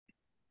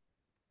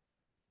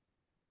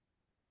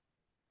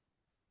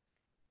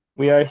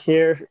We are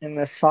here in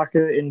the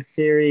Soccer in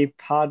Theory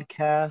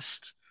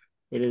podcast.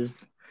 It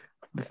is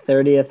the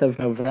 30th of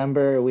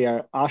November. We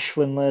are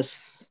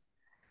Ashwinless.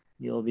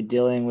 You'll be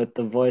dealing with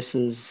the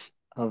voices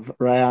of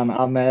Ryan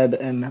Ahmed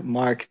and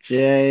Mark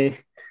J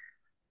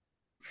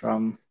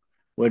from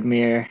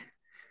Woodmere,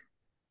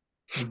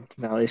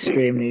 Valley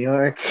Stream, New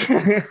York.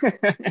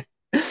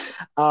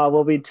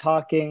 We'll be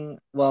talking,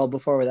 well,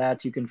 before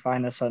that, you can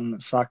find us on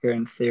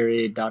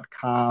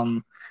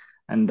soccerintheory.com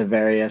and the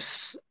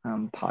various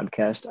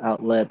podcast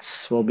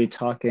outlets. We'll be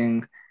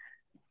talking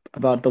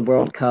about the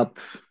World Cup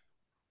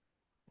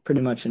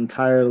pretty much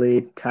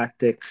entirely,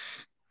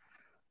 tactics,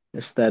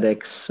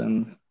 aesthetics,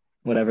 and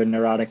whatever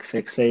neurotic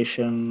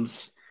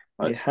fixations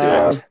we Let's do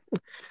have.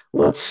 it.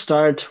 Let's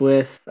start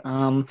with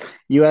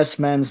U.S.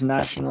 men's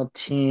national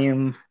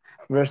team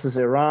versus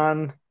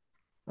Iran.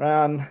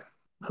 Iran,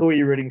 who are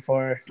you rooting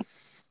for?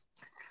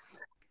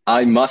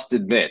 I must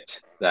admit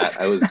that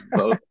I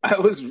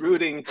was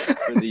rooting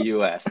for the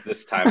US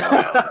this time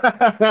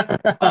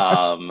around.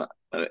 Um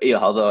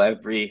although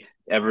every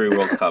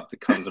World Cup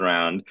that comes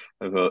around,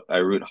 I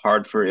root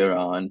hard for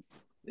Iran.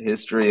 The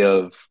history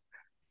of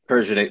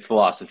Persianate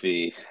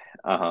philosophy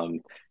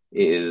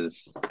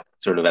is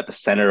sort of at the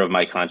center of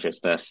my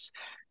consciousness.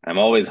 I'm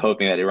always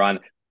hoping that Iran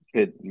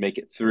could make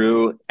it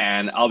through.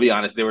 And I'll be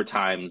honest, there were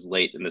times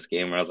late in this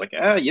game where I was like,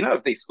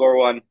 if they score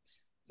one,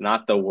 it's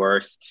not the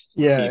worst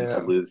team to Yeah,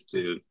 lose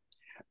to.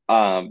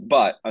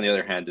 But on the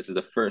other hand, this is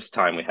the first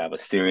time we have a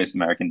serious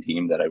American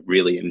team that I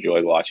really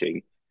enjoy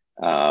watching.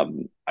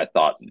 I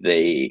thought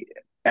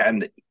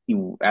and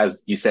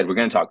as you said, we're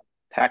going to talk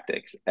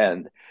tactics.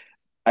 And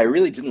I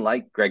really didn't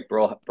like Greg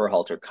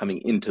Berhalter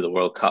coming into the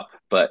World Cup,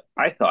 but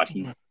I thought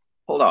he yeah.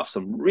 pulled off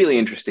some really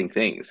interesting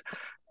things.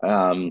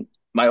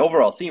 My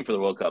overall theme for the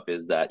World Cup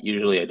is that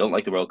usually I don't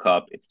like the World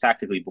Cup. It's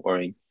tactically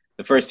boring.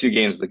 The first two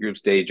games of the group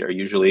stage are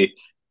usually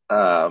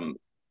um,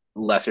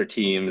 lesser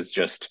teams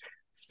just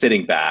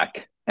sitting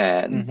back,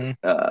 and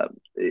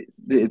Mm-hmm.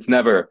 it's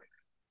never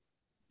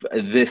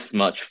this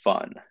much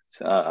fun.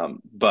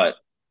 But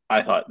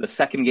I thought the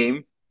second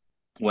game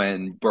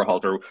when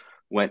Berhalter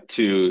went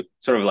to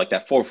sort of like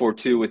that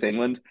 4-4-2 with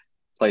England,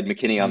 played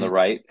McKinney on the Mm,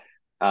 right.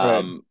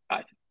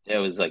 right. It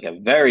was like a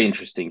very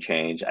interesting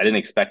change. I didn't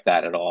expect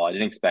that at all. I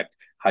didn't expect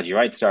Haji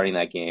Wright starting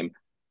that game.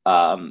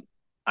 Um,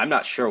 I'm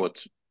not sure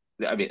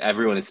I mean,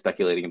 everyone is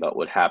speculating about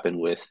what happened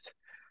with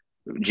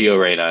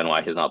Gio Reyna and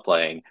why he's not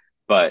playing,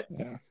 but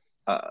Yeah.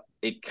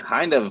 it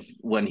kind of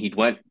when he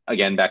went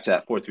again back to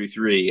that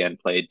 4-3-3 and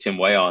played Tim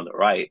Weah on the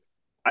right,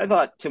 I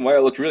thought Tim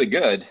Weah looked really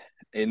good.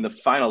 In the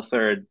final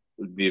third,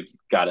 we've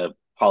got to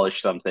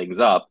polish some things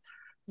up.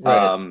 Right.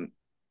 Um,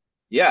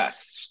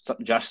 yes,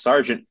 Josh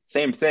Sargent,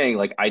 same thing.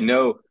 Like I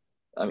know,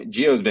 I mean,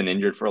 Gio's been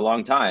injured for a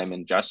long time,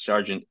 and Josh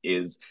Sargent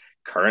is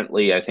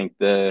currently, I think,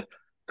 the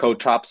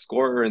co-top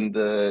scorer in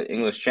the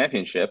English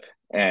Championship.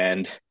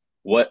 And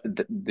what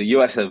the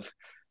U.S. have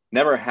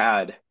never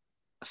had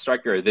a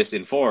striker this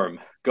in form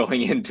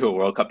going into a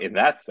World Cup in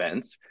that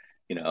sense.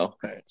 You know,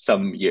 Right.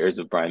 some years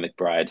of Brian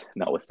McBride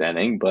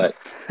notwithstanding,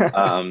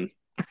 um,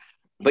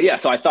 but yeah.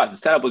 So I thought the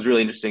setup was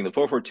really interesting. The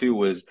 4-4-2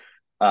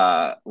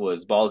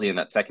 was ballsy in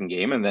that second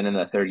game, and then in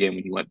the third game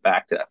when he went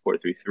back to that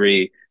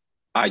 4-3-3,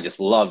 I just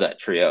love that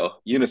trio.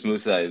 Yunus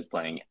Musa is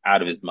playing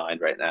out of his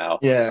mind right now,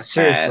 Yeah, and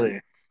seriously.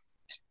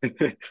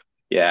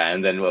 yeah,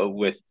 and then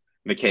with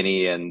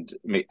McKinney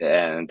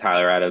and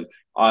Tyler Adams,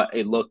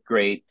 it looked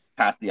great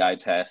past the eye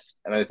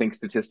test, and I think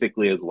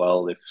statistically as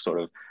well, if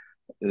sort of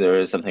there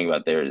is something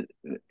about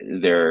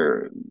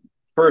their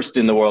first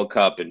in the World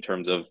Cup in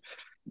terms of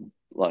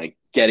like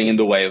getting in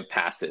the way of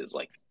passes,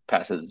 like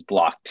passes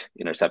blocked,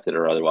 intercepted,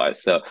 or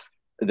otherwise. So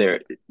they're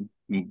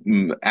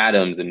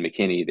Adams and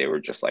McKinney, they were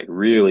just like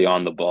really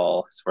on the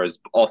ball as far as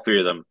all three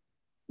of them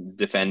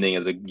defending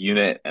as a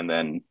unit and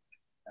then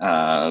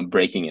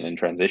breaking it in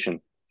transition.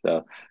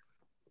 So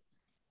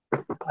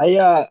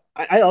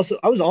I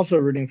was also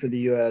rooting for the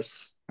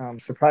US.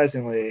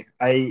 Surprisingly,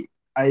 I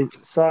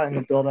saw in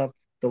the build up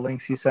the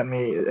links you sent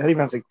me. How do you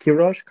pronounce it?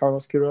 Kirosh,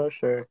 Carlos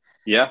Kirosh, or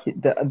yeah,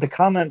 the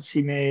comments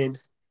he made,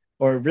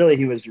 or really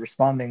he was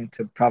responding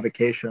to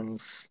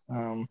provocations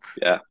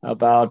yeah,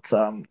 about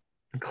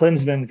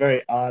Klinsmann.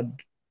 Very odd,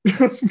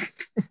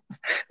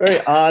 very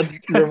odd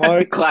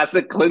remarks.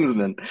 classic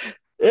Klinsman.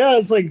 Yeah,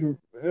 it's like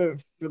for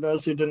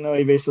those who didn't know,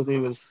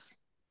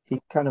 he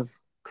kind of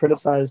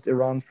criticized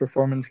Iran's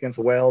performance against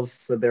Wales,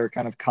 so they were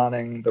kind of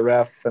conning the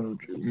ref and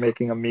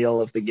making a meal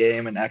of the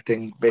game and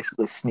acting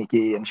basically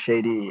sneaky and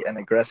shady and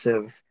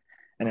aggressive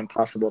and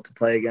impossible to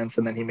play against.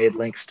 And then he made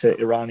links to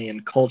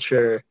Iranian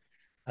culture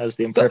as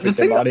the So the imperfect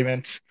thing,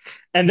 embodiment.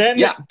 And then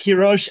yeah,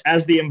 Kirosh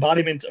as the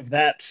embodiment of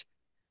that.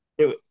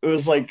 It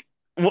was like,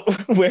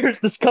 where is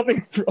this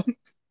coming from?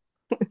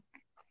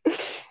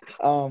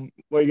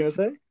 What are you gonna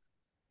say?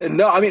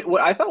 no, I mean,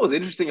 what I thought was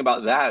interesting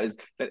about that is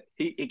that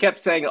he kept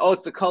saying, "Oh,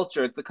 it's a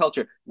culture,"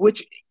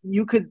 which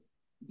you could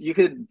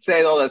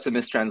say, "Oh, that's a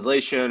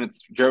mistranslation.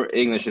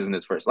 English isn't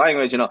his first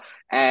language,"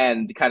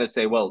 and kind of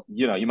say, "Well,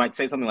 you might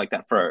say something like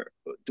that for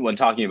when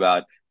talking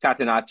about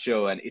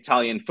catenaccio and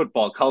Italian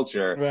football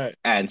culture. Right.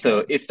 And so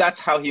Right. if that's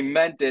how he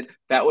meant it,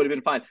 that would have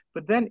been fine.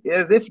 But then,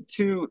 as if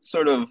to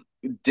sort of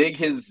dig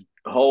his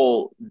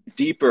hole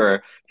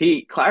deeper,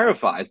 he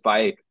clarifies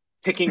by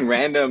picking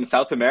random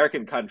South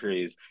American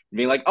countries and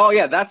being like, oh,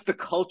 yeah, that's the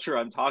culture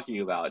I'm talking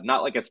about,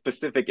 not like a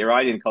specific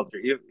Iranian culture.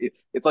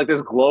 It's like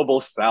this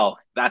global South.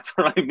 That's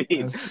what I It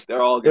mean. was,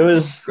 They're all it going to be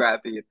was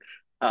scrappy.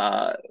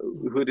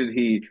 Who did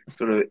he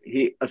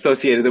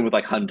associated them with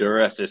like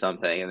Honduras or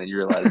something, and then you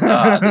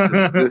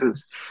realize, this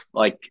is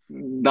like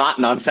not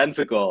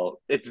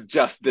nonsensical. It is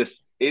just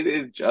racist.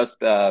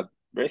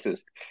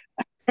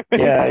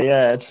 Yeah, It's,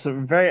 yeah, it's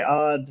very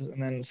odd.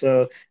 And then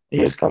so he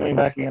was coming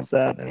back against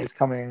that, and he's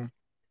coming,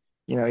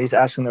 he's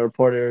asking the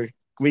reporter.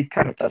 We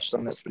kind of touched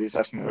on this, but he's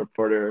asking the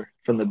reporter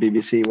from the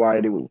BBC, why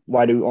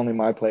do only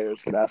my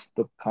players get asked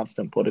the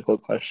constant political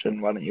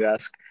question? Why don't you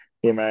ask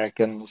the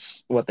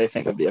Americans what they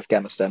think of the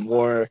Afghanistan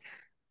war?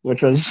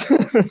 Which was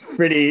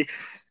pretty.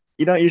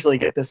 You don't usually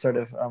get this sort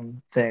of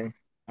thing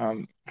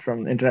from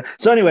the internet.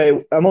 So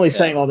anyway, I'm only yeah,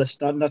 saying all this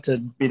not to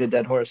beat a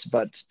dead horse,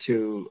 but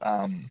to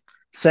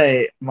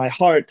say my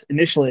heart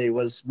initially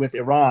was with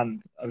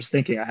Iran. I was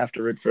thinking I have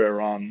to root for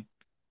Iran.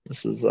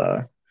 This is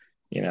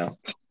you know,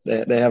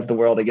 they have the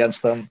world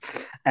against them,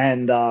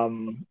 and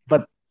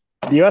but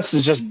the U.S.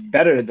 is just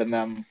better than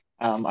them.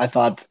 I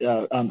thought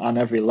on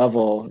every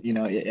level,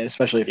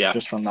 especially yeah.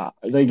 just from the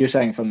like you're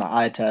saying from the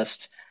eye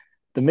test,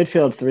 the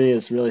midfield three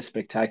is really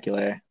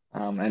spectacular,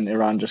 and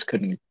Iran just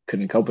couldn't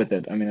cope with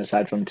it. I mean,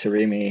 aside from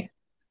Taremi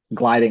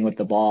gliding with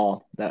the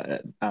ball,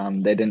 that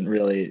they didn't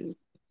really.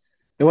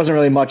 There wasn't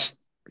really much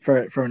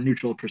for a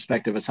neutral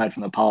perspective aside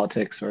from the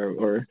politics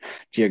or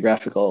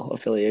geographical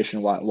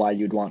affiliation. Why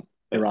you'd want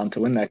Iran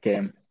to win that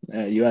game,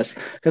 U.S.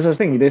 Because I was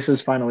thinking this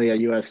is finally a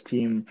U.S.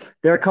 team.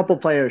 They're a couple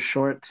players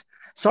short.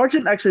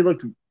 Sargent actually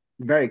looked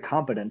very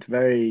competent,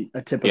 very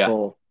Yeah.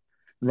 atypical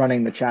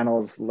running the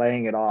channels,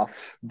 laying it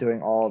off,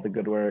 doing all the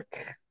good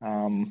work.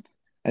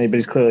 But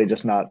he's clearly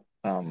just not.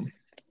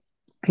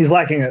 He's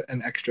lacking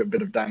an extra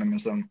bit of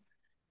dynamism.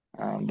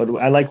 But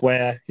I like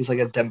where he's like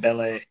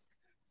Dembele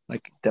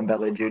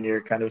Jr.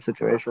 kind of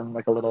situation,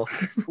 like a little.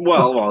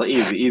 Well,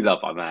 ease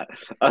up on that.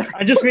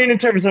 I just mean in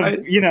terms of I,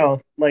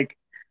 like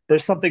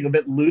there's something a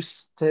bit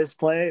loose to his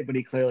play, but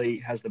he clearly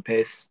has the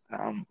pace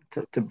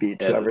to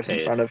beat as a whoever's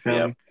in front of pace.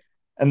 Yep. him.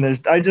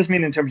 And I just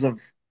mean in terms of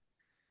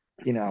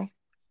you know,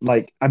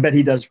 like I bet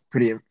he does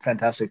pretty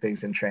fantastic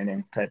things in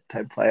training type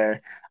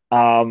player.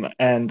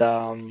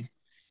 And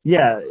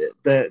yeah,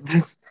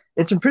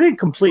 it's a pretty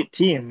complete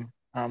team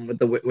with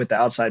the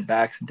outside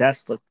backs.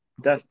 Dest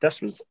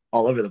was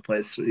all over the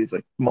place. He's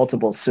like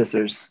multiple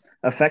scissors,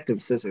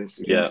 effective scissors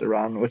against Yeah.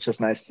 Iran, which is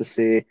nice to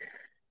see.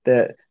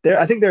 That there,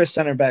 I think they're a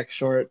center back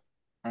short.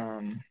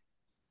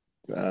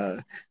 Uh,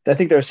 I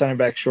think they're a center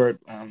back short.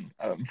 I'm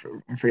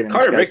forgetting this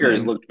Carter guy's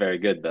Vickers name. looked very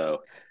good though.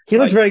 He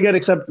looked Like very good,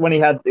 except when he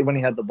had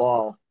the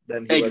ball.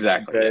 Then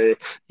exactly, yeah.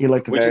 he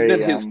looked Which has been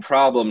very his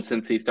problem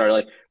since he started.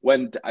 Like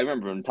when I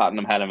remember when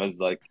Tottenham had him as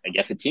like I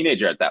guess a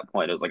teenager at that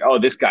point. It was like, oh,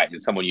 this guy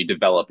is someone you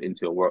develop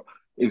into a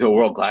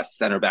world class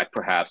center back,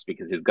 perhaps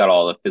because he's got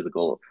all the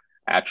physical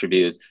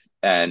attributes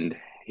and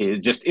he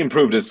just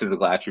improved his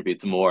physical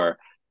attributes more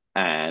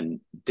and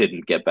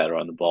didn't get better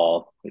on the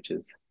ball, which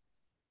is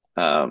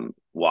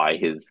why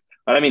his.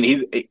 But I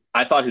mean,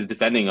 I thought his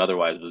defending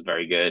otherwise was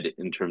very good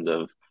in terms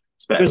of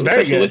it was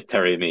very especially good. with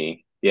Terry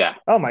Me. Yeah,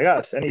 Oh my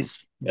gosh, and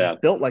he's yeah,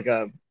 built like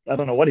a I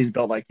don't know what he's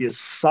built like. He is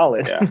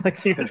solid. yeah, Like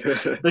he was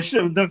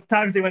the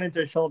times he went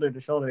into shoulder to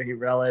shoulder, he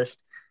relished.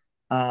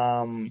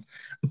 Um,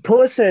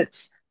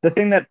 Pulisic, the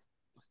thing that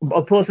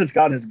Pulisic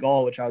got his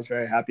goal, which I was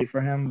very happy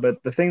for him.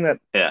 But the thing that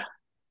yeah,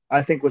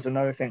 I think was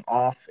another thing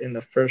off in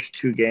the first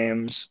two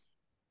games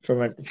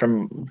from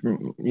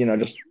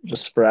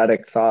just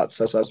sporadic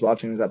thoughts as I was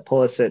watching is that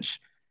Pulisic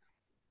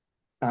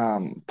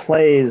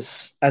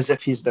plays as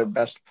if he's their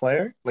best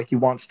player. Like he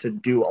wants to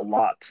do a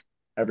lot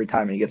every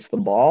time he gets the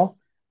ball.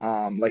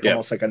 Like yeah,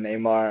 almost like a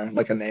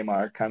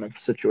Neymar kind of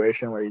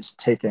situation where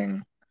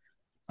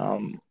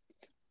um,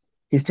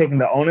 he's taking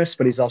the onus,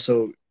 but he's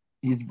also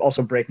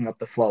breaking up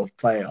the flow of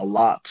play a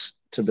lot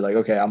to be like,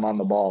 okay, I'm on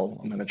the ball.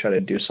 I'm going to try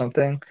to do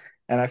something.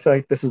 And I feel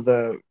like this is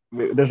a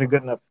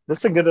good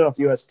enough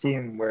US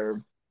team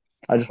where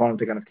I just want him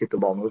to kind of keep the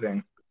ball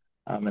moving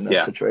in those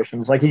yeah.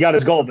 situations. Like he got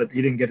his goal, but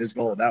he didn't get his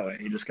goal that way.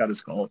 He just got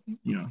his goal,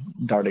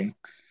 darting,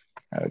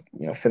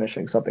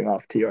 finishing something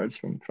off 2 yards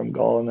from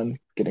goal and then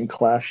getting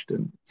clashed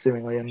and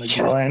seemingly in the Yeah.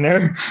 groin.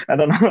 Or I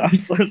don't know.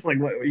 It's like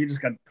what you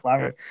just got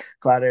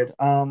clattered.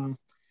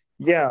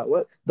 Yeah.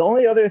 What the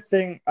only other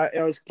thing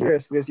I was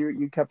curious because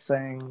you kept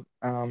saying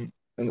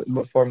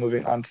before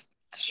moving on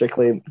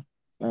strictly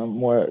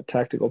more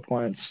tactical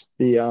points.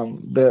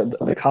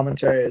 The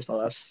commentary is the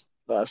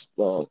last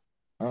little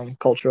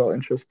cultural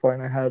interest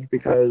point I had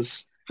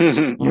because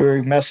you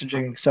were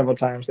messaging several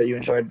times that you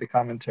enjoyed the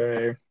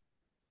commentary,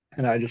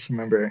 and I just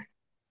remember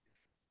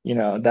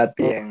that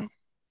being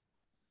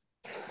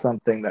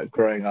something that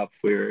growing up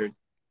we were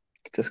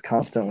just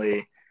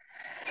constantly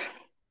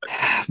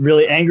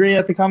really angry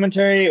at the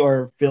commentary,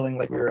 or feeling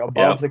like we were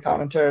above Yeah. the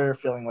commentary, or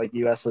feeling like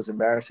US was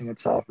embarrassing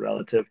itself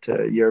relative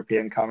to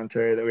European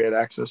commentary that we had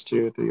access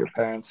to through your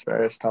parents'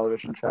 various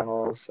television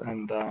channels.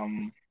 And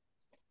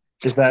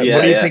just that, what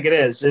Yeah, do you yeah. think it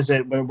is? Is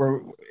it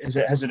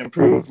has it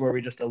improved? Were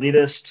we just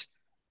elitist?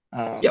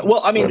 Yeah,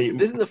 well, I What do mean, you?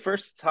 this is the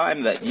first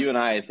time that you and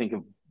I think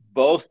have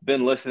both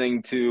been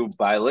listening to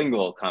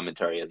bilingual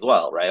commentary as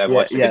well, right? I've Yeah,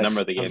 watched a good number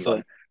yes, of the games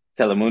absolutely.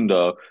 on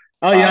Telemundo.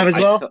 Oh, you have as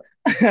I well?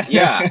 thought,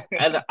 yeah,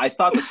 and I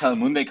thought the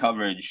Telemundo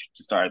coverage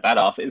to start that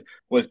off is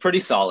was pretty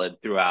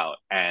solid throughout,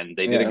 and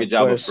they did a Yeah, good of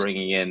job of course.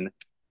 bringing in.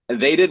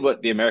 They did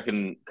what the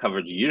American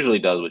coverage usually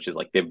does, which is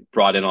like they've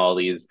brought in all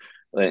these,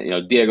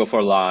 Diego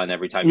Forlan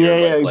every time Yeah,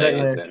 Uruguay yeah,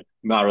 plays, exactly. and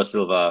Mauro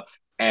Silva,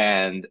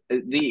 and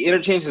the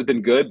interchange has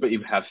been good, but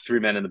you have three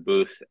men in the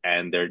booth,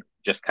 and they're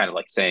just kind of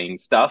like saying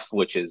stuff,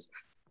 which is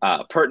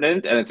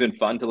pertinent, and it's been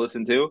fun to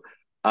listen to.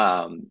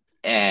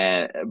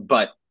 And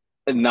but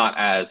not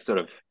as sort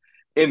of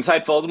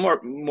insightful,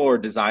 more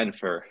designed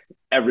for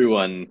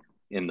everyone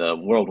in the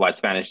worldwide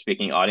Spanish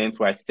speaking audience.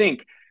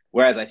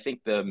 Whereas I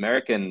think the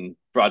American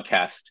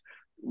broadcast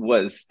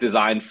was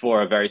designed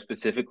for a very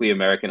specifically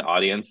American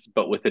audience,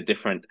 but with a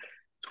different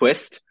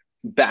twist.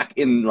 Back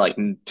in like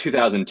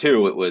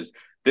 2002, it was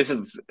this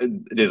is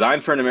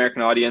designed for an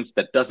American audience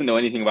that doesn't know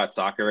anything about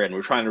soccer, and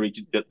we're trying to reach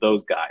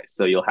those guys.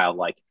 So you'll have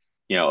like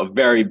a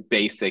very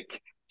basic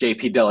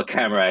JP Della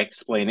Camera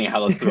explaining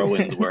how the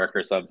throw-ins work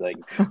or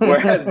something.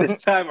 Whereas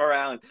this time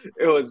around,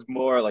 it was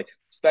more like,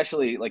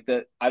 especially like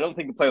the I don't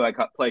think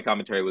the play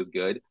commentary was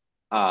good,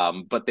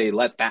 but they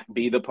let that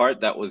be the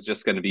part that was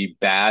just going to be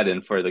bad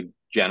and for the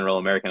general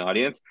American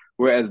audience.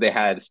 Whereas they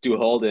had Stu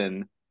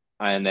Holden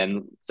and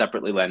then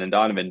separately Landon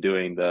Donovan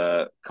doing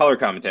the color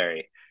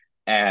commentary.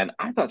 And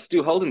I thought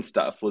Stu Holden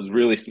stuff was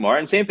really smart.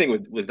 And same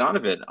thing with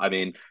Donovan. I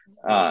mean,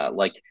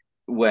 like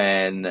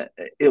when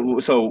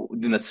so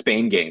in the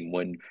Spain game,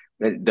 when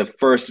the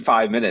first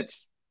 5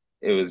 minutes,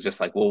 it was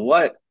just like, well,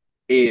 what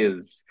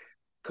is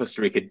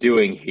Costa Rica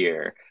doing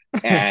here?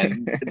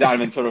 And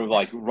Donovan sort of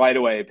like right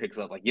away picks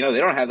up like, they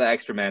don't have that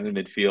extra man in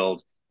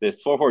midfield.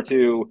 This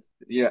 4-4-2,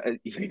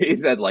 he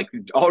said like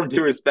all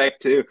due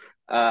respect to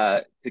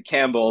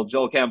Campbell,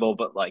 Joel Campbell,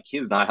 but like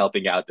he's not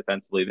helping out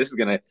defensively. This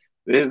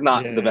is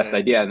not the best Yeah,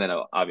 idea. And then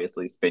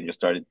obviously Spain just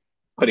started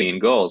putting in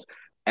goals.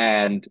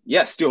 And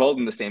yes, Stu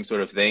Holden, the same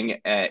sort of thing.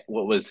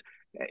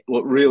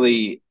 What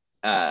really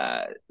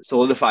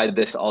solidified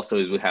this also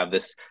is we have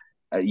this.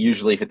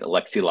 Usually, if it's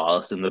Alexi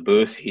Lawless in the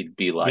booth, he'd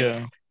be like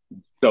yeah.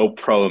 so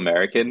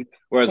pro-American.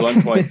 Whereas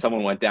one point,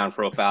 someone went down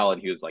for a foul,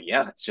 and he was like,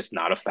 "Yeah, that's just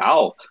not a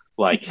foul.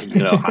 Like,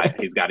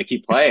 he's got to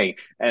keep playing."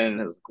 And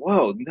I was like,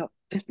 "Whoa, no,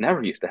 this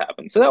never used to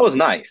happen." So that was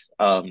nice.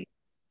 On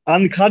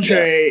the Yeah,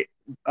 contrary,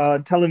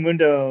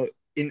 Telemundo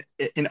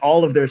in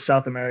all of their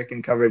South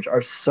American coverage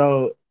are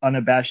so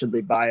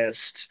unabashedly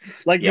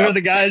biased. Like where yep,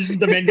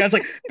 the main guy's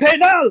like,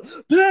 penal,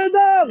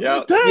 penal,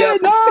 yep, yep,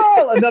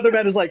 penal. Another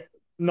man is like,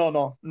 no,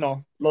 no,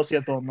 no, lo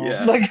siento, no.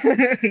 yeah, Like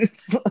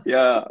it's,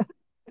 yeah,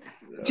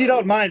 which you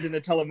don't mind in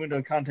a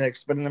Telemundo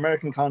context, but in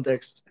American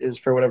context is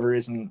for whatever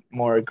reason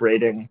more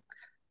grating,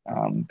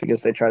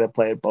 because they try to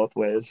play it both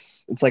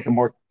ways. It's like a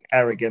more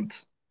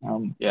arrogant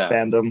yeah.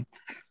 fandom.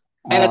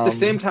 And at the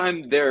same Um,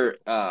 time,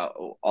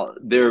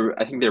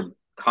 I think their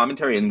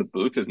commentary in the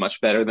booth is much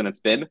better than it's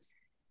been.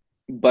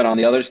 But on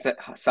the other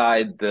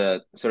side,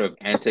 the sort of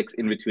antics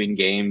in between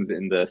games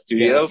in the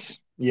studio, yes,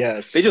 they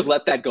yes. just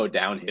let that go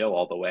downhill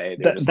all the way.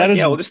 They were just That like, is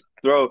yeah, we'll just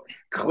throw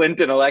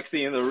Clint and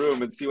Alexi in the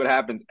room and see what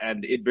happens.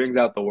 And it brings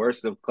out the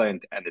worst of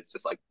Clint, and it's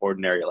just like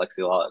ordinary Alexi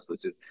Lawless,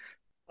 which is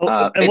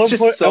at it's one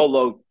just point. so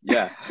low.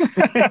 Yeah.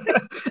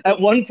 At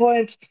one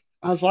point,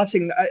 I was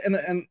watching,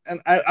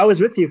 I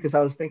was with you because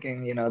I was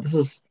thinking,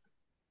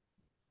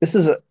 this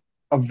is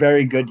a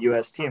very good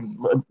U.S. team.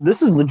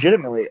 This is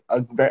legitimately a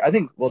very. I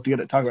think we'll get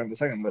to talk about it in a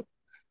second, but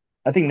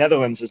I think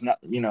Netherlands is not,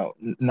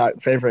 not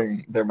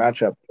favoring their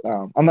matchup.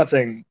 I'm not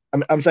saying.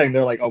 I'm saying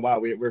they're like, oh wow,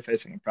 we're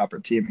facing a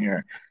proper team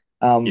here.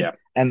 Yeah.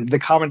 And the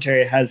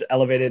commentary has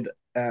elevated.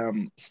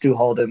 Stu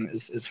Holden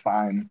is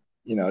fine.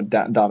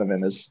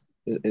 Donovan is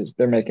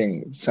they're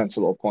making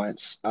sensible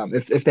points.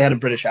 If they had a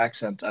British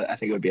accent, I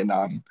think it would be a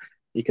non.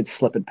 You could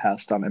slip it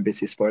past on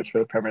NBC Sports for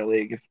the Premier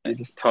League if you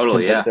just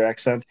Totally. converted Yeah. their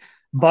accent.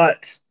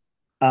 But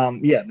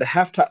yeah, the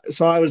halftime.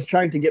 So I was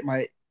trying to get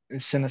my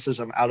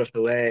cynicism out of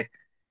the way,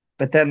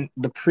 but then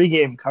the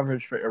pregame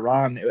coverage for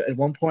Iran, at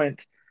one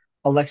point,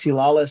 Alexi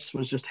Lawless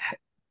was just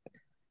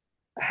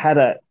had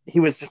a he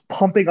was just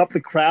pumping up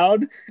the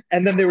crowd,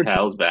 and then they were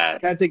That was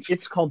bad. chanting,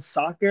 "It's called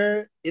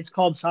soccer! It's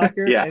called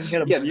soccer!" Yeah. And he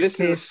had a Yeah. This is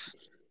a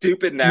briefcase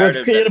stupid with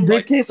narrative he that had a like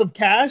briefcase of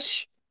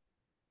cash.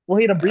 Well,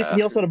 uh,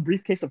 he also had a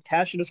briefcase of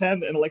cash in his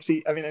hand, and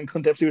and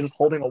Clint Dempsey was just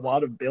holding a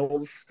wad of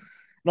bills.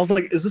 And I was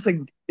like, is this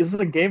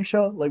a game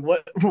show? Like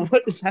what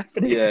is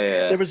happening? yeah,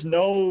 There yeah, was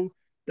no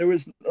there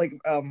was like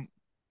I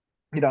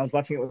was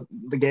watching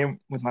the game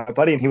with my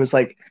buddy, and he's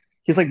like,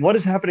 what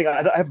is happening?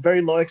 I have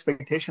very low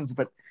expectations,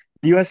 but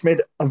the U.S.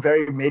 made a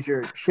very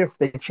major shift.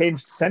 They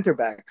changed center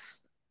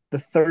backs. the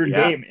third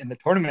Yeah. game in the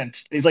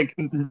tournament. He's like,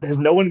 is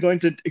no one going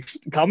to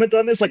comment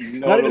on this? Like,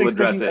 No not one even will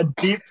address expecting it.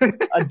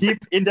 a deep,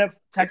 in-depth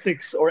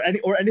tactics or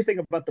anything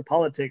about the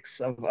politics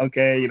of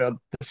okay, the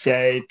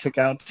CIA took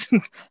out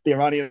the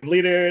Iranian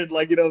leader.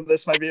 Like,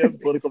 this might be a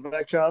political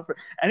backdrop or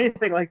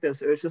anything like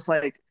this. It was just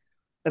like,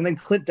 and then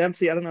Clint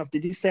Dempsey. I don't know if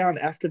did you stay on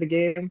after the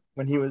game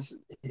when he was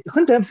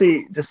Clint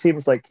Dempsey just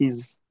seems like you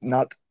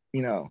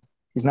know,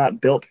 he's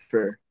not built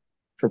for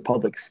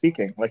public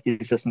speaking. Like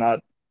he's just not.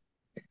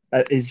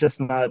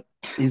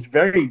 He's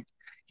very,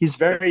 he's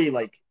very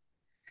like,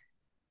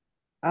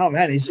 oh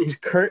man, he's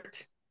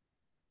curt.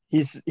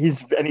 He's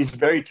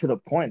very to the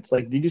point.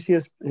 Like, did you see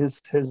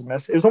his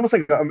mess? It was almost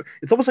like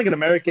it's almost like an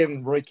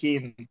American Roy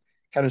Keane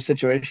kind of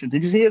situation.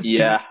 Did you see his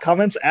Yeah.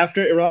 comments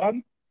after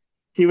Iran?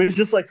 He was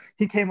just like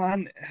he came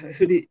on,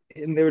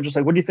 and they were just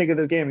like, "What do you think of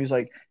this game?" He's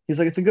like,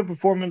 it's a good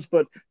performance,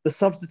 but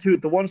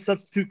the one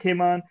substitute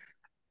came on.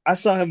 I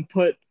saw him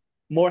put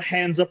more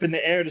hands up in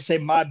the air to say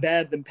 "my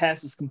bad" than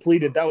passes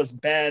completed. That was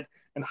bad.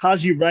 And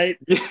Haji Wright,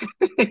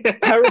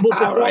 terrible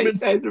Right.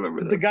 performance. I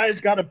remember The this.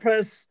 guy's got a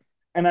press,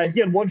 and he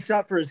had one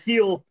shot for his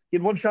heel. He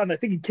had one shot, and I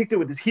think he kicked it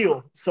with his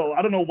heel. So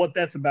I don't know what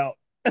that's about.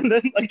 And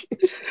then like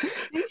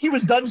he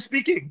was done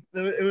speaking.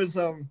 It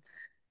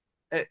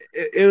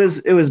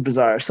was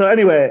bizarre. So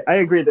anyway, I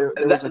agree. There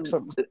was That like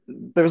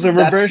there was a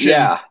that's reversion.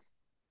 yeah.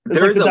 It was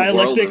There like is the a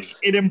world of dialectic.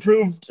 It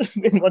improved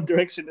in one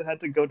direction. It had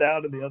to go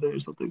down in the other or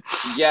something.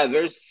 yeah,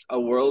 there's a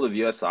world of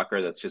US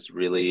soccer that's just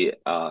really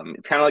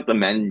it's kind of like the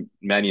Man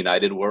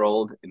United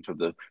world in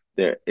terms of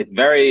there it's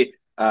very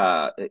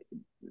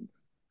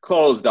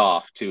closed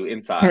off to All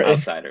inside right.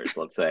 outsiders,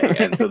 let's say.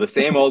 And so the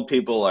same old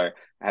people are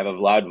have a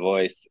loud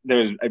voice.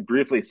 There's I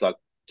briefly saw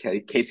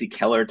Casey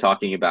Keller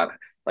talking about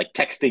like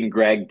texting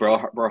Greg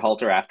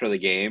Berhalter after the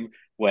game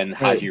when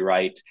Right. Haji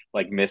Wright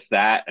like missed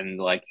that and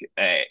like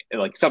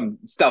some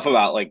stuff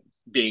about like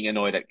being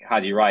annoyed at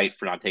Haji Wright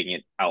for not taking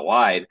it out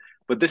wide.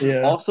 But this is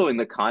Yeah. also in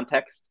the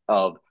context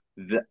of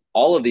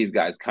all of these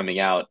guys coming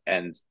out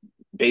and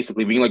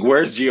basically being like,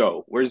 "Where's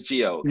Gio? Where's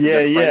Gio?" Because Yeah.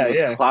 they're Yeah. friends with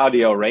Yeah.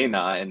 Claudio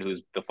Reyna, and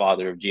who's the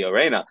father of Gio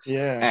Reyna.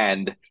 Yeah.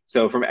 And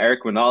so from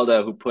Eric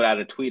Ronaldo, who put out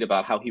a tweet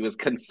about how he was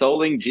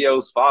consoling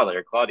Gio's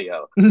father,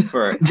 Claudio,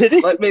 for Did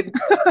he? let made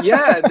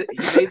yeah,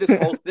 he made this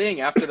whole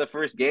thing after the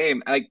first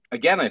game. And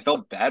I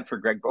felt bad for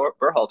Greg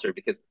Berhalter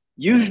because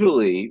Right.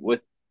 usually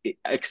with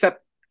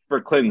except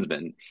for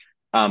Klinsmann,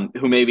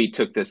 who maybe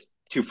took this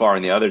too far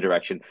in the other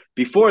direction.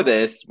 Before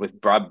this,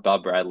 with Bob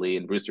Bradley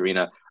and Bruce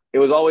Arena, it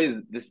was always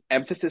this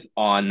emphasis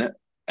on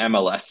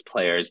MLS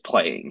players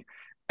playing.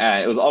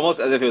 It was almost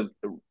as if it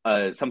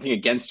was something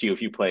against you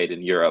if you played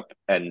in Europe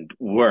and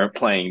weren't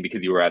playing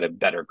because you were at a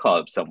better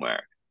club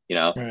somewhere, you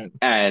know? Right.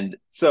 And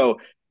so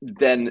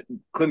then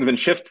Klinsman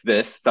shifts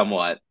this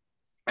somewhat.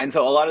 And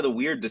so a lot of the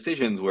weird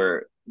decisions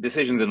were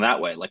decisions in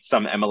that way. Like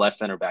some MLS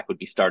center back would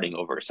be starting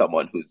over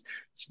someone who's,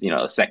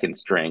 second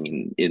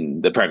string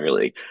in the Premier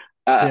League.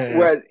 Yeah. Yeah.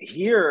 Whereas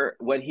here,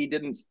 when he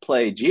didn't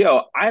play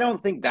Gio, I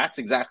don't think that's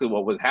exactly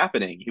what was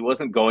happening. He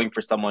wasn't going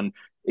for someone.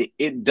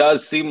 It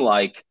does seem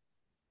like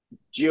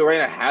Gio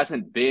Reyna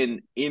hasn't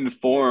been in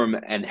form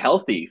and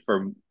healthy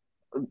for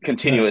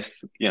Right.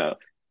 continuous,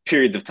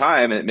 periods of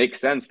time. And it makes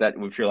sense that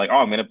if you're like, oh,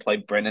 I'm going to play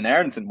Brendan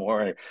Aronson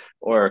more,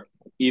 or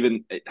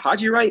even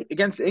Haji Wright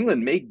against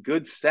England made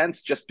good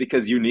sense just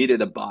because you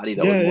needed a body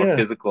that was Yeah. more Yeah.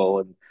 physical.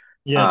 And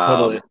Yeah. um,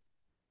 Totally.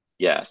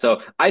 yeah,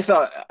 so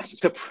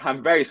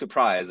I'm very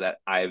surprised that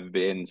I've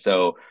been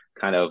so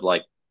kind of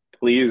like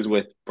pleased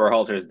with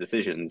Berhalter's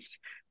decisions.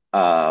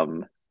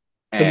 Um,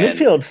 The and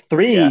midfield yeah,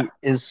 three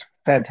is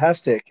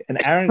fantastic, and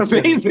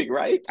amazing,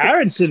 right?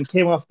 Aronson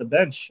came off the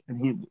bench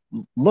and he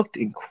looked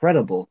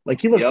incredible.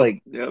 Like he looked Yep,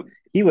 like yep.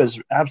 he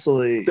was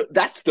absolutely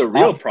That's the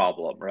real off.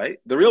 problem, right?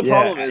 The real Yeah,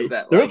 problem is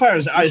that the real like part he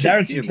is should be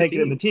Aronson in the can't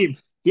get in the team. team.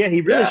 Yeah,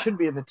 he really Yeah, should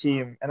be in the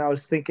team. And I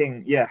was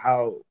thinking, yeah,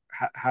 how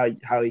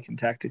he can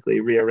tactically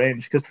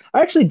rearrange because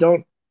I actually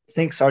don't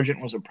think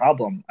Sargent was a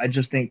problem. I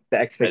just think the I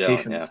don't.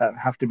 expectations Yeah,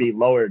 have to be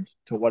lowered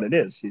to what it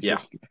is. He's yeah,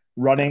 just yeah,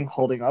 running,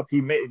 holding up. He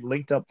made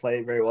linked up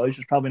play very well. He's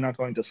just probably not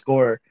going to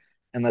score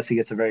unless he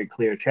gets a very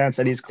clear chance.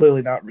 And he's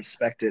clearly not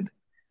respected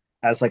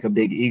as like a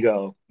big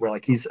ego. Where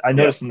like I yeah,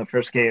 noticed in the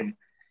first game,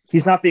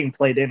 he's not being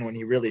played in when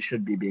he really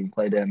should be being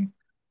played in.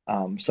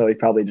 So he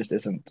probably just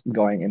isn't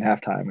going in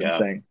halftime and yeah.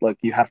 saying, "Look,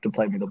 you have to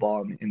play me the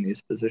ball in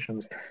these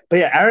positions." But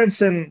yeah,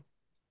 Aronson,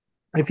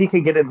 if he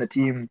could get in the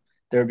team,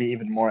 there would be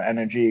even more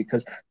energy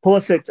because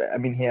Pulisic. I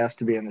mean, he has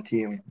to be in the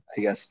team,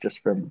 I guess, just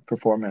for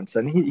performance,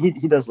 and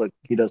he does look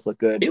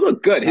good. He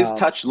looked good. His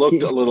touch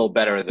looked a He little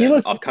better he than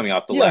looked coming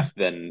off the yeah, left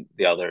than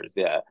the others.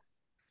 Yeah,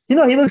 he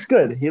looks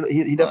good. He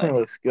like definitely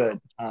looks good.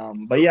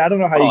 But yeah, I don't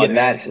know how you oh, get and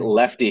that Aronson.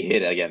 lefty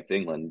hit against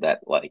England, that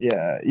like with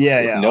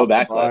Yeah, no off the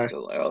backlift. bar.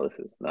 Like, oh, this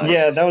is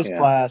Yeah, nice. that was Yeah,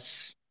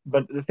 class.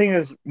 But the thing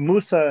is,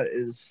 Musa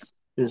is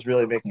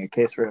really making a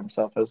case for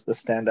himself as the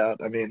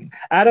standout. I mean,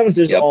 Adams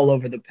is yep, all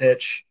over the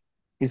pitch.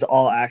 He's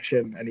all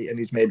action, and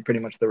he's made pretty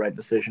much the right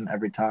decision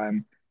every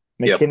time.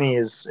 yep. McKinney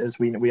is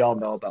we all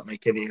know about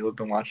McKinney who have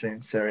been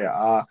watching Serie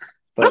A,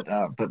 but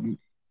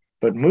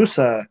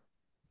Musa,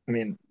 I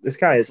mean, this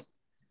guy is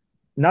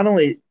not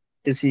only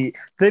is he,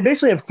 they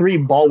basically have three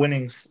ball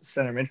winning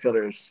center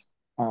midfielders,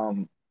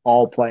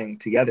 all playing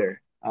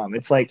together.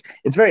 It's like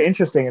it's very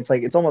interesting. It's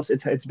like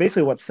it's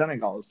basically what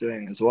Senegal is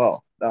doing as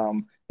well.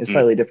 It's Mm.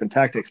 slightly different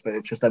tactics, but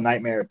it's just a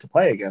nightmare to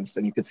play against.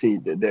 And you could see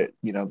that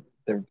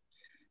their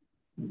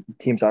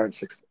teams aren't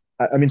six.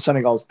 I mean,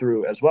 Senegal's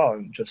through as well,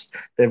 and just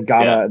they've Yeah,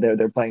 Ghana.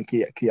 They're playing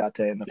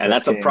Kiate in the and first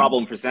that's a game.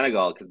 problem for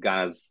Senegal because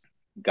Ghana's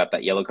got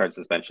that yellow card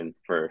suspension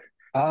for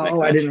Oh, next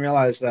I didn't match.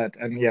 realize that.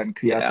 And yeah, and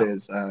Yeah, Kuyate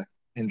is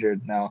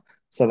injured now,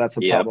 so that's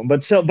a yeah. problem.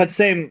 But still, but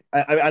same.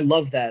 I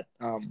love that.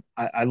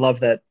 I love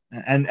that.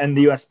 And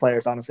the U.S.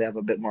 players honestly have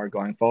a bit more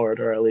going forward,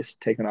 or at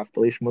least taking off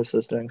Felicia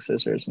Musa's doing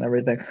scissors and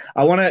everything.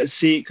 I want to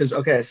see because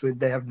okay, so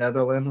they have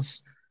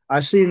Netherlands.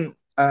 I've seen.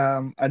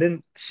 I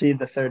didn't see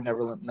the third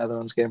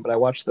Netherlands game, but I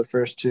watched the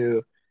first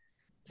two.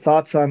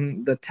 Thoughts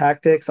on the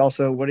tactics?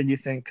 Also, what did you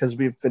think? Because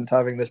we've been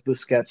having this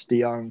Busquets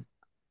De Jong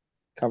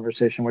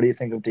conversation. What do you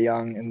think of De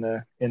Jong in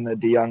the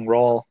De Jong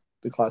role,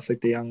 the classic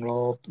De Jong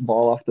role,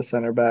 ball off the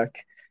center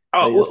back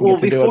that he Oh doesn't get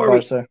to do at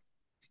Barca?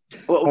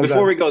 Oh,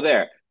 before God. we go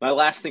there, my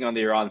last thing on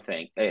the Iran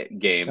thing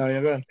game Oh,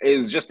 yeah, good.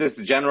 is just this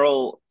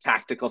general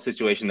tactical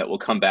situation that we'll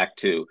come back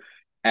to.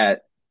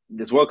 At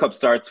this World Cup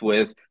starts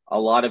with a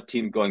lot of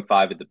teams going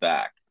five at the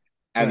back,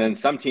 and then Right,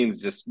 some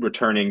teams just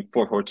returning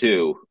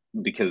 4-4-2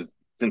 because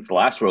since the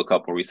last World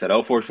Cup where we said,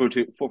 oh,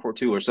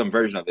 4-4-2 or some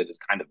version of it is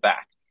kind of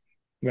back.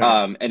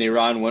 right. And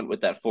Iran went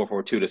with that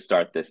 4-4-2 to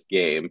start this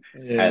game,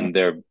 Yeah, and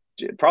they're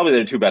probably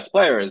their two best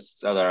players,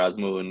 Sardar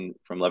Azmoun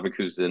from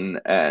Leverkusen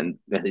and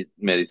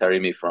Mehdi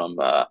Taremi from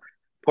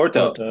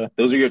Porto. Porto.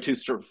 Those are your two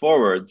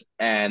forwards,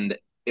 and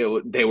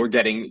they were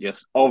getting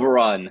just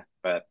overrun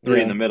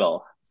three in Yeah, the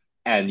middle,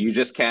 and you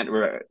just can't.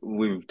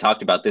 We've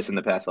talked about this in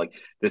the past, like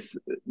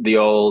the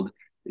old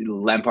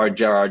Lampard,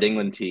 Gerrard,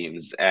 England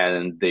teams,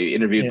 and they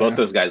interviewed both yeah.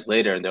 those guys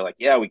later, and they're like,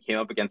 "Yeah, we came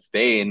up against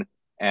Spain,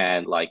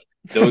 and like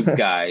those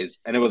guys,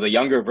 and it was a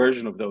younger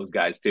version of those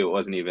guys too. It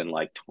wasn't even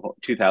like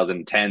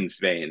 2010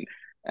 Spain,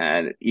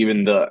 and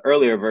even the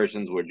earlier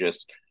versions were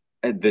just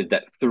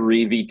that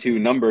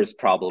 3v2 numbers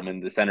problem in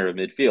the center of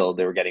midfield.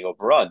 They were getting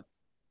overrun.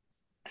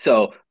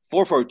 So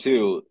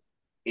 4-4-2,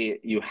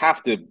 you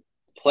have to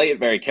play it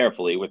very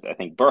carefully. With I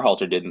think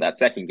Berhalter did in that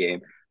second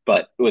game,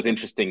 but it was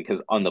interesting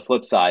because on the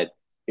flip side,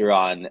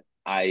 Iran,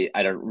 I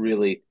don't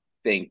really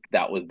think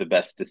that was the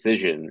best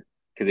decision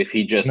because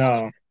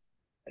No,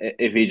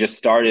 if he just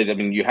started, I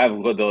mean, you have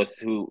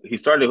Hodos who he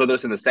started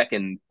Hodos in the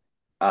second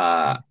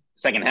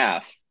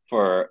half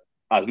for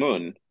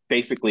Azmoun,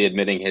 basically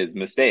admitting his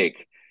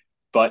mistake.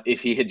 But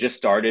if he had just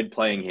started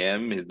playing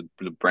him, his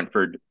the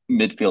Brentford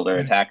midfielder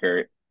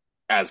attacker,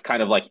 as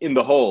kind of like in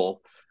the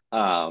hole,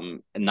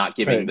 and not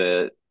giving right.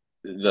 the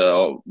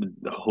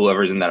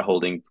whoever's in that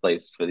holding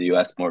place for the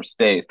U.S. more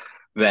space,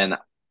 then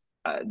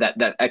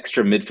that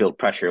extra midfield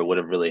pressure would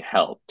have really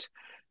helped.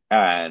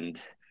 And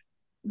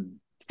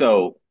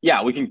so,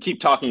 yeah, we can keep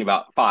talking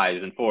about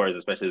fives and fours,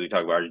 especially as we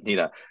talk about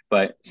Argentina.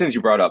 But since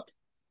you brought up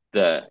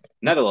the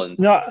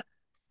Netherlands, No,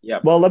 yeah,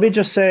 well, let me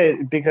just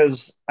say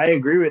because I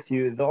agree with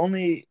you. The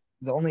only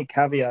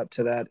caveat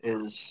to that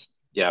is,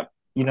 yeah,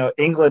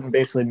 England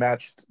basically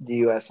matched the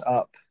U.S.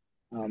 up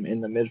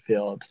in the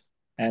midfield,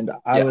 and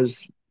yeah,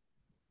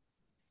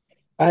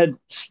 I had,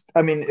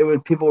 I mean, it was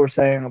people were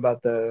saying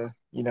about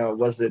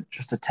was it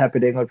just a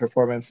tepid England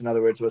performance? In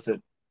other words, was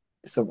it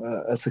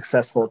a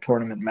successful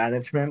tournament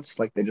management?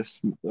 Like they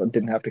just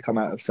didn't have to come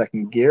out of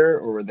second gear,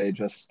 or were they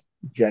just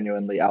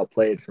genuinely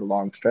outplayed for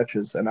long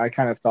stretches? And I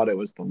kind of thought it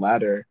was the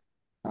latter.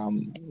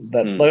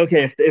 That mm, like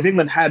okay, if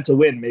England had to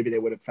win, maybe they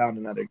would have found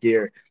another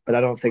gear, but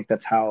I don't think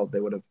that's how they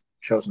would have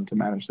chosen to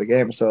manage the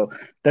game. So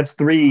that's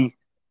three.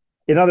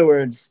 In other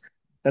words,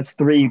 that's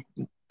three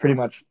pretty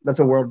much. That's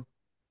a world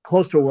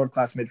close to a world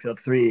class midfield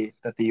three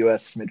that the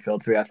U.S.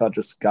 midfield three I thought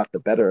just got the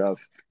better of,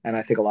 and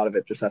I think a lot of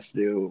it just has to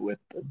do with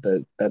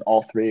the that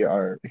all three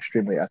are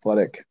extremely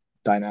athletic,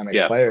 dynamic yeah,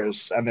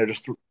 players, and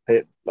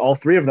all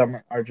three of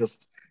them are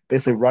just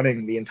basically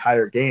running the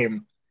entire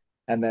game,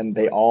 and then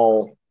they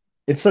all.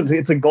 It's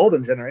a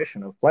golden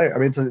generation of players. I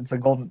mean, it's a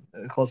golden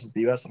closest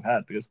the U.S. have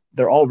had because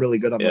they're all really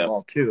good on the yeah.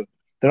 ball too.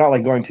 They're not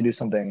like going to do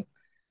something.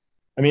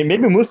 I mean,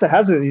 maybe Musa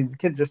has it. The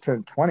kid just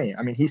turned 20.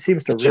 I mean, he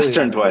seems to Just really want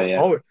turned to go 20, yeah.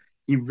 forward.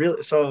 He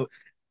really so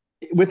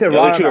with The other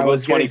Iran, two are I both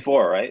was getting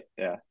 24, right?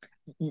 Yeah,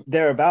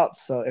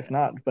 thereabouts. So if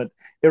not, but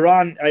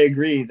Iran, I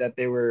agree that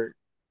they were.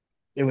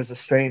 It was a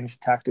strange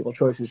tactical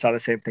choice. We saw the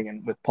same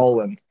thing with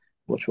Poland,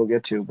 which we'll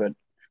get to. But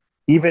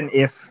even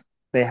if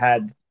they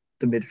had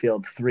the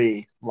midfield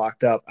three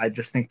locked up, I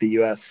just think the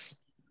U.S.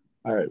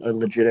 are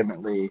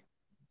legitimately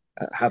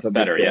have a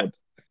better, yeah, midfield.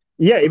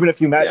 Yeah, even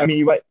if you match, I yeah. mean,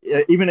 you might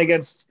even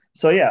against.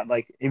 So yeah,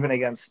 like even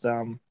against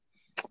yeah,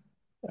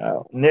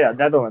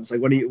 Netherlands.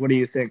 Like, what do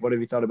you think? What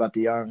have you thought about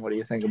De Jong? What do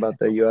you think about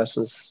the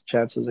U.S.'s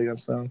chances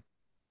against them?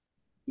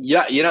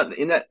 Yeah,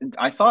 in that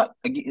I thought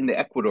in the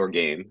Ecuador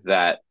game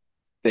that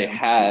they Yeah,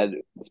 had,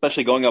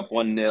 especially going up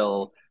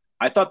 1-0,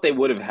 I thought they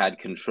would have had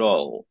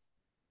control.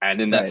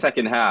 And in that right.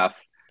 second half,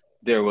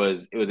 it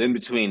was in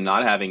between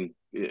not having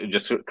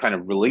just kind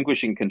of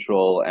relinquishing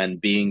control and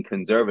being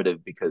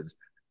conservative because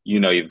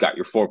you've got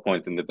your 4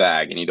 points in the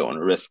bag, and you don't want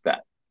to risk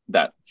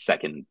that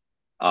second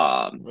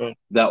Right.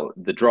 that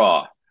the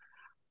draw.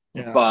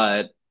 Yeah.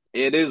 But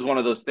it is one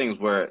of those things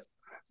where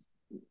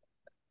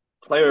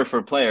player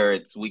for player,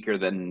 it's weaker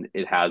than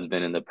it has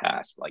been in the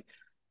past. Like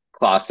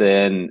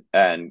Klaassen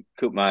and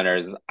Koop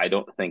Miners, I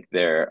don't think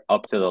they're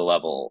up to the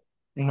level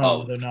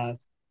No, of they're not.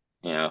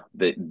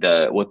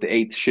 the what the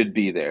eighth should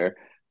be there.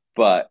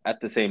 But at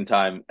the same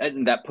time,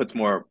 and that puts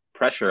more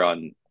pressure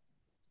on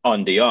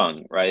De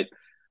Jong, right?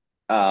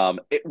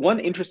 One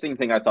interesting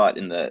thing I thought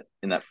in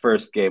that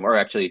first game, or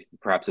actually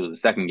perhaps it was the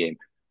second game,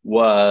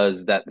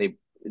 was that they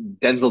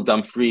Denzel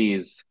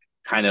Dumfries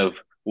kind of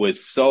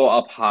was so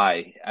up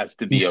high as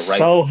to be He's a right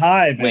so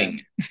high, man.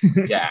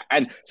 wing. Yeah,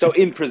 and so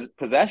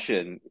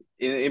possession,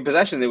 in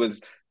possession, it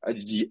was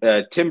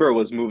Timber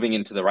was moving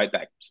into the right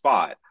back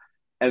spot,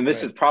 and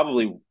Right.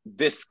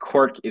 this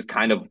quirk is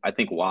kind of I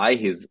think why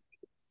he's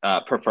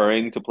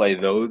preferring to play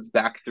those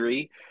back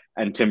three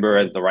and Timber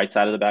as Right. the right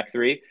side of the back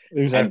three,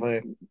 and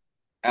Exactly.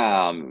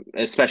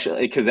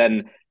 especially because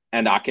then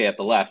and Ake at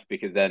the left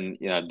because then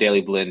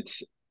Daily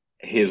Blint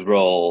his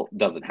role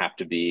doesn't have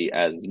to be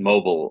as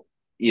mobile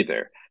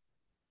either.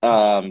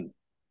 Um,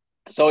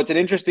 so it's an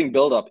interesting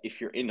build up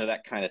if you're into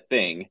that kind of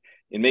thing.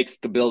 It makes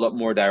the build up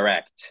more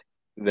direct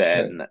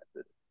Right.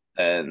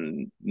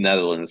 than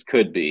Netherlands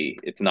could be.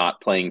 It's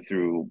not playing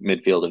through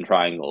midfield and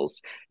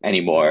triangles No.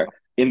 anymore.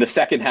 In the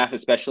second half,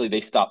 especially,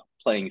 they stopped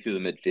playing through the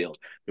midfield.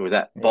 There was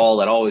that Right. ball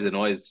that always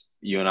annoys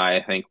you and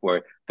I think,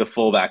 where the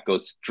fullback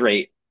goes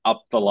straight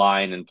up the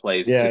line and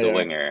plays to Yeah. the Yeah.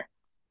 winger.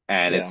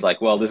 And Yeah. it's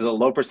like, well, this is a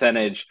low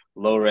percentage,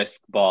 low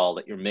risk ball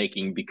that you're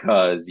making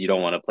because you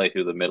don't want to play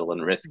through the middle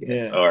and risk it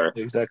Yeah. or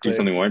do Exactly.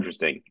 something more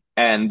interesting.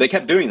 And they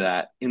kept doing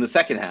that in the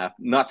second half,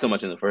 not so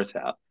much in the first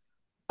half.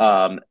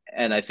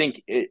 And I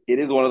think it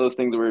is one of those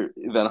things where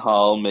Van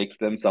Hal makes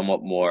them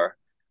somewhat more,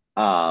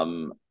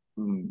 um,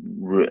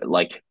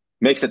 like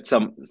makes it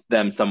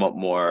them somewhat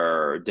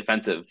more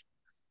defensive.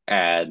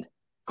 And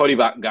Cody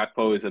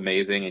Gakpo is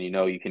amazing, and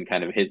you can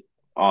kind of hit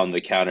on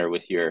the counter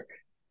with your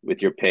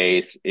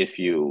pace if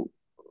you.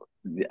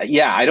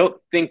 Yeah, I don't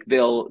think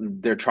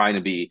they're trying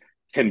to be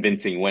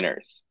convincing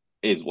winners.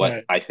 Is what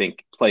Right. I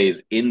think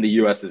plays in the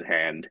U.S.'s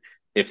hand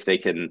if they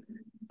can.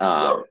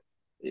 Um,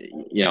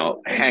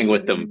 hang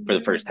with them for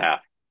the first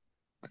half.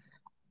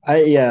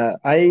 Yeah,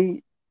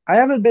 I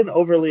haven't been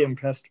overly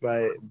impressed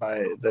by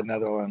the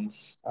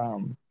Netherlands.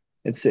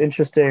 It's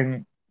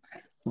interesting.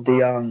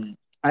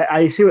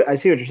 I see what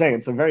you're saying.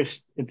 It's a very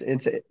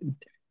it's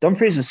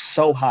Dumfries is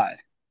so high.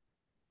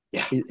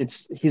 Yeah,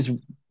 He's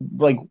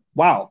like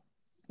wow.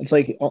 It's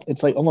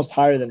like almost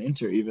higher than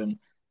Inter even.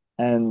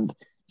 And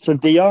so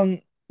De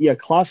Jong, yeah,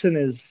 Klaassen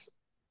is.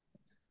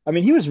 I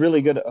mean, he was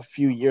really good a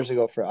few years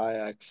ago for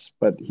Ajax,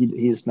 but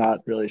he's not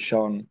really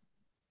shown.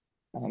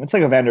 It's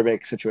like a Van der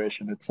Beek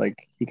situation. It's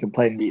like he can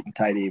play neat and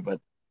tidy, but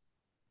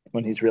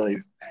when he's really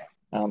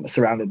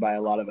surrounded by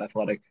a lot of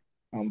athletic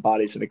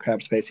bodies in a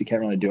cramped space, he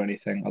can't really do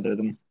anything other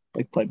than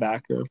like play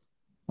back or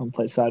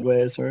play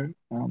sideways or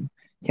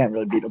can't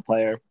really beat a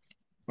player.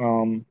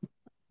 Um,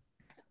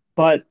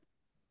 but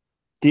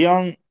De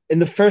Jong in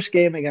the first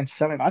game against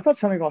Senegal, I thought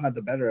Senegal had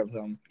the better of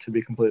them, to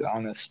be completely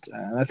honest.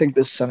 And I think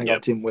this Senegal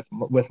yep, team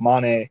with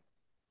Mane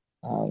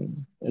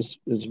is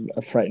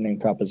a frightening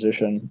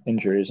proposition.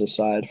 Injuries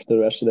aside, for the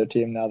rest of their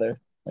team now they're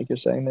like you're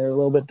saying they're a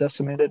little bit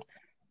decimated.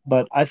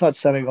 But I thought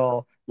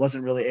Senegal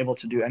wasn't really able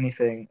to do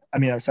anything. I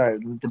mean, I'm sorry,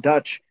 the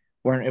Dutch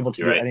weren't able to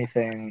you're do right.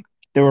 anything.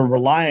 They were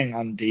relying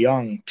on De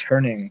Jong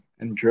turning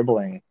and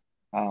dribbling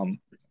um,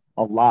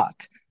 a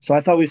lot. So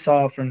I thought we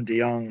saw from De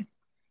Jong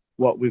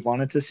what we've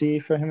wanted to see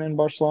for him in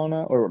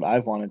Barcelona, or what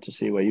I've wanted to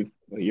see. What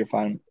you're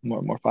fine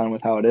more fine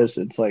with how it is.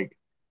 It's like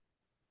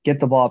get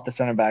the ball off the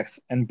center backs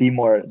and be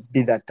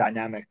that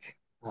dynamic,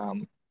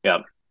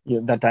 Yep,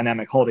 that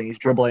dynamic holding. He's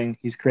dribbling,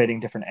 he's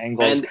creating different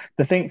angles. and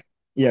The thing,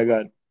 yeah,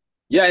 good.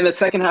 yeah, in the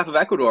second half of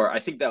Ecuador, I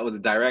think that was a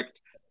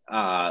direct,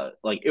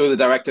 like it was a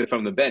directive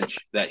from the bench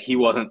that he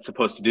wasn't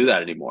supposed to do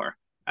that anymore,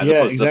 as Yeah,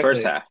 opposed to the first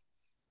exactly, half.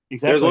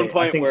 There's one exactly. I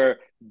point think, where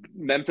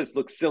Memphis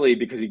looks silly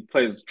because he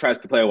tries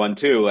to play a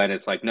 1-2, and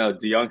it's like, no,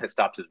 De Jong has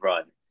stopped his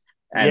run,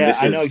 and yeah,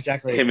 this I know is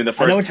exactly. him in the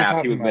I know first what you're half. He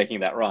talking was about. making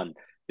that run.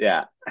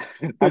 Yeah,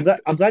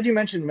 I'm glad you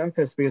mentioned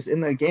Memphis because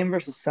in the game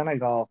versus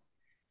Senegal,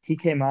 he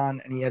came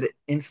on and he had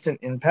instant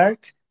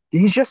impact.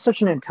 He's just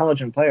such an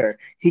intelligent player.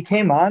 He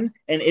came on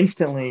and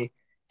instantly,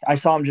 I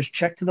saw him just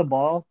check to the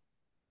ball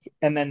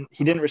and then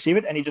he didn't receive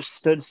it and he just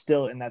stood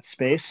still in that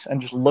space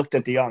and just looked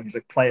at De Jong. He's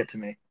like, play it to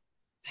me.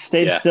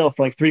 Stayed yeah, still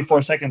for like 3,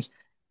 4 seconds.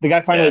 The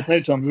guy finally yeah, played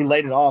it to him. He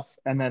laid it off,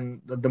 and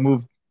then the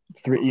move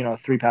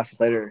three passes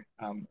later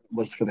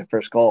was for the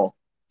first goal.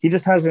 He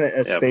just has a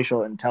yep,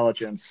 spatial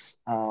intelligence.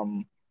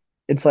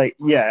 It's like,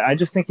 yeah, I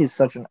just think he's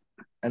such an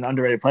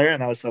underrated player,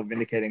 and that was so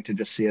vindicating to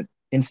just see it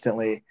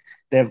instantly.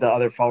 They have the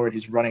other forward.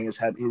 He's running his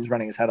head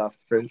off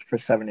for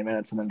 70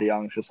 minutes, and then De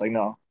Jong's just like,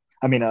 no.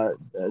 I mean,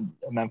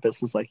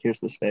 Memphis is like, here's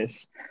the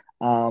space.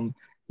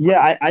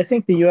 Yeah, I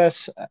think the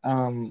U.S.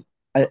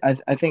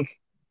 I think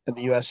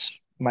the U.S.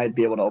 might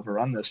be able to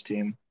overrun this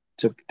team,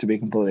 to be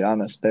completely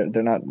honest.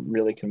 They're not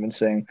really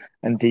convincing.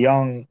 And De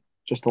Jong,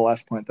 just the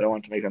last point that I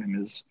want to make on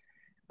him is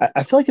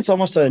I feel like it's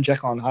almost a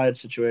Jekyll and Hyde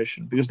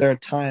situation because there are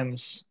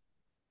times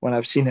when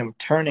I've seen him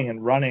turning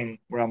and running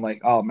where I'm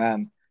like, oh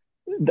man,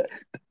 the,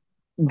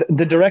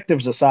 the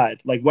directives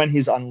aside, like when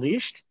he's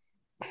unleashed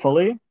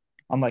fully,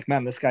 I'm like,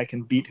 man, this guy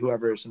can beat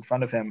whoever is in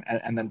front of him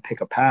and then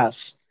pick a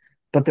pass.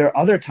 But there are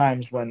other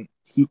times when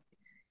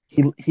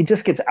he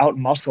just gets out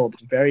muscled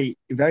very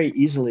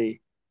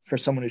easily for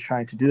someone who's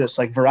trying to do this.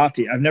 Like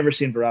Verratti, I've never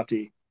seen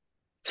Verratti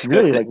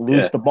really like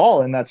lose Yeah. the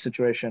ball in that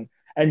situation.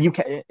 And you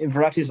can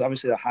Verratti is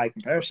obviously a high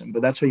comparison,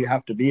 but that's what you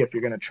have to be if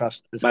you're going to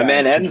trust this My guy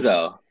man to just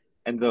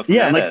Enzo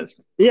yeah, Fernandez,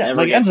 never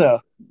like get Enzo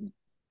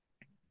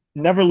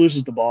never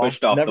loses the ball,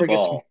 pushed off the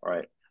ball,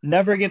 right?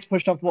 never gets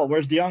pushed off the ball.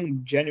 Whereas De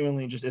Jong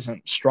genuinely just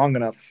isn't strong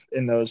enough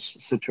in those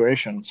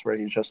situations where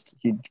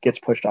he gets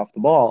pushed off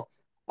the ball,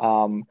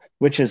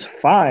 which is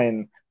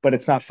fine, but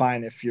it's not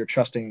fine if you're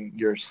trusting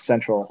your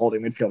central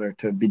holding midfielder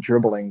to be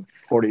dribbling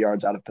 40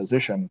 yards out of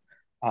position,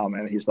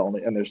 and he's the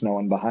only and there's no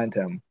one behind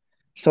him.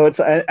 So it's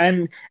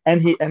and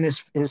he and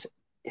his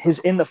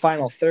in the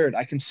final third,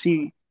 I can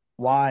see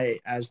why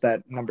as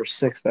that number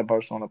six that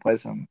Barcelona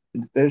plays him.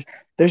 There's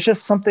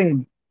just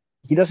something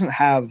he doesn't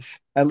have,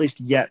 at least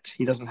yet,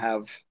 he doesn't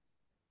have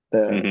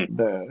the Hmm.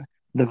 the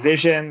the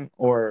vision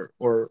or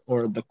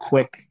the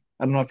quick.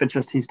 I don't know if it's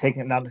just he's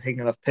taking not taking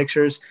enough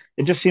pictures.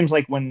 It just seems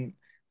like when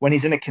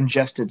he's in a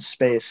congested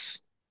space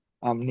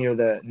near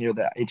the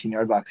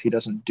 18-yard box, he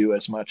doesn't do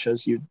as much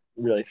as you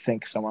really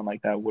think someone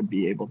like that would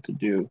be able to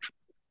do.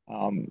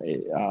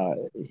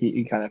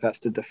 He kind of has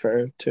to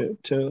defer to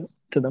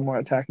the more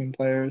attacking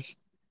players.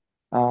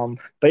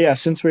 But yeah,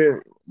 since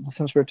we're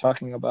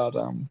talking about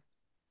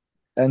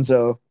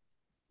Enzo,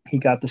 he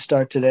got the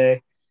start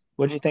today.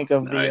 What do you think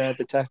of the Nice.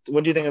 tech?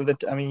 What do you think of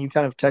the? I mean, you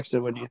kind of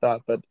texted what you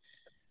thought, but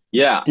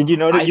Yeah, did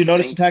I you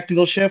notice a think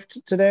tactical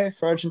shift today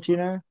for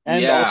Argentina?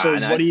 And yeah, also,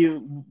 and I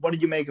what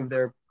did you make of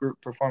their group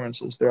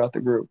performances throughout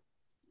the group?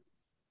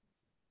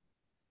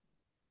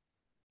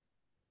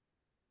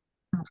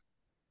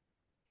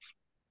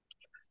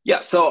 yeah.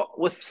 So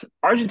with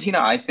Argentina,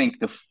 I think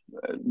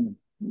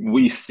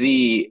we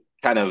see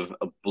kind of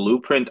a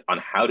blueprint on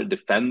how to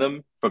defend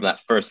them from that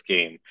first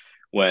game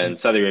when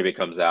Saudi Arabia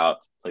comes out,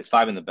 plays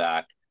five in the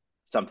back,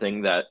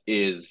 something that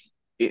is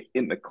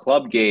in the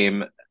club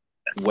game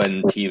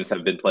when teams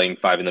have been playing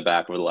five in the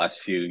back over the last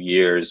few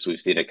years, we've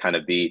seen it kind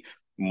of be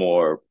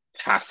more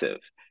passive.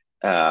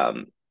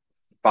 Um,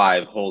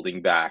 Five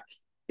holding back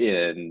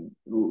in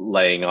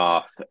laying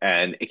off,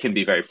 and it can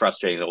be very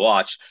frustrating to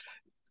watch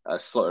a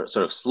sort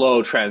of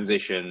slow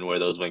transition where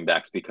those wing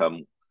backs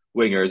become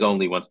wingers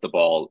only once the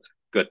ball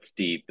gets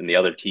deep and the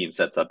other team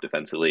sets up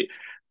defensively.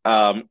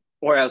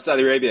 Whereas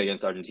Saudi Arabia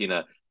against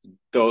Argentina,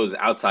 those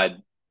outside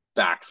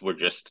backs were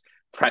just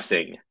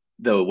pressing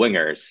the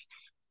wingers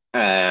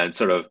and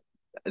sort of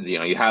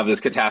you have this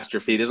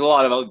catastrophe. There's a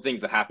lot of other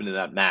things that happened in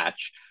that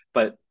match,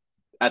 but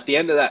at the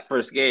end of that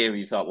first game,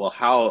 you thought, well,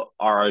 how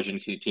are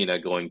Argentina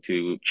going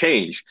to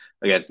change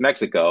against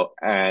Mexico?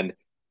 And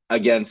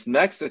against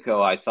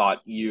Mexico, I thought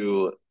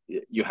you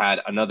had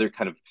another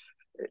kind of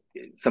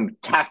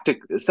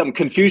some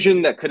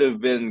confusion that could have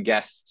been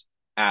guessed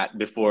at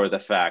before the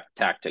fact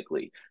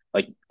tactically.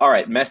 Like, all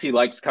right, Messi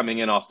likes coming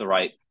in off the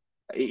right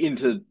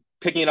into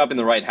picking it up in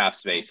the right half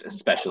space,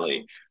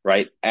 especially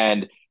right,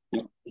 and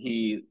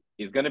he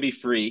is going to be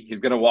free.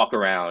 He's going to walk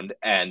around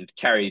and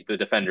carry the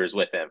defenders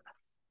with him.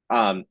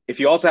 If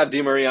you also have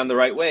Di Maria on the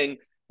right wing,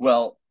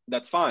 well,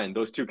 that's fine.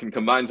 Those two can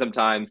combine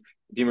sometimes.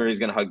 Di Maria is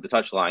going to hug the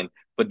touchline,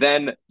 but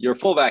then your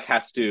fullback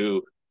has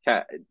to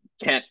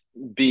can't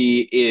be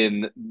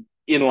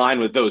in line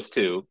with those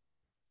two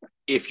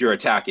if you're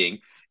attacking,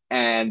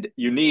 and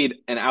you need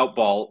an out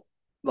ball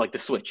like the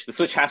switch. The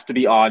switch has to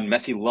be on.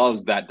 Messi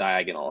loves that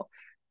diagonal.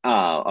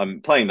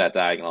 I'm playing that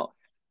diagonal,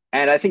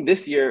 and I think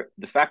this year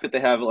the fact that they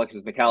have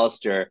Alexis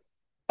McAllister,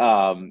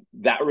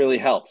 that really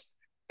helps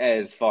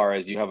as far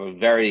as you have a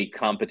very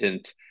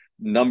competent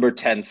number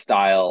 10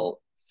 style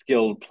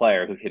skilled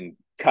player who can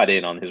cut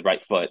in on his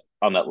right foot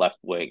on that left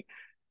wing.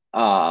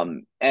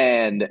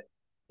 And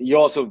you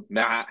also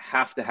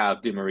have to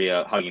have Di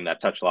Maria hugging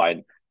that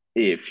touchline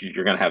if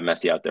you're going to have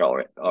Messi out there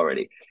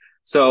already.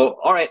 So,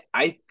 all right,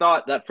 I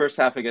thought that first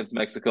half against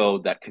Mexico,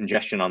 that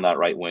congestion on that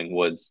right wing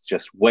was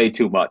just way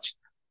too much.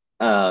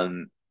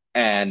 Um,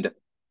 and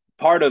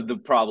part of the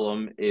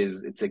problem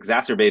is it's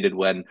exacerbated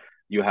when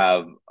you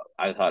have,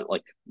 I thought,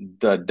 like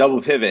the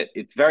double pivot.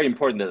 It's very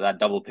important that that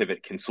double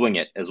pivot can swing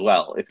it as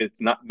well. If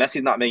it's not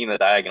Messi's not making the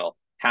diagonal,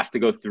 has to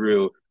go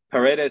through.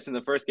 Paredes in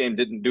the first game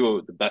didn't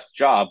do the best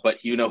job, but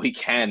he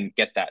can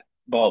get that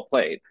ball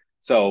played.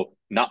 So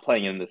not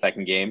playing in the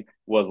second game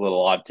was a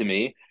little odd to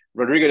me.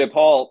 Rodrigo de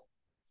Paul,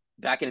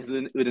 back in his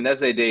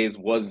Udinese days,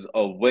 was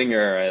a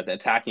winger, an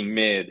attacking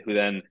mid, who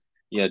then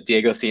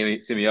Diego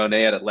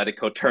Simeone at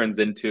Atletico turns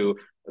into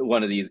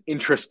one of these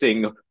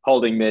interesting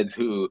holding mids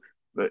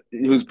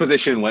whose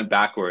position went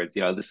backwards.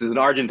 This is an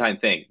Argentine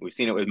thing. We've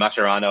seen it with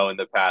Mascherano in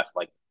the past.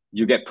 Like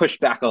you get pushed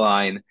back a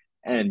line,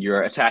 and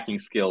your attacking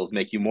skills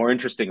make you more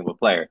interesting of a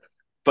player.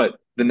 But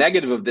the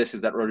negative of this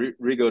is that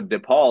Rodrigo De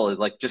Paul is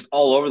like just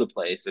all over the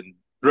place and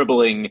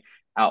dribbling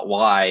out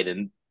wide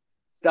and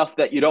stuff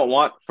that you don't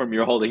want from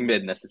your holding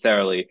mid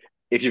necessarily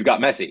if you've got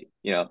Messi,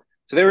 you know.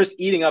 So they were just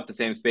eating up the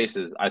same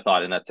spaces, I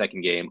thought, in that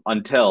second game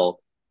until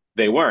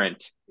they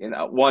weren't. In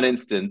one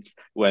instance,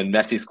 when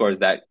Messi scores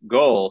that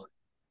goal,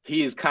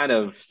 he's kind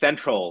of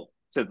central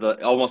to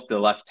the almost the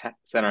left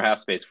center half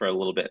space for a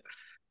little bit.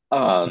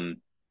 Um,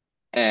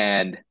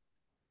 and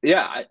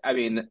yeah, I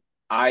mean,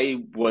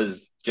 I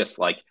was just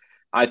like,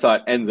 I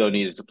thought Enzo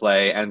needed to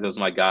play. Enzo's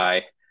my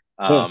guy.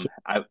 Yeah,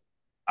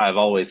 I've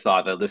always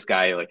thought that this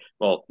guy, like,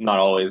 well, not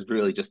always,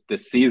 really, just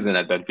this season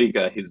at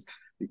Benfica,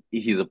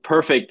 he's a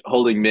perfect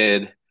holding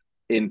mid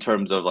in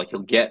terms of like he'll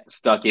get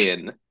stuck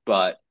in,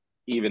 but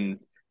even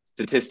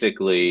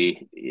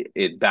statistically,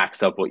 it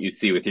backs up what you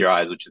see with your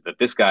eyes, which is that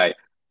this guy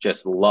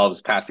just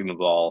loves passing the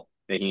ball,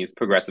 making his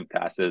progressive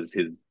passes,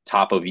 his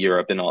top of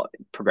Europe in all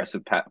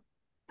progressive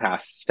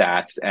pass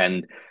stats,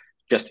 and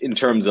just in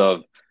terms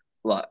of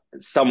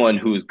someone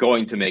who's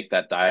going to make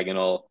that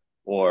diagonal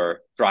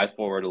or drive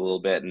forward a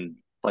little bit and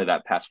play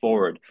that pass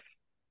forward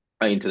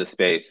into the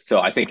space. So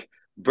I think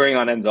bringing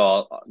on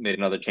Enzo made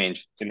another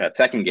change in that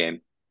second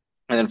game.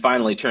 And then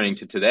finally turning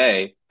to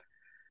today,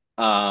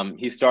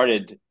 he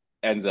started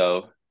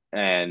Enzo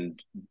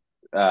and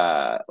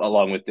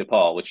along with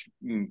DePaul, which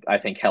I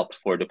think helped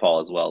for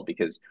DePaul as well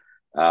because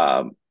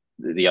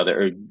the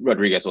other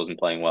Rodriguez wasn't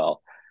playing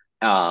well.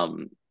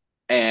 Um,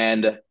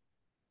 and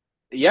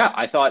yeah,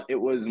 I thought it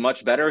was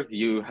much better.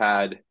 You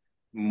had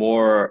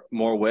more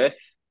width.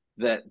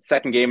 That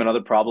second game,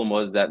 another problem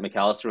was that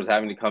McAllister was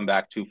having to come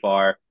back too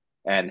far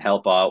and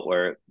help out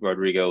where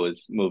Rodrigo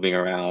was moving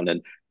around,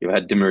 and you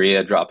had Di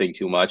Maria dropping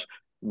too much.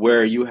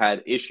 Where you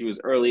had issues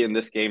early in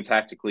this game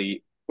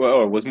tactically,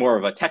 or was more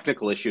of a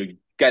technical issue,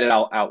 get it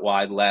out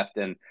wide left,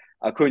 and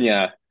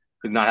Acuna,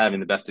 who's not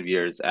having the best of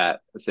years at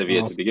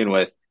Sevilla to begin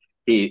with,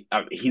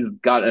 he's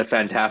got a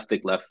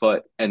fantastic left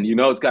foot, and you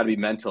know it's got to be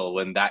mental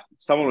when that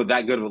someone with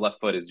that good of a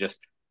left foot is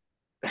just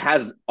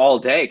has all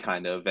day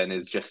kind of and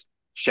is just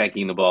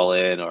shanking the ball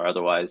in or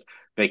otherwise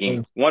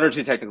making one or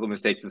two technical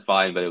mistakes is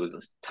fine, but it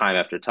was time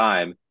after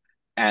time.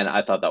 And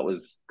I thought that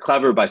was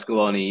clever by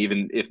Scaloni,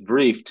 even if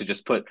brief, to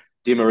just put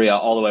Di Maria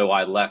all the way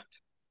wide left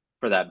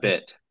for that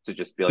bit to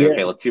just be like, yeah,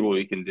 okay, let's see what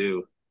we can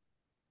do.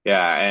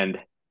 Yeah, and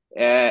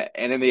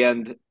in the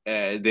end,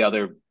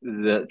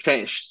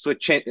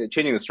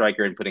 changing the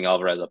striker and putting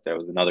Alvarez up there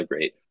was another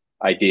great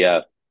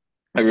idea.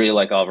 I really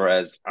like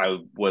Alvarez. I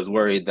was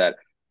worried that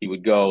he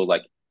would go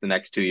like the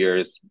next 2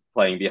 years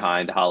playing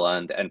behind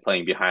Haaland and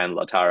playing behind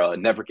Lautaro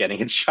and never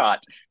getting a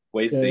shot, yeah,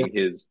 wasting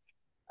his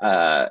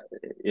uh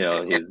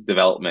his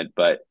development.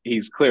 But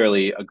he's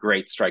clearly a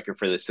great striker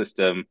for the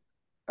system.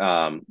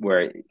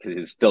 Where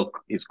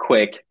he's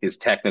quick, he's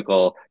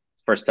technical,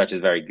 first touch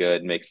is very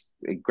good, makes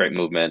great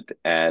movement,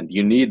 and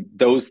you need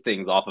those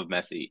things off of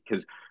Messi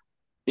because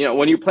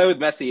when you play with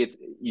Messi, it's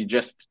you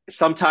just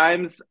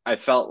sometimes I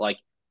felt like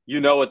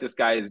what this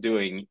guy is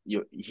doing.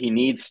 He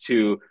needs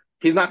to.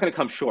 He's not going to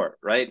come short,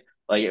 right?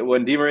 Like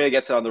when Di Maria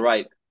gets it on the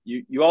right,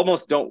 you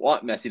almost don't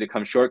want Messi to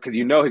come short because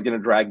he's going to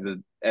drag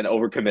an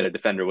overcommitted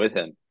defender with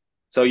him.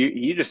 So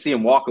you just see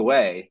him walk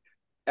away,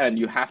 and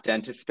you have to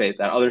anticipate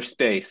that other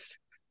space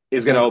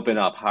is going to exactly. open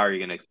up. How are you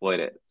going to exploit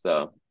it?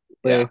 So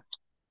yeah,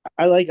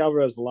 I like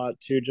Alvarez a lot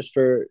too, just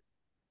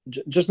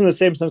in the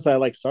same sense that I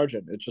like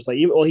Sargent. It's just like,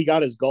 he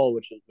got his goal,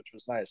 which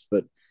was nice,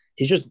 but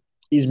he's just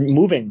he's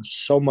moving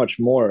so much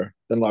more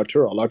than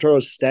Lautaro. Lautaro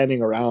is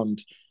standing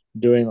around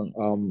doing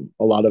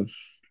a lot of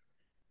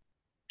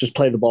just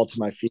play the ball to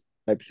my feet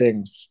type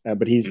things.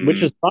 But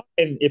which is mm,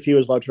 fine if he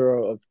was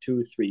Lautaro of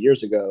 2 3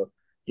 years ago.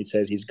 He'd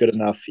say he's good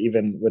enough,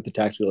 even with the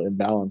tactical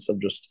imbalance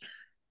of just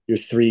your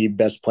three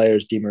best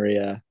players, Di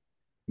Maria,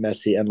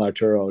 Messi, and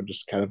Lautaro,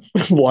 just kind of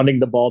wanting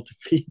the ball to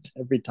feet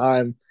every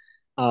time.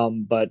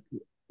 But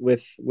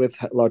with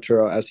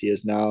Lautaro as he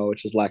is now,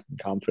 which is lacking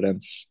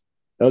confidence,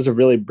 that was a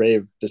really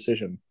brave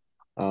decision.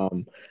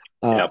 Um,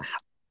 uh, yep,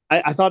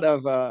 I thought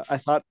of I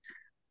thought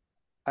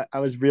I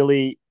was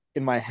really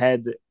in my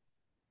head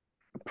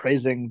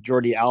praising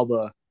Jordi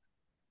Alba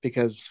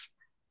because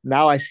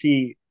now I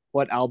see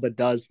what Alba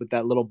does with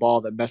that little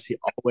ball that Messi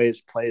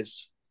always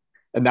plays,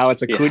 and now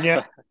it's yeah,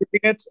 Acuna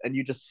hitting it, and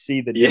you just see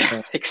the yeah,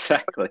 difference.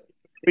 exactly.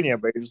 Acuna,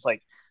 but you're just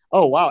like,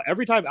 oh wow!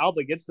 Every time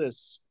Alba gets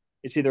this,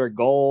 it's either a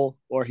goal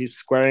or he's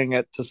squaring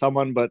it to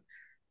someone, but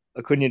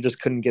Acuna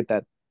just couldn't get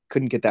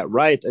that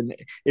right, and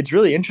it's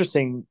really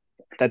interesting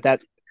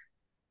that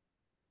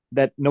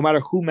no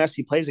matter who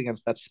Messi plays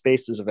against, that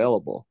space is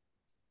available.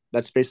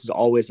 That space is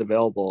always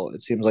available.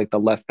 It seems like the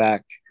left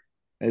back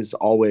is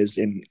always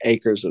in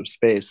acres of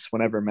space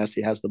whenever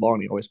Messi has the ball,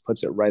 and he always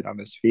puts it right on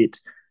his feet.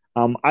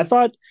 I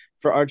thought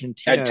for And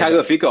Argentina,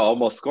 Tagliafico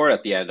almost scored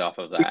at the end off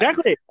of that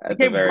exactly, he at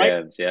the very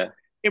end. Yeah.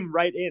 came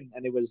right in,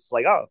 and it was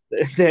like, oh,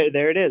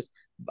 there it is.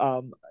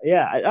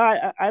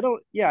 Yeah, I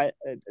don't. Yeah,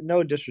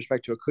 no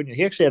disrespect to Acuna,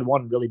 he actually had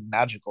one really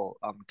magical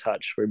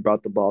touch where he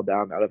brought the ball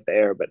down out of the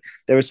air, but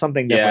there was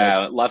something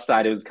definitely like, Yeah, left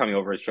side it was coming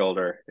over his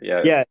shoulder.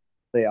 Yeah. yeah,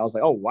 I was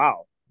like, oh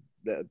wow.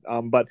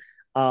 But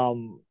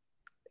Um,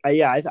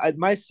 yeah,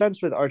 my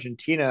sense with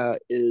Argentina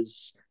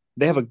is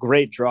they have a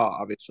great draw.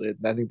 Obviously,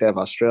 I think they have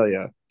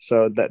Australia,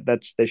 so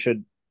that's they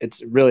should.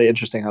 It's really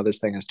interesting how this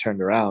thing has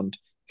turned around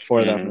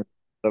for them. Hmm.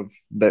 Of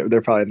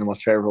they're probably in the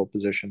most favorable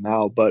position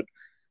now, but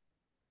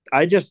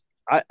I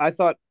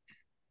thought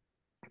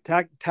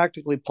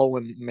tactically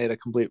Poland made a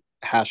complete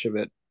hash of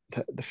it.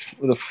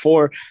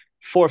 The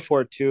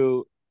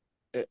 4-4-2.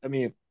 I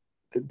mean,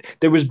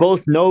 there was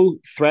both no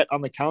threat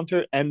on the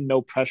counter and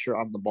no pressure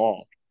on the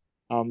ball.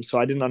 So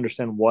I didn't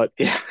understand what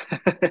Yeah.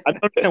 I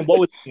don't understand what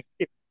was.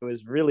 It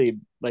was really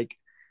like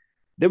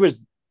there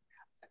was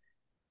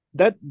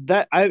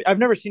I've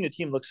never seen a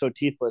team look so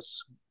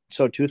toothless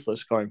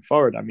going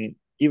forward. I mean,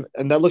 even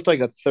and that looked like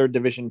a third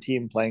division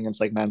team playing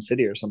against like Man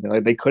City or something.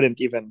 Like they couldn't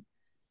even.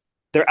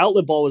 Their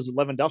outlet ball was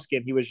Lewandowski,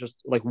 and he was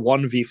just like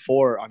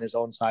 1v4 on his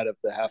own side of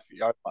the half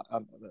yard.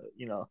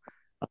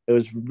 It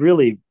was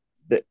really.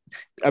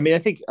 I mean, I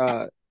think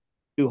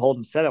Stu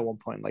Holden said at one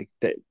point like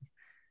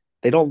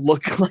they don't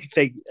look like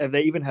they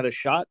even had a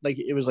shot. Like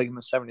it was like in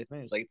the 70th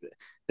minute. It's like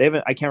they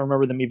haven't. I can't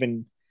remember them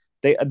even.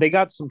 They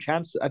got some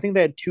chances. I think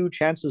they had two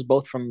chances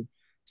both from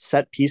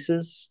set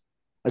pieces.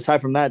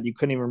 Aside from that, you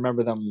couldn't even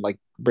remember them like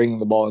bringing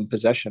the ball in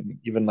possession,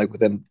 even like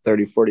within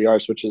 30, 40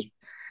 yards, which is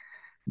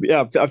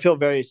yeah. I feel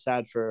very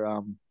sad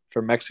for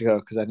Mexico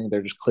because I think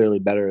they're just clearly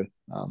better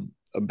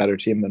a better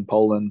team than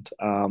Poland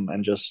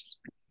and just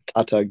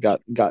Tata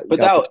But got the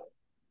that,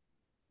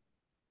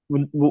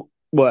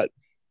 what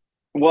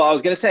well, I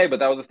was gonna say, but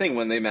that was the thing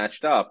when they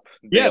matched up,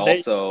 they yeah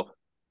also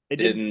they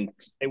didn't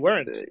didn't. they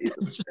weren't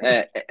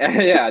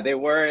Yeah, they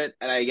weren't,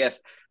 and I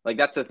guess like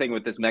that's the thing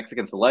with this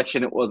Mexican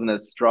selection; it wasn't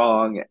as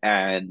strong,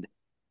 and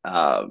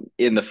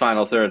in the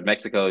final third,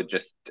 Mexico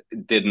just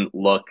didn't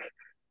look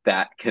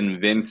that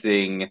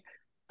convincing,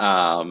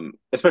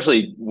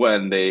 especially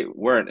when they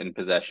weren't in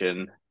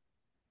possession.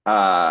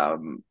 I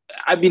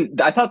mean,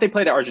 I thought they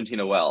played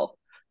Argentina well,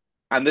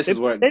 and this they is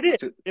where they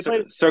did they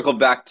played circled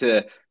back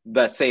to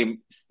that same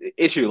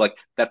issue, like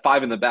that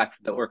five in the back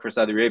that worked for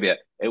Saudi Arabia,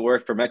 it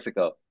worked for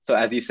Mexico. So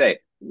as you say,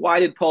 why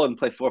did Poland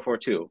play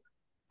 4-4-2?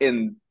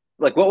 In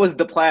like, what was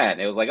the plan?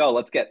 It was like, oh,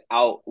 let's get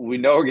out. We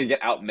know we're gonna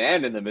get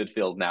outmanned in the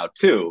midfield now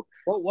too,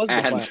 what was the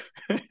plan?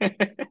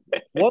 and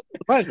What was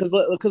the plan?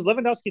 Because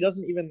Lewandowski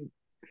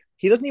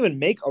doesn't even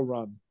make a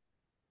run.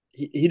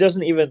 He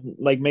doesn't even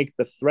like make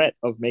the threat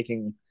of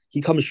making. He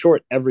comes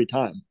short every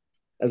time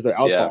as their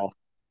yeah, outball,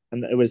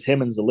 and it was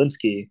him and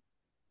Zelensky.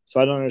 So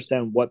I don't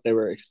understand what they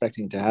were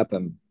expecting to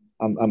happen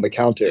on the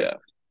counter. yeah,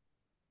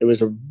 It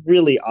was a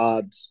really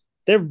odd.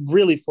 They're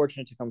really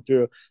fortunate to come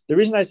through. The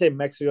reason I say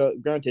Mexico,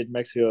 granted,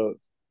 Mexico,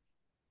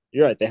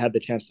 you're right, they had the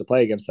chance to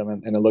play against them,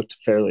 and it looked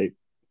fairly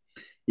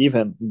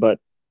even, but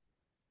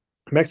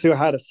Mexico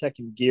had a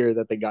second gear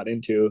that they got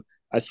into.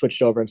 I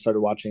switched over and started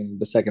watching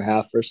the second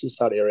half versus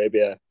Saudi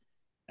Arabia,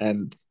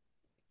 and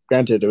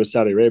granted, it was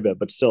Saudi Arabia,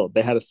 but still,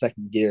 they had a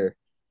second gear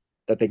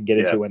that they can get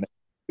yeah, into when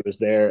it was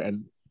there.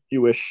 And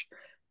you wish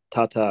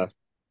Tata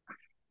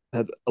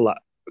had a lot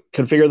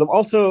configure them.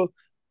 Also,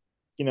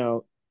 you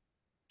know,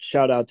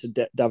 shout out to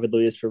David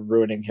Luiz for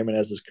ruining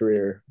Jimenez's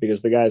career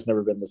because the guy's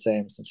never been the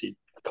same since he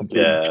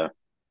completely yeah.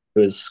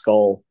 his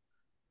skull.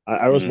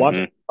 Mm-hmm. I was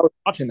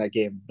watching that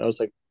game. That was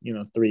like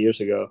 3 years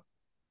ago.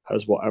 I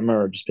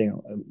remember just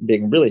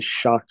being really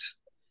shocked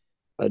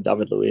by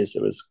David Luiz.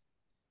 It was.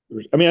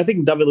 I mean, I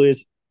think David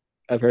Luiz.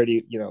 I've heard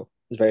he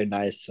is very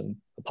nice and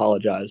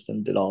apologized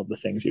and did all the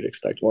things you'd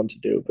expect one to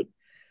do, but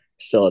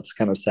still, it's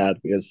kind of sad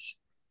because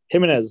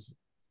Jimenez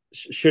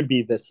should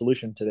be the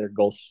solution to their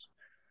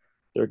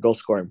goal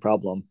scoring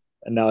problem,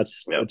 and now Yep.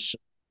 it's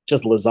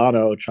just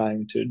Lozano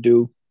trying to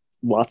do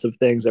lots of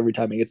things every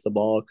time he gets the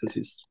ball because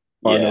he's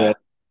far and away Yeah. the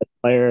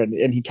best player,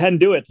 and he can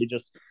do it.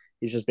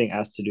 He's just being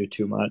asked to do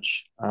too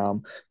much.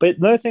 But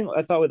another thing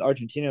I thought with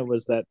Argentina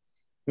was that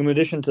in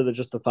addition to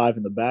just the five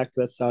in the back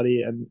that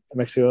Saudi and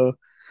Mexico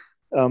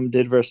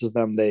did versus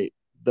them,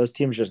 those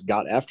teams just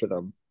got after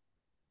them,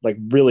 like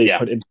really Yeah.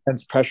 put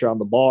intense pressure on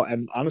the ball.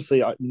 And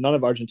honestly, none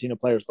of Argentina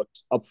players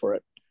looked up for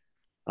it.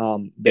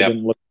 They Yep.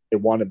 didn't look like they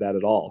wanted that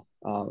at all.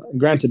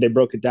 Granted, they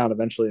broke it down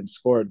eventually and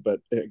scored, but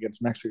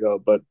against Mexico.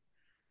 But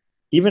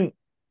even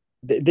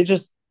they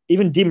just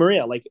even Di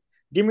Maria, like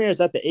Di Maria is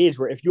at the age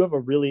where if you have a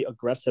really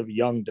aggressive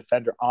young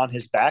defender on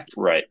his back,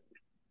 Right.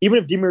 even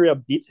if Di Maria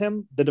beats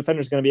him, the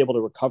defender's going to be able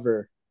to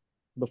recover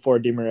before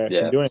Di Maria can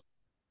Yeah. do anything.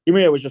 Di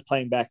Maria was just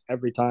playing back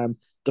every time.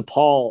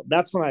 DePaul,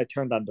 that's when I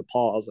turned on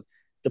DePaul. I was like,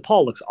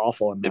 DePaul looks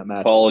awful in that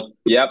match. Paul.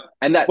 Yep.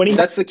 And When he had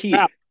that's the key.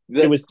 crap,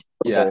 it The was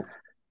Yeah. terrible.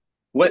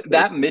 What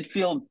that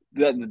midfield,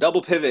 the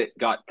double pivot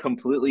got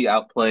completely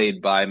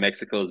outplayed by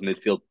Mexico's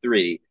midfield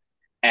three,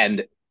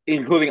 and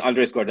including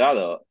Andres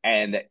Guardado,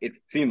 and it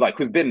seemed like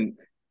who's been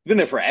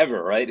there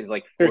forever, right? He's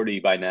like 40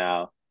 by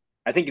now.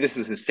 I think this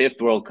is his fifth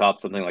World Cup,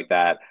 something like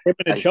that. Him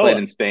and He's played Ochoa.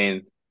 in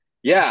Spain.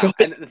 Yeah, Ochoa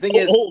and the thing so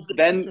is, old.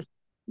 then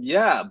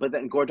yeah, but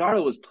then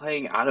Guardado was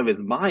playing out of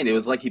his mind. It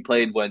was like he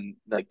played when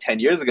like 10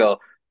 years ago.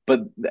 But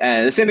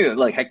and the same thing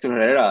like Hector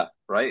Herrera,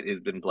 right? He's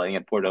been playing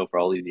at Porto for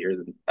all these years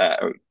and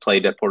or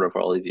played at Porto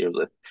for all these years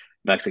with.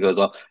 Mexico as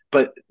well.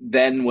 But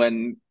then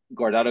when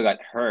Guardado got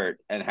hurt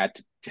and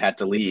had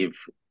to leave,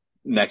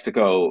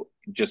 Mexico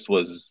just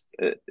was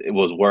it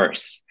was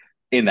worse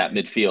in that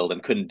midfield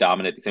and couldn't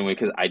dominate the same way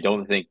because I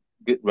don't think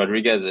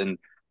Rodriguez and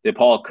De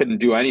Paul couldn't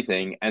do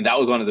anything, and that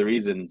was one of the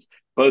reasons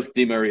both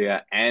Di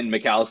Maria and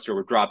McAllister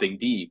were dropping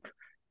deep.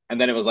 And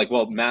then it was like,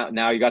 well,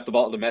 now you got the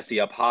ball to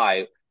Messi up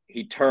high.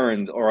 He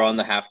turns or on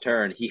the half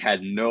turn, he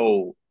had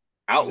no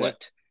Exactly.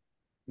 outlet,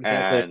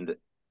 Exactly. and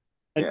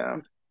And yeah,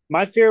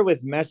 my fear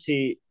with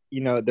Messi,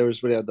 there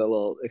was really the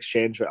little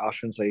exchange where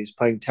Ashwin said he's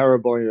playing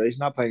terrible. He's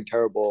not playing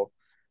terrible,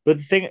 but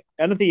the thing,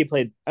 I don't think he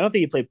played. I don't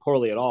think he played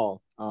poorly at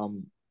all.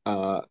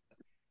 Uh,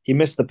 he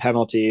missed the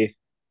penalty,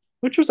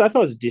 which was I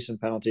thought was a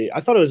decent penalty.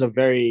 I thought it was a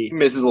he very,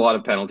 misses a lot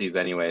of penalties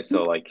anyway.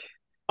 So like,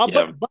 uh,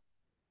 but yeah, but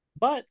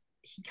but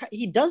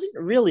he doesn't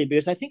really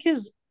because I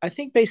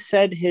think they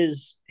said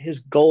his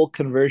goal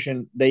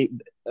conversion. They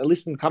at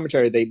least in the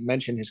commentary they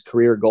mentioned his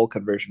career goal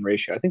conversion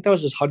ratio. I think that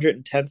was his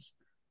 110th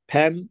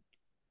pen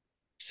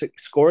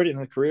scored in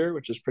a career,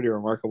 which is pretty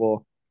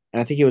remarkable.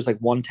 And I think he was like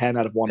 110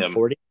 out of him.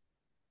 140.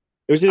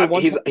 It was either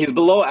He's 120.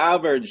 below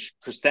average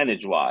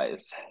percentage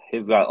wise.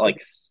 He's got Okay.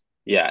 like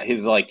yeah,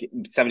 he's like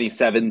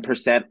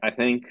 77%, I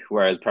think,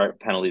 whereas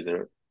penalties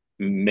are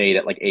made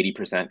at like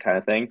 80% kind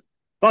of thing. It's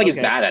not like he's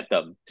Okay. bad at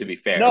them, to be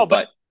fair, No, but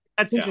but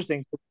that's yeah,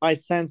 interesting.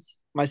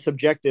 My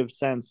subjective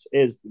sense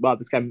is, wow,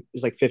 this guy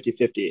is like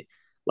 50-50.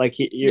 Like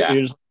yeah,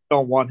 you just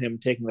don't want him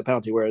taking the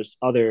penalty, whereas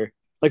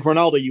like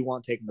Ronaldo, you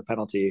want taking the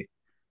penalty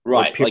for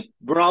right. pure Like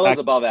Ronaldo's fact.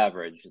 above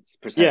average, it's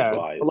percentage Yeah. But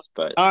like, wise,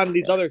 but on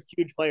these yeah, other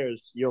huge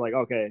players, you're like,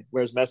 okay,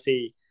 whereas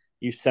Messi,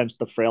 you sense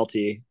the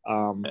frailty.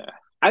 yeah.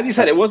 As you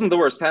said, That's it wasn't the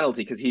worst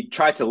penalty because he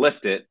tried to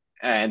lift it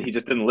and he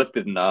just didn't lift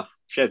it enough.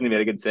 Chesney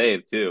made a good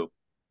save too.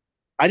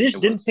 I It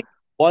just didn't was think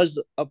it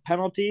was a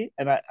penalty,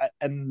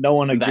 and no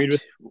one agreed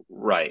that with.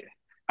 right.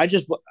 I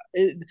just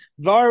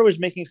VAR was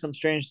making some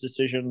strange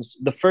decisions.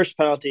 The first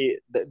penalty,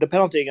 the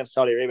penalty against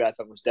Saudi Arabia, I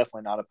thought was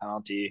definitely not a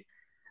penalty.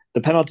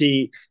 The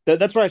penalty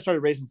that's where I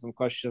started raising some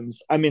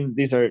questions. I mean,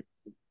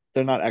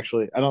 they're not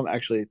actually. I don't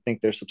actually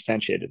think they're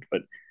substantiated,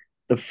 but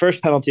the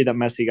first penalty that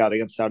Messi got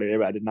against Saudi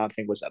Arabia, I did not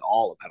think was at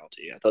all a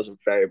penalty. I thought it was a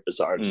very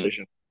bizarre Mm,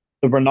 decision.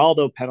 The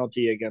Ronaldo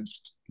penalty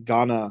against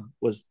Ghana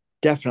was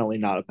definitely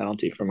not a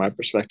penalty from my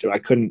perspective. I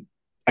couldn't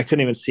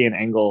even see an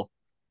angle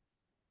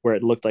where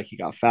it looked like he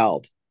got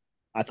fouled.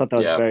 I thought that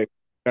was yeah, very,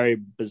 very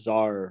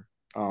bizarre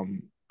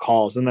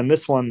calls. And then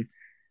this one,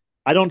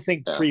 I don't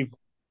think yeah,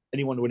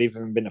 anyone would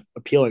even been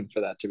appealing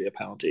for that to be a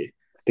penalty.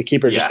 The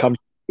keeper just yeah. comes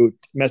to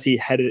Messi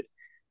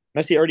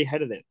already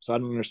headed it, so I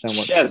don't understand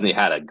what. Chesney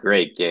had a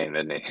great game,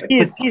 didn't he?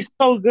 He's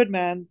so good,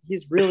 man.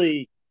 He's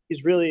really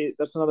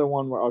that's another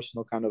one where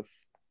Arsenal kind of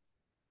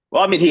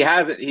Well, I mean, he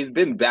hasn't. He's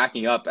been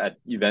backing up at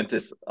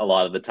Juventus a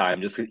lot of the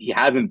time. Just he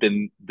hasn't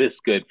been this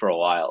good for a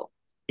while.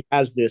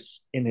 has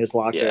this in his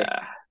locker.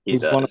 Yeah, he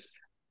He's one of does.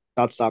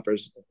 the shot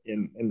stoppers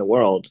in the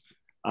world.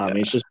 He's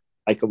Yeah, just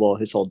likable.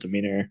 His whole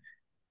demeanor.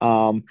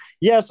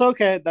 Yeah. So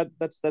okay,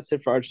 that's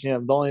it for Argentina.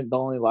 The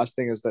only last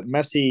thing is that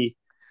Messi,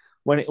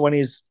 when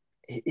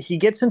he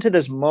gets into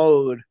this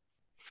mode,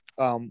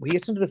 he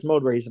gets into this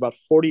mode where he's about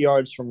 40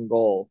 yards from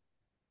goal.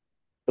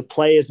 The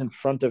play is in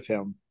front of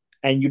him,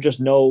 and you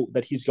just know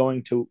that he's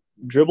going to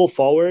dribble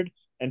forward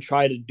and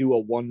try to do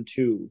a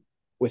 1-2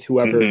 with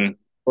whoever hmm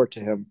court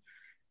to him.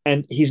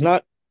 And he's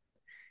not.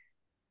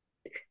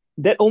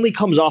 That only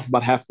comes off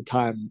about half the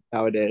time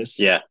nowadays.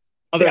 yeah,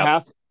 Other yeah,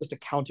 half just a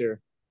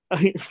counter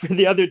for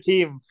the other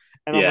team,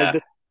 and I'm like, yeah.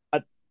 this.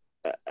 I,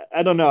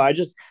 I don't know. I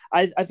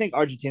think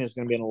Argentina is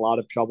going to be in a lot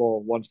of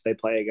trouble once they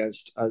play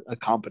against a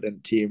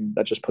competent team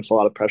that just puts a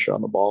lot of pressure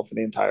on the ball for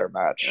the entire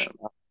match.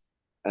 Yeah.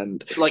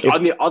 And Like if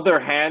on the other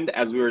hand,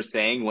 as we were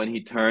saying, when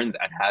he turns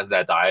and has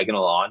that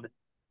diagonal on,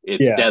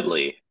 it's yeah,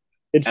 deadly.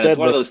 it's And it's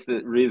one of deadly. those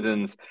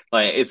reasons.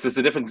 Like it's just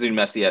the difference between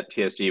Messi at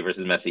PSG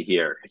versus Messi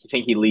here. I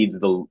think he leads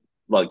the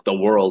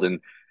world in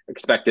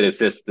expected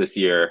assists this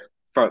year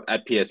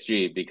at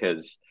PSG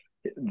because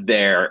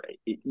there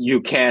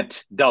you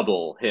can't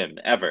double him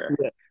ever.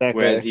 Yeah,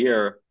 Whereas exactly.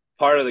 here,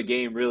 part of the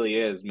game really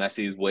is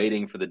Messi's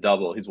waiting for the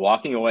double. He's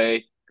walking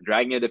away,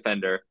 dragging a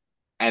defender,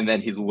 and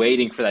then he's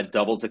waiting for that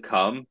double to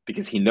come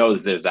because he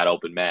knows there's that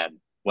open man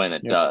when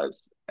it Yeah.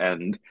 does,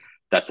 and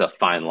that's a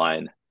fine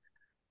line.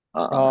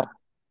 Uh,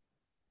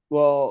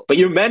 well, But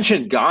you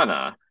mentioned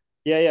Ghana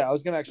yeah, yeah. I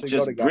was gonna actually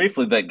go to just God.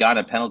 briefly, that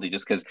Ghana penalty,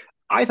 just because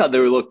I thought they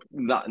would look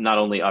not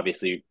only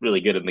obviously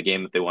really good in the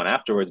game that they won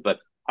afterwards, but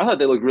I thought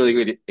they looked really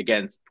good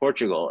against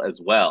Portugal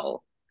as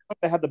well.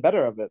 They had the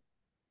better of it.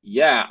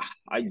 Yeah,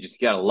 I just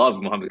gotta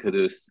love Mohamed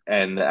Kudus,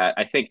 and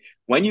I think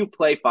when you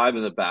play five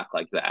in the back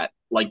like that,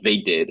 like they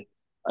did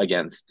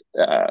against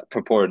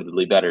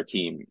purportedly better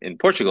team in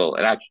Portugal,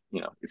 and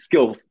actually,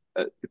 skill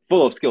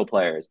full of skill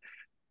players,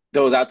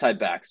 those outside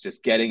backs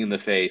just getting in the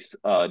face,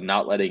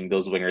 not letting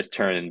those wingers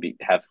turn and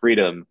have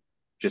freedom,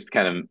 just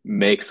kind of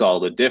makes all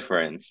the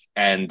difference.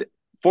 And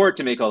for it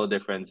to make all the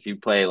difference, if you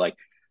play like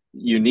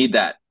you need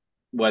that,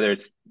 whether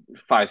it's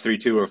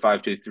 5-3-2 or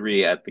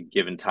 5-2-3 at the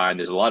given time,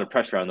 there's a lot of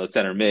pressure on those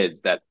center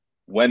mids that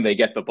when they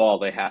get the ball,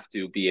 they have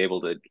to be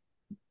able to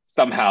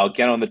somehow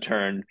get on the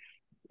turn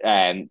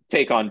and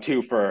take on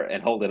two for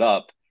and hold it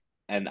up.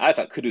 And I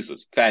thought Kudus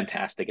was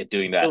fantastic at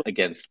doing that Really,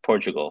 against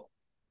Portugal.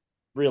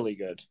 really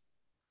good.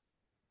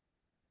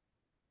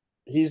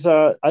 He's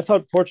I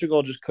thought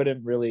Portugal just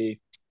couldn't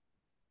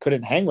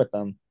hang with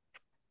them.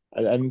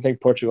 I didn't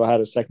think Portugal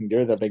had a second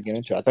gear that they get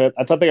into. I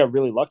thought they got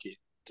really lucky,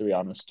 to be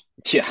honest.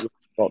 Yeah,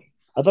 Well,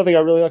 I thought they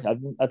got really lucky.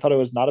 I thought it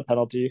was not a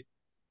penalty.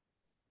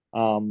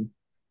 Um,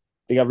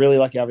 they got really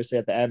lucky, obviously,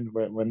 at the end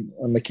when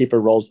the keeper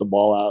rolls the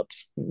ball out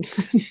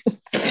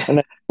and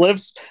then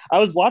flips. I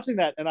was watching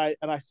that and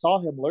I saw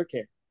him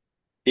lurking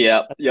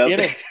yep, yep.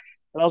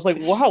 and I was like,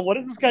 wow, what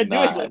is this guy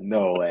doing? Nah, Like,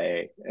 no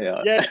way.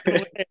 Yeah, yeah, no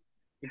way.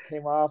 It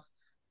came off.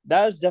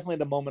 That was definitely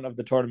the moment of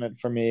the tournament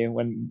for me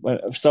when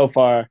so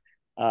far.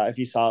 If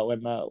you saw it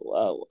when I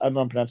don't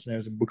know pronouncing it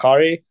was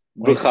Bukhari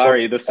when he scored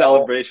Bukhari, the the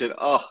ball, celebration.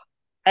 Oh,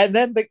 and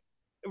then the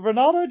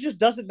Ronaldo just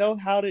doesn't know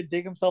how to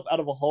dig himself out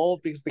of a hole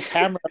because the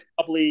camera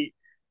probably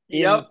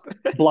in yep.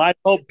 blind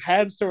hope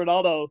pans to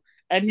Ronaldo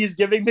and he's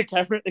giving the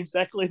camera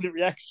exactly the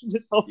reaction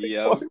he's hoping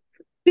for. Yep.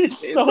 He's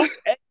It's so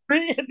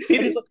angry he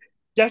and he's didn't like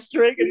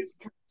gesturing and he's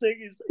cursing.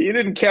 He's he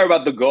didn't care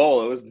about the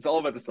goal. It was all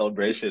about the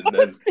celebration.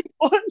 And he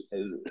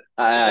was.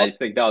 I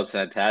think that was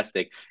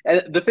fantastic.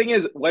 And the thing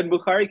is, when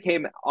Bukhari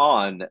came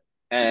on,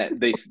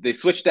 and they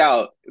switched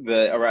out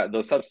the around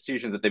those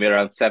substitutions that they made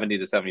around 70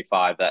 to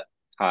 75 that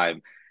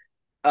time.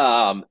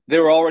 They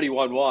were already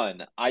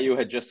 1-1. Ayu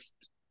had just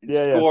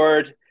Yeah, yeah,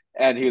 scored,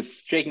 and he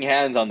was shaking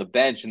hands on the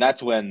bench, and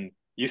that's when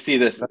you see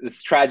this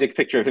tragic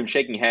picture of him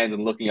shaking hands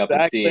and looking up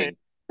and exactly. seeing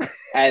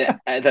and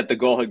that the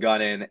goal had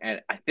gone in.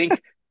 And I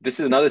think this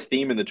is another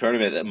theme in the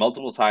tournament that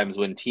multiple times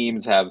when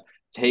teams have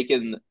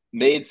taken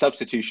made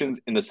substitutions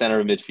in the center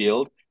of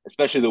midfield,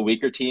 especially the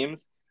weaker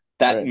teams,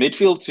 that Right.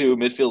 midfield two,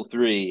 midfield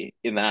three,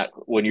 in that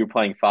when you're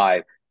playing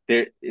five,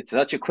 there it's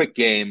such a quick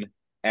game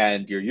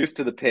and you're used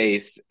to the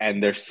pace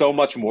and there's so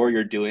much more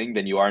you're doing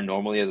than you are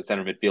normally as a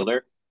center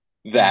midfielder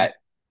Mm. that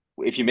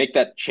if you make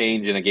that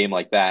change in a game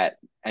like that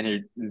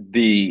and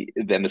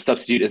then the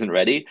substitute isn't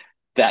ready,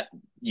 that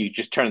you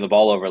just turn the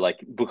ball over. Like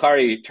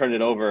Bukhari turned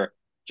it over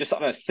just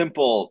on a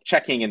simple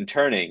checking and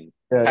turning,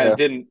 Yeah, kind of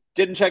yeah,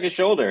 didn't check his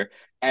shoulder,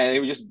 and it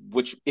was just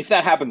which if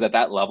that happens at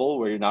that level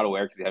where you're not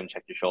aware because you haven't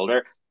checked your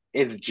shoulder,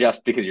 it's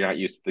just because you're not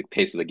used to the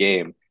pace of the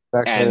game.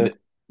 exactly.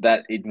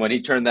 And when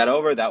he turned that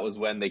over, that was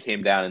when they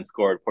came down and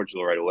scored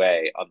Portugal right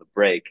away on the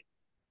break.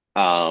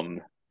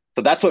 Um,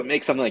 so that's what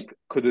makes something like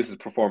Kudus'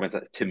 performance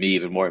to me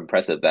even more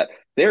impressive. That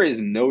there is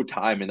no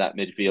time in that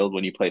midfield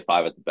when you play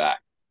five at the back.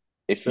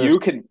 If There's you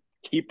can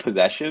keep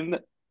possession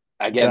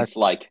against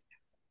exactly. like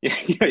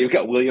you've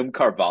got William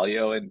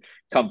Carvalho and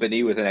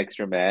company with an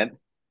extra man.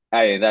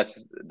 I mean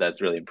that's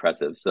really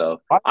impressive.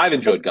 So Why I've was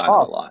he taken enjoyed Ghana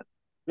a off? lot.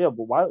 Yeah,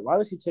 but why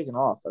was he taken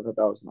off? I thought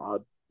that was an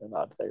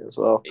odd thing as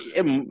well.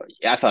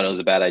 I thought it was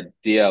a bad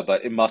idea,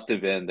 but it must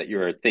have been that you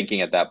were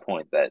thinking at that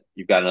point that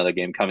you've got another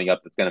game coming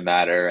up that's going to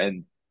matter,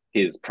 and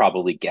he's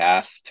probably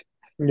gassed,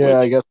 Yeah,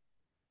 I which guess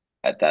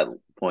at that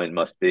point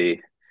must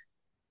be.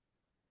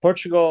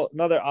 Portugal.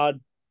 Another odd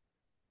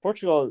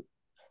Portugal.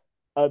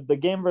 The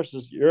game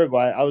versus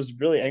Uruguay. I was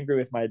really angry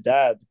with my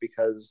dad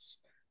because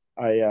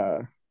I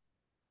uh,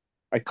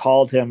 I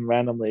called him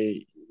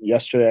randomly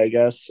yesterday, I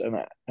guess,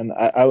 and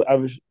I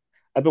was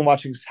I've been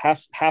watching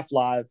half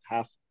live,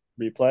 half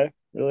replay,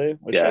 really,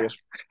 which I Yeah. guess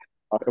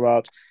we'll talk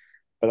about.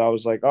 But I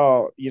was like,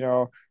 oh,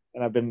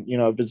 and I've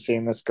been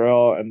seeing this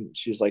girl, and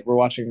she's like, we're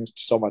watching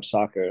so much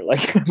soccer,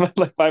 like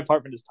like my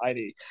apartment is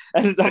tiny,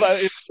 and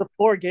the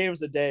 4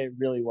 games a day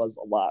really was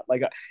a lot.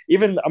 Like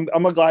even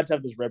I'm glad to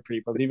have this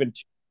reprieve of even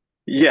two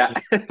Yeah.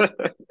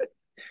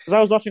 because I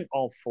was watching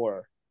all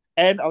four,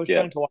 and I was Yeah.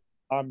 trying to watch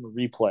on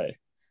replay.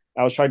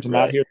 I was trying to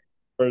not Right. hear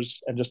the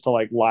numbers and just to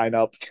like line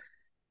up.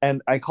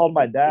 And I called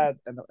my dad,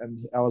 and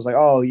I was like,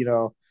 oh,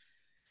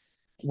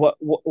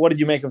 what did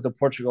you make of the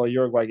Portugal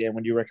Uruguay game?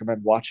 Would you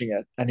recommend watching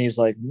it? And he's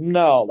like,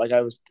 no, like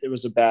it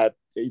was a bad,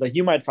 like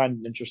you might find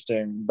it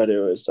interesting, but it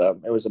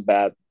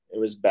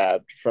was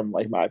bad from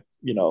like my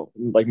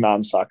like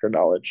non soccer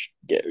knowledge.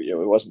 It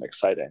wasn't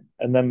exciting.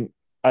 And then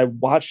I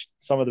watched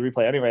some of the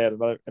replay anyway,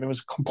 and it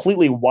was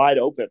completely wide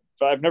open.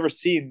 So I've never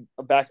seen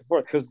a back and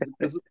forth because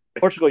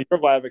Portugal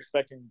Uruguay.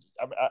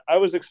 I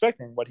was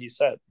expecting what he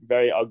said,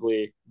 very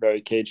ugly,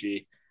 very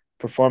cagey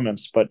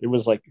performance, but it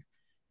was like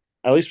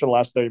at least for the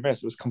last 30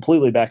 minutes, it was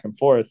completely back and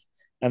forth.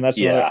 And that's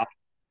another,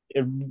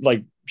 Yeah.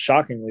 like,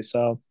 shockingly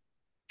so.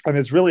 And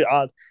it's really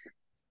odd.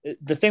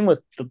 The thing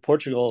with the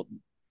Portugal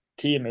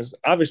team is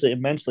obviously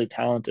immensely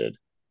talented.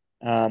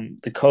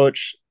 The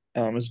coach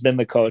has been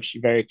the coach,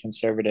 very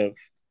conservative.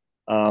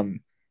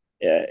 Um,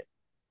 yeah,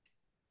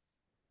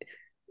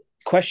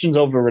 questions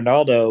over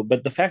Ronaldo,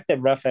 but the fact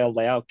that Rafael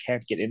Leao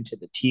can't get into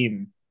the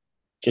team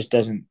just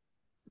doesn't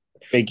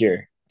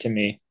figure to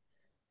me.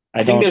 I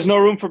I think don't. there's no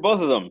room for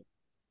both of them.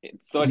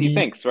 It's what he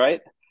thinks,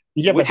 right?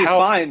 Yeah, but Which is how?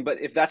 fine.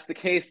 But if that's the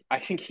case, I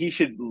think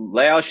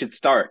Leao should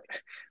start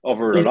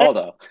over Yeah,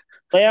 Ronaldo.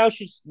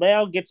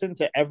 Leao gets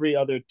into every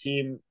other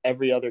team,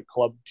 every other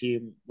club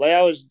team.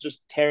 Leao is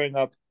just tearing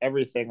up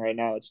everything right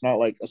now. It's not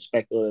like a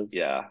speculative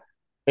Yeah.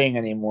 thing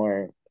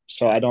anymore.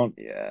 So I don't.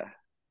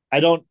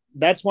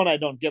 That's one I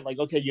don't get. Like,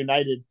 okay,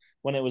 United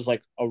when it was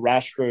like a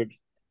Rashford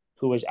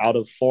who was out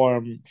of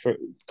form for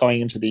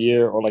going into the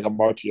year, or like a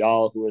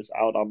Martial who was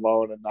out on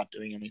loan and not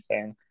doing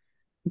anything.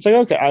 It's like,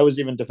 okay, I was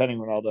even defending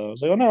Ronaldo. I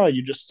was like, oh no,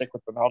 you just stick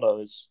with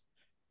Ronaldo.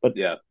 But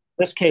Yeah.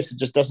 this case, it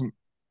just doesn't.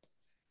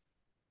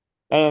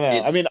 I don't know. I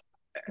It's mean, I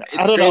it's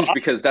don't know. strange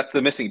because that's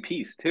the missing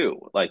piece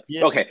too. Like,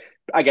 Yeah, okay,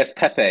 I guess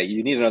Pepe,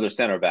 you need another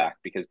center back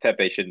because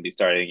Pepe shouldn't be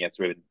starting against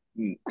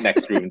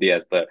next Ruben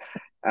Diaz. But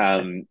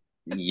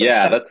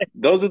yeah, that's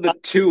those are the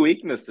two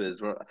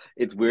weaknesses.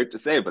 It's weird to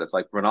say, but it's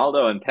like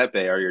Ronaldo and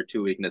Pepe are your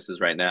two weaknesses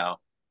right now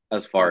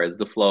as far as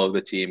the flow of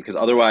the team. Because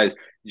otherwise,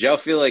 Joe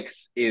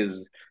Felix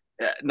is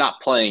not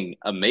playing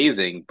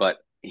amazing, but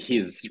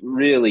he's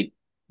really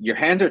your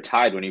hands are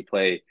tied when you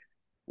play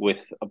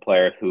with a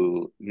player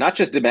who not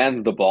just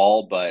demands the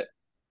ball, but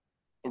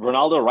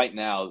Ronaldo right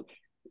now,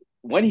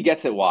 when he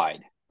gets it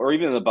wide, or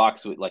even in the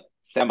box with like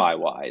semi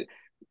wide,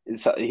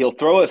 he'll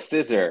throw a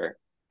scissor.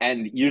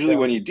 And usually, yeah,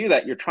 when you do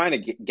that, you're trying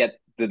to get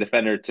the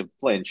defender to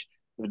flinch.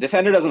 The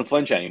defender doesn't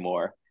flinch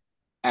anymore.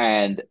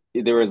 And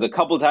there was a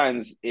couple of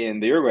times in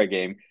the Uruguay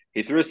game,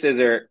 he threw a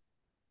scissor,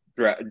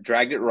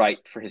 dragged it right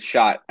for his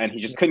shot, and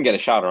he just couldn't get a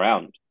shot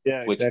around.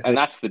 yeah, And exactly.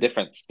 that's the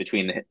difference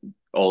between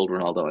old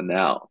Ronaldo and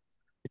now.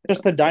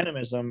 Just the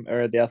dynamism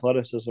or the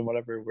athleticism,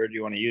 whatever word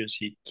you want to use.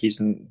 He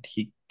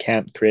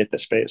can't create the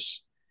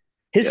space.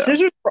 His Yeah,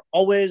 scissors were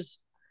always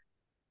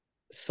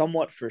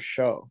somewhat for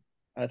show.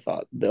 I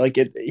thought like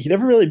it. He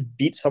never really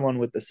beat someone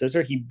with the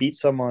scissor. He beat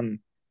someone.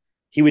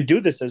 He would do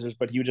the scissors,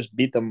 but he would just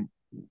beat them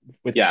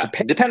with for yeah.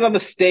 pain. Depends on the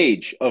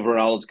stage of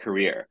Ronaldo's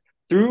career.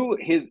 Through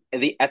his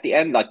at the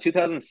end, like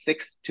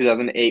 2006,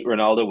 2008,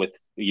 Ronaldo with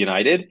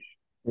United,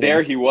 Yeah,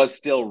 there he was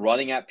still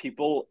running at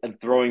people and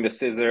throwing the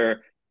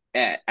scissor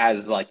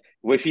as like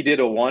if he did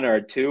a one or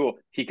a two,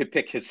 he could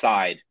pick his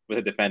side with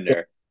a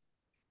defender.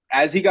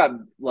 As he got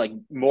like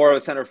more of a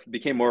center,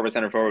 became more of a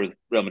center forward with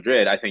Real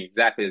Madrid, I think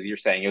exactly as you're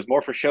saying, it was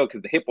more for show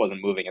because the hip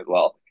wasn't moving as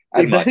well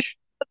as exactly. much.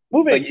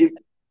 Like Moving.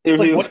 It's if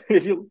like you what?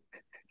 if you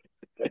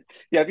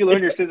yeah, if you learn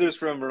It's your scissors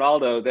from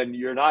Ronaldo, then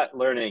you're not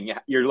learning.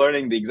 You're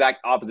learning the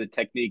exact opposite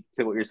technique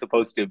to what you're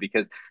supposed to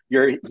because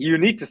you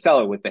need to sell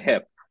it with the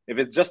hip. If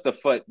it's just the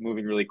foot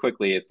moving really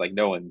quickly, it's like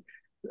no one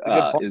a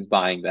good point. is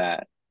buying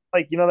that.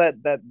 Like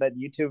that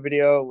YouTube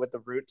video with the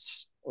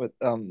roots with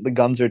the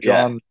guns are Yeah,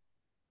 drawn.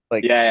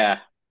 Like yeah.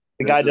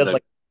 the This guy is does a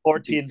like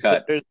deep 14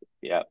 cut. scissors,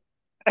 Yeah,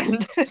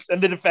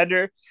 and the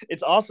defender,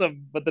 it's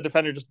awesome, but the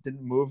defender just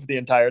didn't move the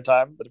entire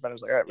time. The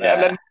defender's like, all right, man,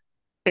 and yeah. then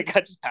the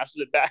guy just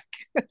passes it back.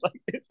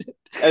 Like,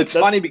 It's that's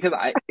funny because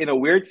in a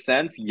weird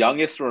sense,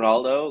 youngest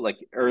Ronaldo, like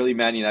early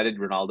Man United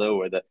Ronaldo,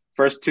 where the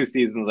first two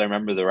seasons, I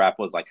remember the rap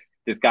was like,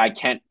 this guy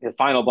can't, the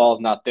final ball's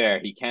not there.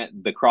 He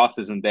can't, the cross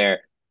isn't there.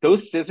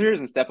 Those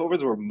scissors and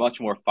stepovers were much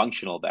more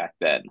functional back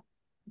then.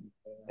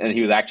 And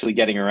he was actually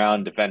getting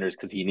around defenders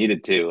because he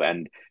needed to,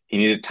 and he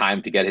needed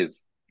time to get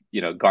his,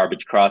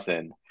 garbage cross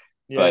in.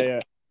 yeah, But, yeah,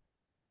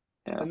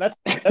 yeah. and that's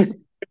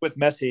with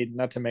Messi.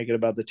 Not to make it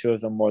about the two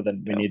of them more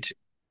than we Yep. need to.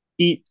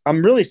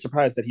 I'm really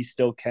surprised that he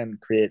still can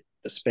create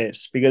the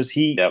space because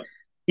Yep.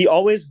 he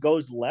always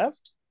goes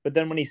left, but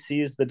then when he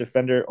sees the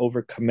defender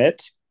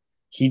overcommit,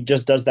 he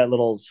just does that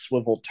little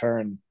swivel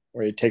turn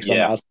where he takes on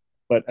the Yeah. outside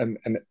foot, and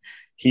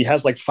he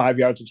has like 5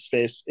 yards of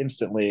space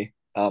instantly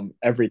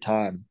every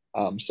time.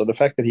 So the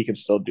fact that he can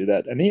still do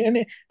that, and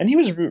he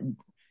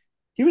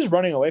was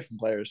running away from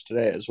players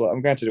today as well.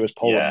 I'm granted it was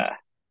Poland. Yeah.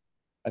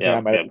 I think I Yeah.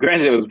 might Yeah.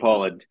 Granted, it was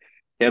Poland.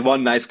 He had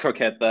one nice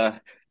croquette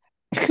have.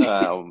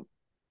 um,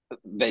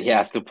 that he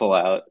has to pull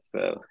out.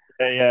 So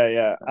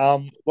Yeah.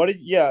 What did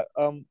yeah?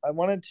 I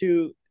wanted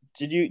to.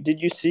 Did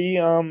you see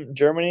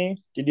Germany?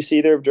 Did you see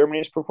either of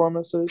Germany's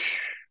performances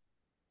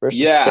versus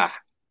Spain? yeah.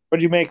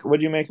 What'd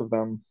you make of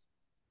them?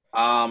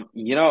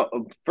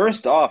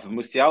 First off,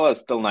 Musiala is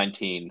still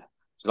 19, which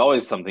is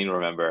always something to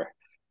remember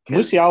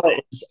because Musiala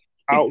is it's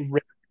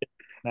outrageous,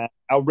 man.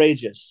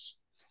 Outrageous.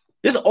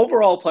 just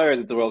overall players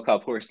at the World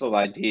Cup who are still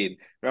 19.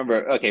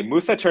 Remember, okay,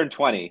 Musa turned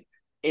 20.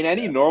 In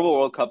any Yeah, normal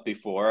World Cup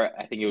before,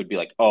 I think it would be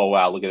like, oh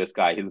wow, look at this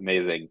guy, he's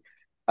amazing.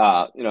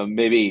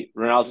 Maybe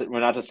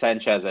Renato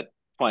Sanchez at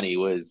 20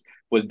 was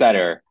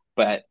better,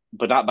 but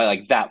not by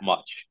like that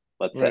much,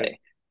 let's right. say.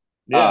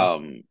 Yeah,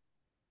 Um,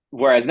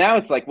 Whereas now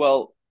it's like,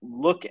 well,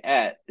 look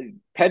at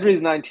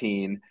Pedri's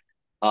 19,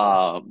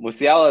 yeah,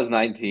 Musiala is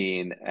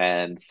 19,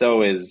 and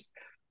so is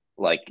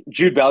like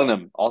Jude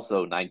Bellingham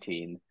also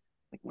 19.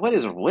 Like, what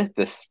is with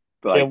this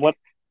yeah. like What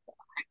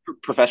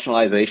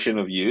professionalization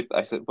of youth?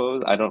 I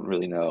suppose I don't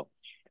really know.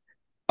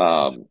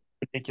 It's Um,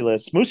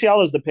 ridiculous.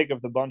 Musiala is the pick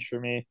of the bunch for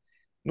me.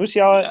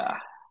 Musiala yeah,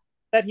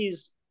 that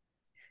he's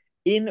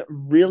in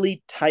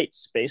really tight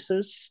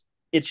spaces.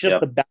 It's just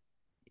yep, the best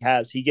he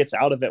has. He gets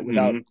out of it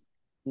without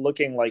mm-hmm.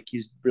 looking like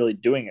he's really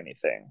doing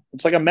anything.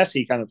 It's like a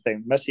Messi kind of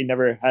thing. Messi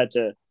never had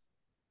to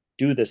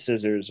do the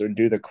scissors or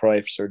do the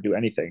Cruyffs or do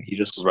anything. He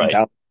just Right,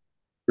 bounced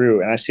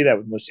through, and I see that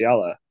with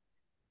Musiala,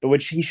 but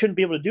which he shouldn't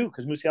be able to do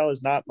because Musiala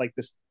is not like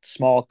this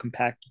small,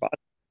 compact body,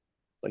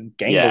 like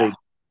yeah. gangly.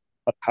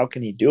 How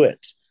can he do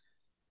it?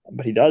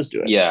 but he does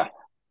do it. Yeah.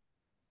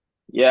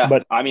 Yeah.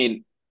 But I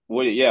mean,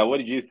 what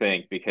did you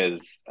think?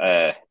 Because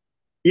yeah.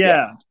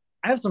 yeah,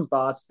 I have some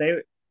thoughts.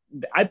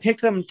 I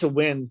picked them to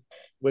win,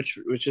 which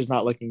is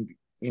not looking,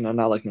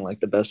 not looking like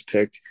the best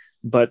pick.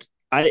 But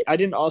I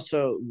didn't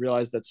also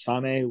realize that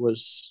Sane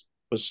was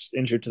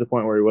injured to the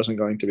point where he wasn't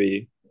going to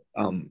be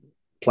um,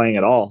 playing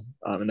at all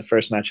in the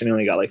first match, and he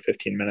only got like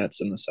 15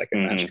 minutes in the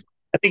second match. Hmm.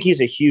 I think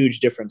he's a huge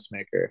difference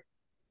maker.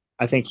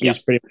 I think Yeah.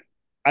 he's pretty.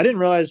 I didn't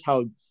realize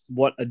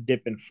what a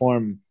dip in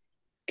form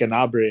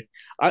Gnabry.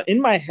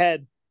 In my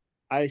head,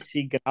 I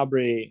see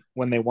Gnabry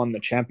when they won the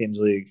Champions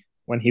League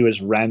when he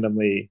was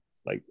randomly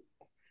like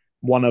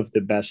one of the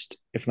best,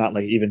 if not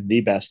like even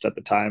the best at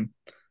the time,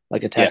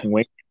 like Yeah. attacking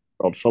wing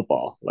world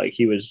football. Like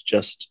he was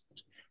just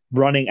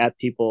running at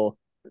people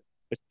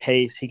with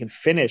pace. He can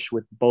finish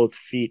with both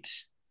feet,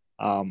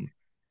 um,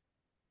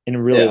 in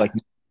really Yeah. like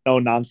no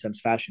nonsense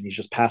fashion. He's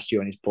just past you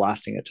and he's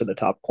blasting it to the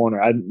top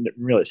corner. I hadn't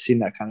really seen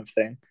that kind of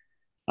thing.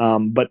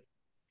 But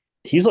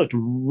he's looked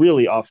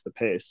really off the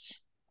pace.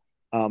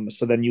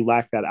 So then you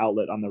lack that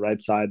outlet on the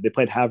right side. They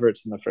played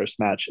Havertz in the first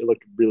match. It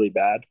looked really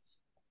bad.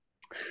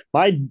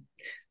 My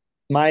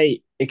my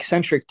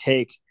eccentric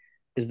take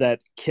is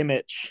that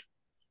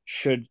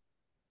should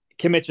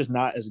Kimmich is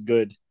not as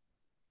good.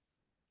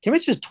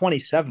 Kimmich is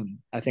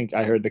 27, I think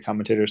I heard the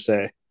commentator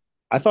say.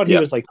 I thought he Yeah.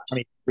 was like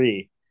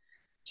 23.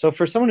 So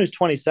for someone who's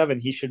 27,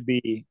 we should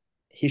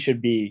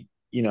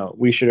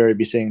already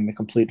be seeing the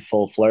complete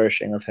full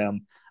flourishing of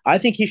him. I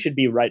think he should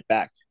be right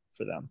back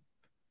for them.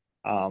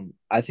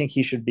 I think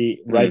he should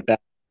be Mm. right back.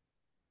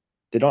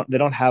 They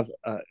don't have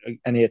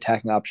any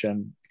attacking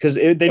option because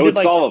they It did would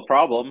like solve a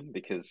problem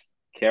because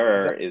Kehrer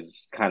exactly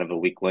is kind of a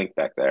weak link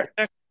back there.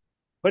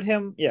 put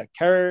him. Yeah,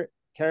 Kerr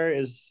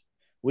is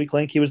weak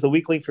link. He was the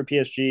weak link for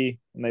PSG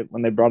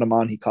when they brought him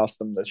on. He cost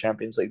them the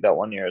Champions League that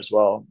one year as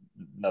well.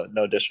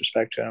 No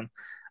disrespect to him.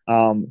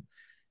 Um,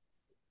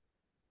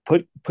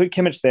 put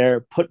Kimmich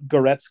there. Put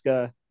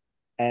Goretzka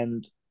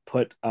and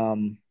put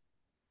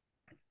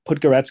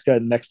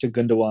Goretzka next to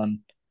Gundogan. Mm.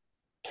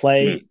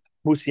 Play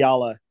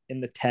Musiala in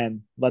the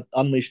 10. Let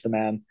unleash the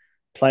man.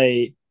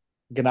 Play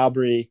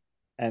Gnabry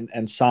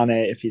and Sane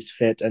if he's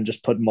fit, and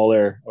just put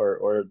Muller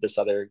or this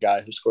other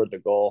guy who scored the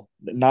goal.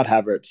 Not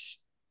Havertz.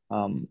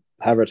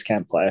 Havertz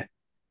can't play.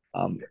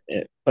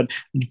 But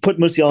put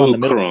Musiala in the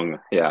middle. Fulkrung.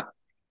 Yeah.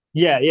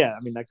 Yeah, yeah.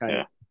 I mean that guy.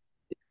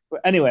 Yeah.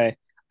 Anyway,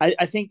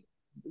 I think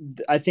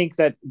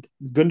that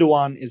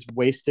Gundogan is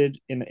wasted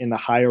in the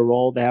higher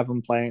role. They have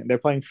him playing. They're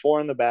playing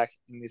four in the back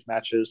in these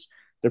matches.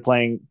 They're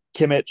playing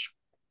Kimmich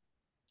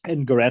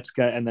and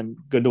Goretzka, and then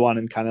Gundogan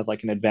in kind of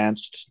like an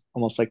advanced,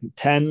 almost like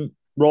 10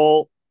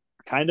 role,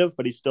 kind of,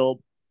 but he's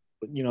still,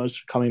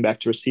 is coming back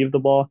to receive the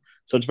ball.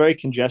 So it's very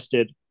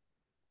congested,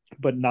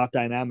 but not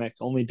dynamic.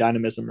 Only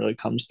dynamism really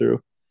comes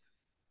through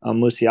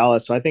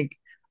Musiala. So I think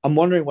I'm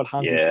wondering what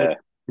Hansi Flick Yeah.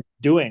 is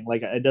doing.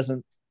 Like it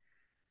doesn't,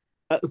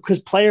 because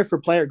player for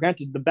player,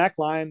 granted, the back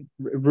line,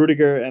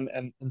 Rudiger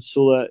and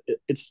Sula,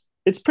 it's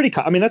pretty.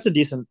 I mean, that's a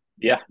decent.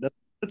 Yeah.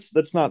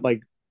 That's not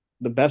like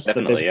the best that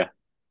they've Definitely. Yeah.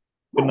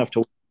 good enough to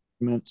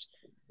win.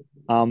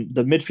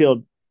 The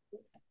midfield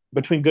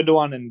between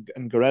Gundogan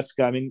and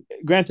Goretzka. I mean,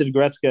 granted,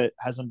 Goretzka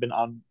hasn't been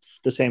on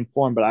the same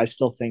form, but I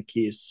still think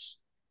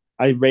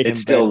I rate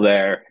It's him very. still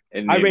there. I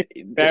I mean, rate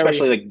him very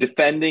especially like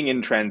defending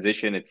in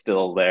transition, it's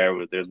still there.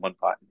 There's one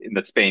part in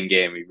the Spain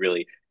game,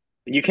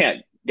 you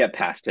can't get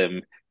past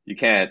him. You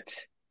can't.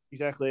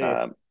 exactly.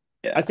 Um,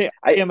 I yeah, think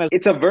him as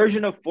it's a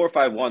version of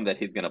 4-5-1 that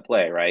he's gonna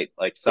play, right?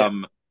 Like yeah.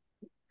 some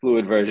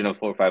fluid version of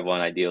 4-5-1,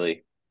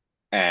 ideally.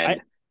 I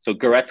And so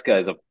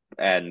Goretzka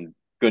and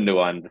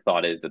Gundogan. The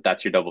thought is that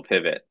that's your double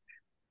pivot,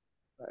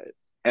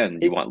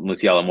 and you it, want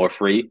Musiala more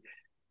free.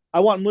 I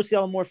want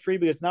Musiala more free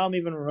because now I'm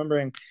even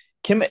remembering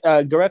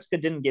Goretzka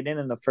didn't get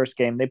in the first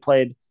game. They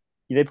played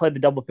the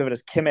double pivot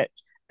as Kimmich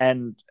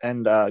and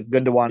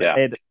Gundogan,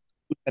 Yeah,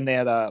 and they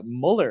had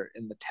Muller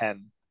in the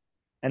 10.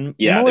 And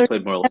yeah, they Muller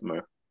played more.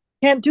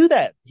 can't do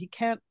that. He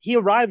can't. He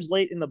arrives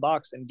late in the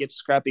box and gets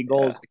scrappy Yeah,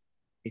 goals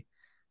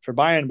for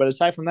Bayern. But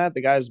aside from that,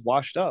 the guy's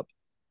washed up.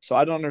 So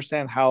I don't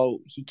understand how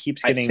he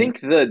keeps I getting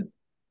think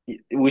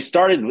we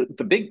started with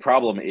the big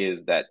problem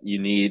is that you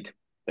need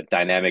the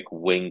dynamic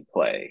wing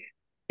play,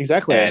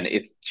 exactly and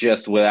it's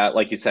just without,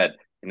 like you said,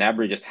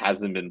 Gnabry just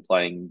hasn't been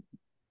playing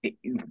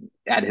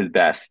at his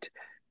best.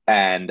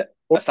 And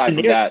or aside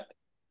from near. that,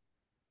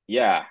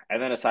 yeah,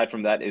 and then aside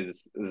from that,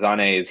 is Zane,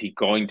 is he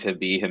going to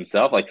be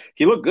himself? Like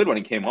he looked good when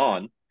he came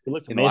on He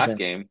looks in the last amazing.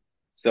 game.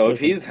 So He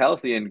if looks he's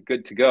healthy and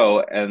good to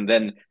go, and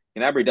then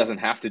Gnabry doesn't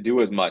have to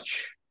do as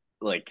much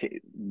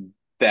like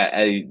that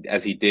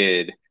as he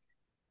did,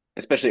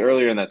 especially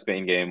earlier in that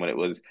Spain game when it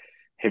was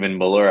him and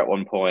Muller at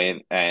one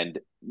point, and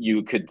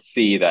you could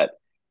see that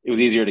it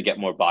was easier to get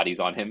more bodies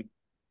on him.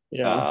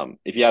 yeah,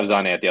 If you have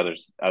Zane at the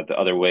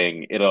other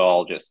wing, it'll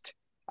all just,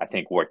 I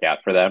think, work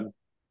out for them.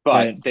 But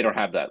right. they don't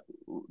have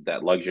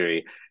that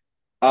luxury.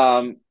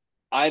 Um,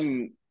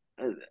 I'm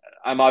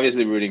I'm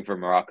obviously rooting for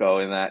Morocco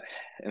in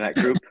that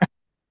group.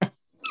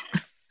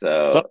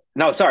 So So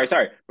no, sorry.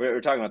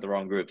 We're talking about the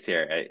wrong groups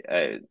here.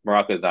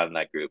 Morocco is not in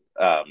that group.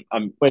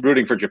 I'm wait,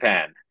 rooting for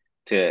Japan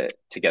to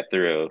get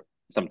through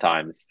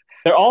sometimes.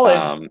 they're all in.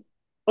 Um,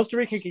 Costa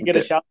Rica could get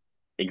a shot.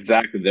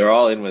 exactly, they're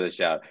all in with a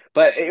shout.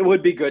 But it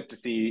would be good to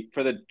see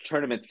for the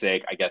tournament's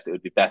sake. I guess it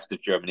would be best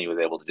if Germany was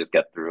able to just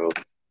get through,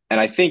 and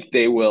I think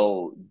they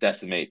will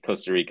decimate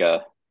Costa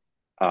Rica.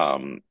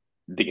 Um,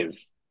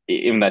 because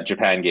in that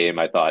Japan game,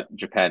 I thought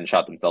Japan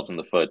shot themselves in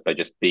the foot by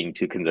just being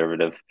too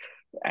conservative,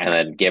 and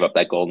then gave up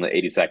that goal in the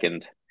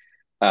 82nd.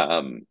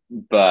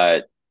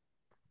 But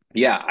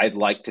yeah, I'd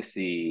like to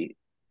see.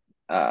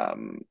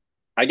 Um,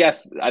 I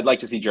guess I'd like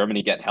to see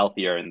Germany get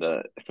healthier in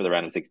the for the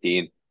round of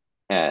 16,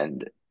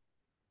 and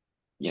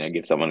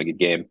give someone a good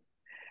game.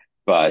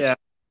 But Yeah,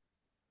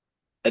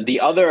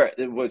 the other,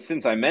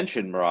 since I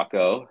mentioned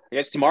Morocco, I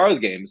guess tomorrow's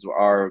games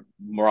are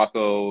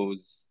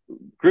Morocco's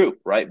group,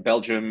 right?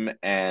 Belgium yeah,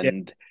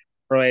 and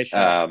Croatia.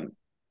 um,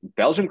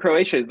 Belgium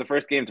Croatia is the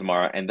first game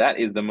tomorrow, and that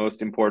is the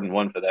most important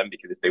one for them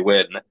because if they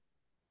win,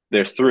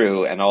 they're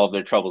through and all of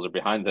their troubles are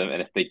behind them.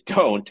 And if they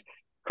don't,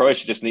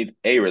 Croatia just needs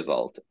a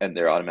result and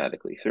they're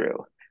automatically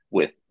through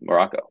with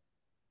Morocco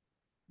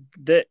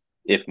The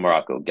if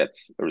Morocco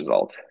gets a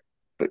result.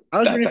 But I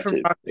was that's rooting for such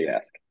a Morocco. big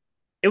ask.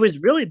 It was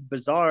really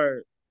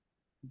bizarre.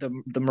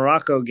 The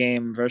Morocco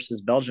game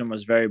versus Belgium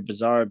was very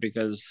bizarre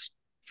because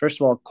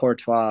first of all,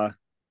 Courtois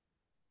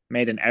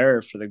made an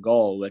error for the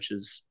goal, which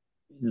is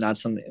not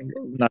something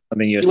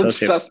you He looks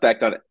associate.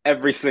 suspect on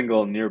every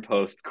single near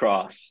post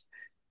cross.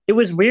 It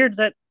was weird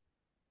that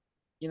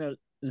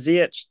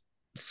Ziyech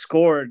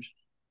scored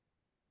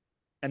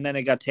and then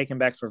it got taken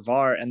back for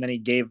VAR, and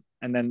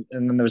then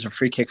there was a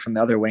free kick from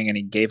the other wing, and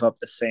he gave up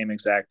the same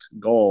exact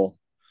goal,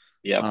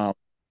 Yep.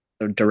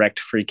 a direct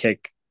free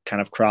kick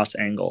kind of cross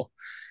angle.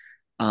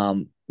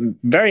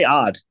 Very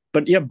odd,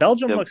 but yeah,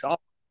 Belgium Yep. looks awesome.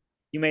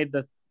 You made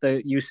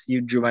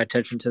you drew my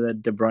attention to the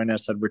De Bruyne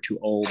said we're too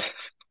old.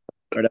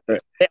 Or whatever.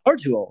 They are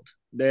too old.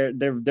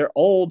 They're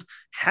old.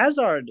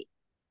 Hazard.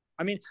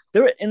 I mean,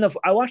 they're in the.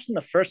 I watched in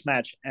the first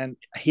match, and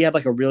he had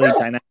like a really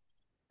dynamic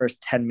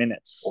first 10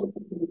 minutes.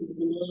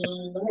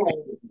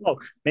 Oh,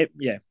 maybe,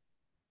 yeah.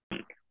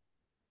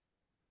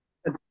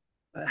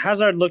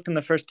 Hazard looked in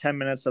the first 10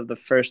 minutes of the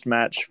first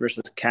match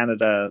versus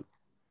Canada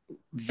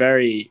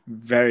very,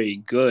 very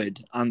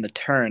good on the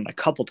turn a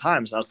couple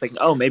times. I was thinking,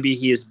 oh, maybe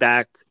he is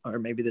back, or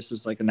maybe this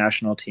is like a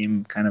national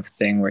team kind of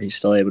thing where he's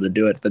still able to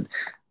do it. But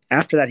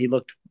after that, he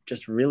looked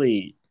just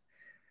really.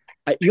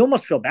 You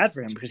almost feel bad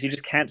for him because he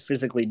just can't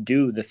physically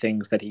do the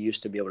things that he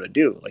used to be able to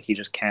do. Like he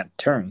just can't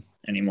turn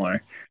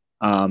anymore.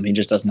 He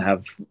just doesn't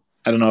have.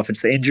 I don't know if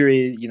it's the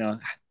injury.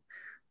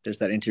 There's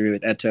that interview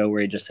with Eto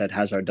where he just said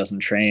Hazard doesn't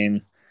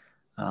train.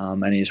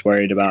 And he's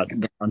worried about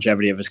the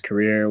longevity of his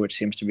career, which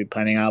seems to be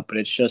planning out. But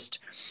it's just,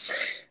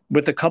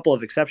 with a couple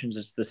of exceptions,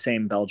 it's the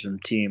same Belgium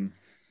team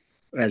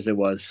as it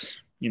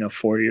was,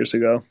 4 years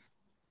ago.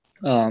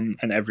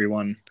 And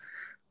everyone,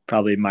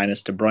 probably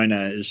minus De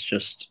Bruyne, is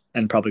just,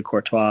 and probably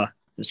Courtois,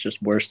 is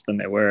just worse than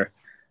they were,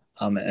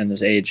 and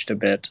has aged a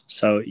bit.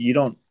 So you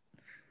don't.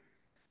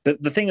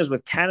 The thing is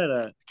with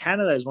Canada,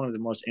 Canada is one of the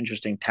most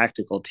interesting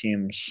tactical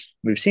teams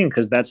we've seen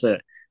because that's a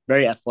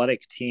very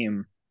athletic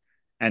team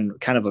and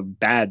kind of a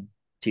bad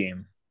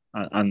team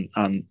on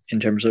in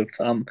terms of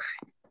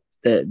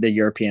the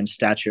European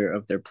stature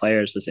of their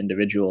players as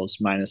individuals,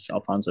 minus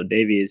Alphonso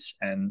Davies,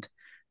 and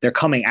they're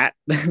coming at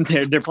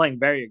they're playing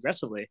very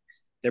aggressively.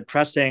 They're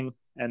pressing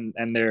and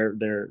they're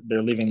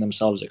leaving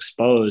themselves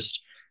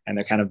exposed, and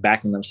they're kind of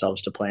backing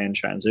themselves to play in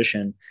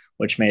transition,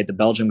 which made the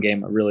Belgium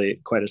game really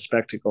quite a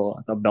spectacle.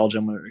 I thought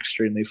Belgium were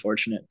extremely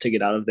fortunate to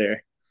get out of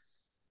there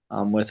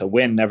with a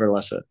win,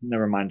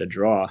 never mind a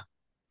draw.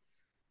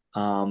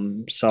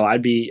 So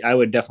I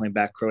would definitely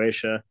back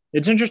Croatia.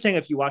 It's interesting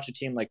if you watch a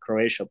team like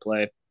Croatia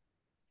play.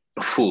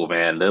 Oh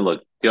man, they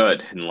look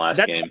good in the last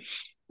That, game.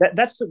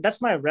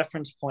 that's my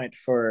reference point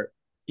for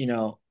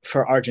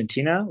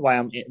Argentina.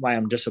 Why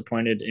I'm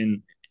disappointed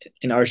in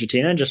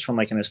Argentina just from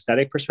like an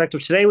aesthetic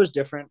perspective. Today was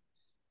different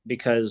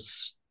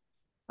because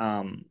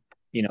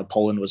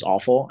Poland was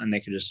awful and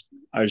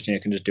Argentina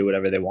can just do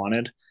whatever they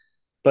wanted.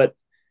 But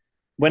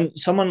when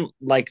someone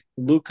like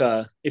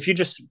Luka, if you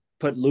just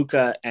put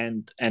Luka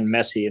and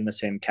Messi in the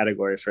same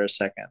category for a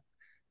second,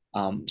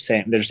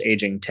 saying they're just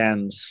aging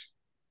tens.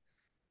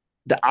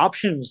 The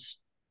options,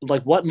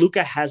 like what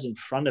Luka has in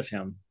front of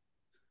him,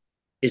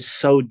 is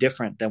so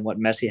different than what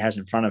Messi has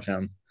in front of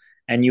him.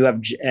 And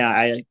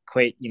I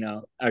equate,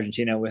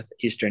 Argentina with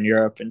Eastern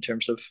Europe in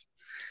terms of,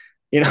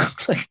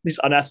 like these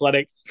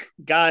unathletic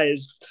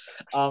guys.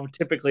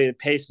 Typically, the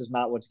pace is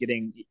not what's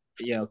getting,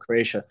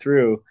 Croatia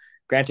through.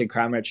 Granted,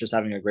 Kramaric is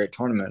having a great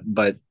tournament,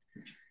 but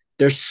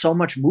there's so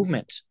much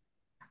movement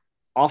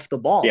off the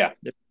ball. Yeah.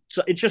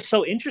 So it's just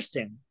so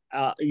interesting.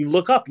 You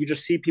look up, you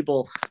see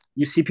people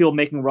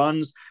making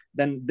runs,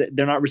 then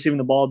they're not receiving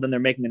the ball, then they're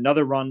making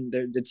another run.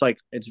 It's like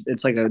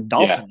a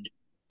dolphin, Yeah.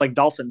 like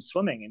dolphins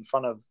swimming in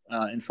front of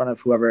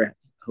whoever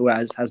who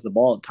has the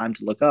ball at time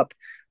to look up.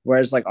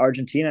 Whereas like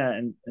Argentina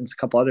and a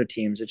couple other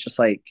teams, it's just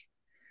like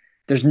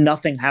there's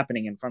nothing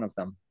happening in front of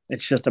them.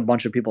 it's just a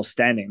bunch of people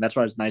standing. That's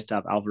why it's nice to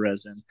have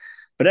Alvarez in.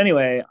 But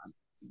anyway,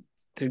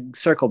 to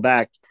circle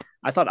back,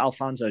 I thought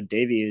Alphonso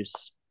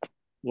Davies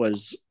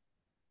was.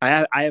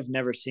 I have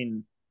never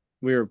seen.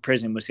 We were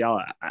praising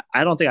Musiala.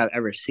 I don't think I've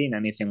ever seen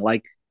anything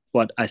like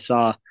what I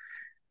saw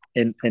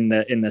in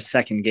the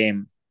second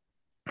game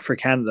for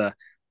Canada,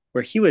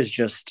 where he was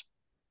just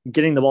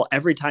getting the ball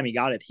every time he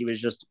got it. He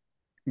was just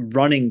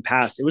running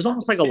past. It was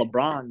almost like a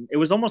LeBron. It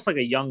was almost like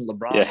a young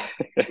LeBron. Yeah.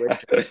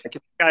 Like, this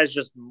guy's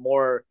just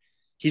more.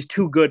 He's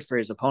too good for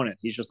his opponent.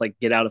 He's just like,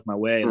 get out of my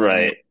way. Like,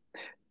 Right.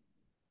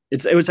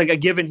 it was like a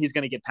given he's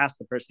going to get past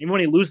the person. Even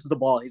when he loses the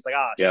ball, he's like,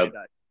 Yep. shit,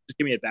 just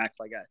give me it back.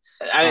 Like,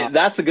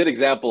 that's a good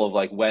example of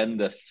like when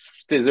the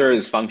scissor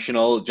is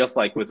functional, just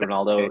like with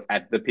Ronaldo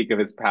at the peak of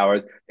his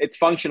powers. It's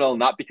functional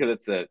not because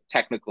it's a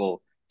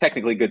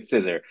technically good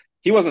scissor.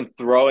 He wasn't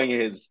throwing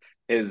his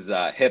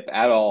hip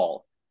at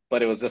all,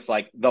 but it was just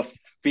like the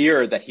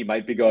fear that he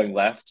might be going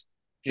left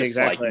just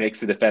like makes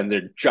the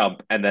defender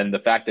jump, and then the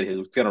fact that he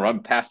was going to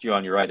run past you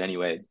on your right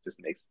anyway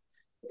just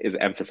is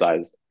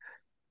emphasized.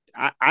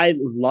 I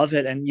love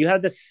it, and you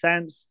have this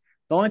sense.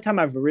 The only time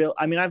I've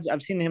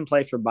seen him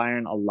play for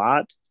Bayern a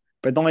lot,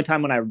 but the only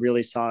time when I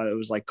really saw it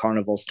was like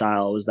carnival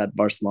style was that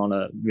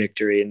Barcelona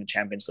victory in the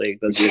Champions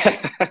League those years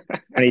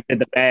when he did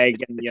the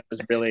bag, and it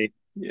was really.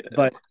 Yeah.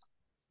 But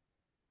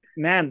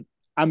man,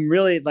 I'm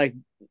really like,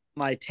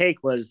 my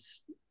take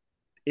was,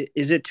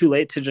 is it too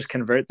late to just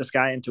convert this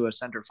guy into a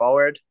center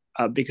forward?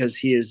 Because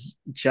he is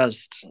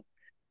just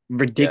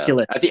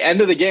ridiculous. Yeah. At the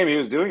end of the game, he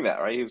was doing that,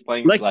 right? He was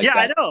playing like yeah,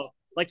 I know.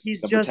 Like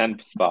he's number just 10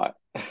 spot.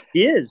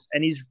 He is,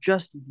 and he's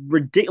just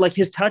ridiculous. Like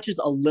his touch is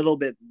a little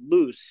bit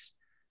loose,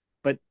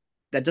 but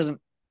that's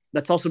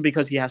also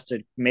because he has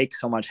to make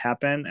so much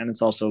happen, and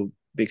it's also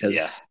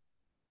because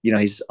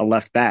he's a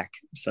left back,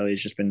 so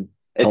he's just been.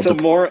 It's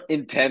a more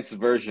intense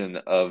version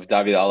of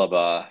David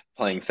Alaba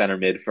playing center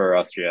mid for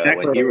Austria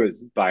when he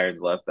was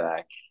Bayern's left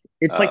back.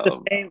 It's like the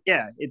same,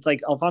 yeah. It's like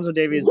Alphonso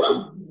Davies,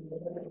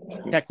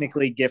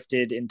 technically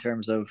gifted in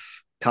terms of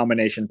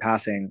combination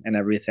passing and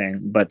everything,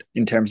 but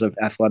in terms of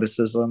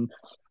athleticism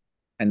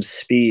and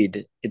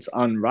speed, it's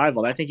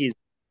unrivaled. I think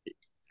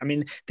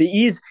the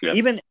ease.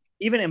 Even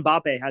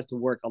Mbappe has to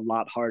work a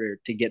lot harder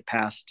to get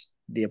past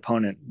the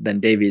opponent than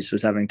Davies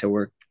was having to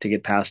work to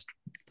get past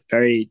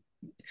very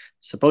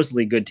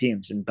supposedly good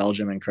teams in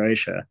Belgium and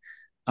Croatia.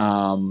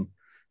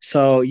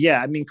 So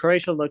yeah, I mean,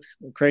 Croatia.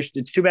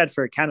 It's too bad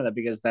for Canada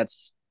because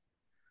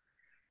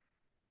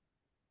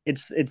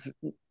it's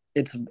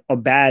a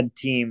bad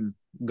team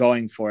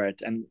going for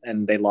it,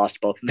 and they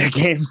lost both of their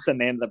games, and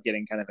they ended up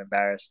getting kind of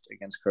embarrassed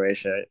against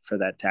Croatia for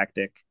that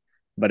tactic.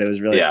 But it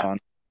was really fun.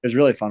 It was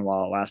really fun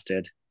while it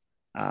lasted.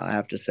 I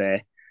have to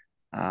say.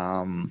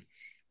 So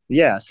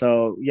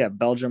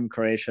Belgium,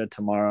 Croatia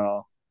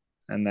tomorrow,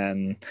 and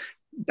then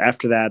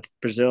after that,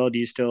 Brazil. Do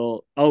you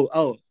still?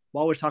 While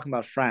we're talking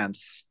about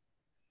France,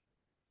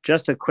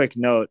 just a quick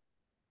note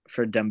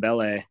for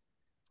Dembele.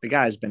 The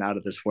guy's been out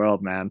of this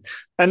world, man.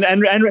 And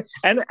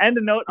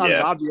a note on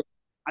Rabiot.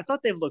 I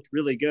thought they've looked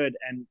really good,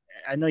 and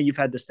I know you've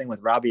had this thing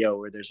with Rabiot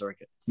where there's like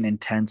an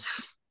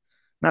intense,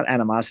 not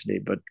animosity,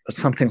 but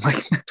something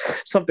like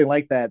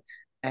that.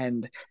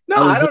 And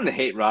I don't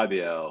hate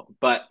Rabiot,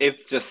 but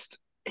it's just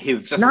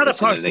he's just not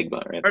such an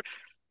enigma, right?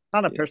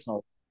 Not a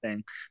personal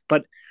thing,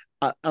 but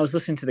I was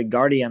listening to the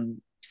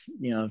Guardian,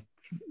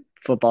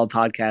 football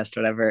podcast,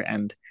 or whatever,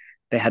 and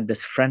they had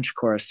this French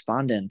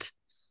correspondent,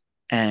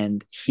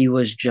 and he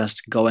was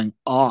just going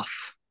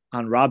off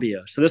on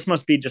Rabiot. So this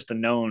must be just a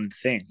known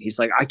thing. He's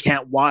like, I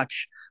can't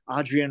watch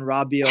Adrien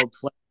Rabiot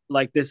play.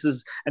 Like this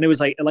is, and it was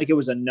like it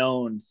was a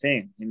known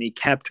thing, and he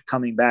kept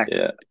coming back,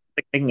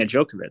 making a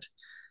joke of it.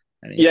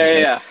 And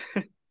So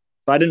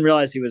I didn't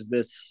realize he was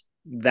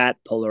that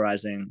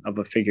polarizing of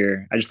a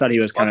figure. I just thought he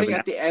was kind of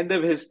at the end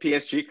of his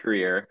PSG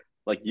career.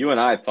 Like you and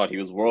I thought he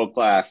was world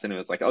class, and it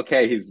was like,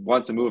 okay, he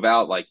wants to move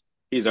out. Like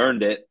he's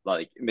earned it.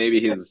 Like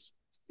maybe he's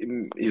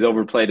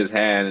overplayed his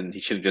hand, and he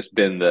should have just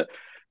been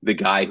the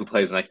guy who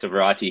plays next to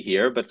Verratti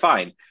here. But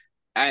fine.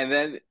 And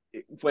then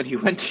when he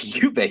went to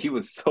Juve, he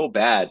was so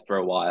bad for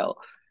a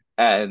while,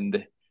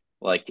 and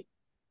like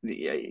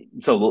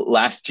so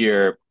last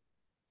year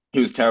he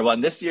was terrible,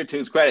 and this year, to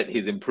his credit,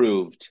 he's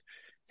improved.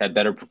 He's had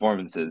better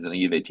performances in a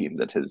Juve team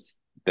that has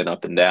been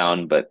up and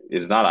down, but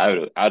is not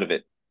out of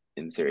it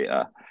in Serie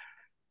A.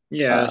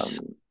 Yes.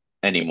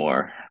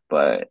 Anymore,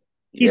 but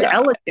he's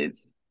elegant,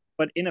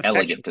 but ineffective.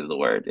 Elegant is the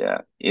word.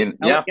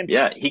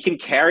 He can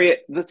carry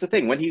it. That's the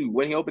thing. When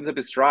he opens up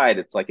his stride,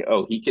 it's like,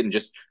 he can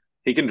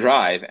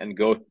drive and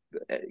go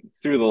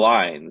through the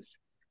lines.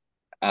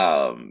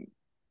 But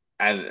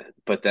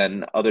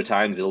then other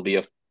times it'll be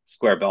a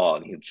square ball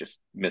and he'll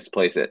just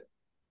misplace it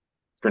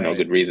for no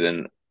good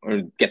reason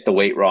or get the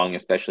weight wrong.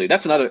 Especially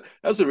that's what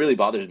really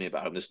bothers me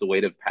about him. Is the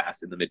weight of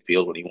pass in the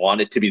midfield when he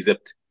wanted to be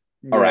zipped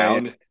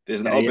around.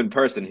 There's an open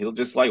person. He'll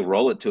just like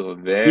roll it to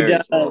him very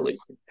slowly.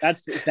 That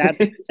is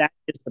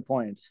the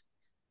point.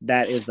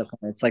 That is the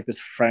point. It's like this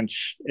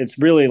French. It's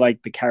really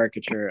like the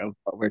caricature of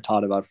what we're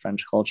taught about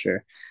French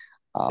culture.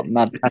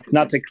 Not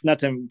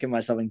to get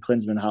myself in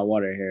Klinsman hot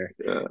water here,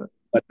 Yeah.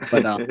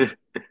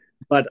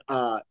 but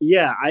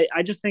yeah,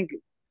 I just think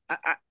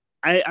I,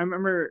 I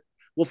remember.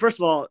 Well, first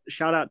of all,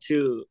 shout out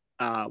to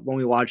when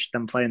we watched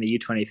them play in the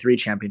U23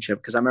 championship,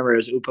 because I remember it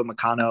was Upa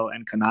Makano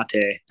and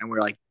Konate, and we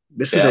are like,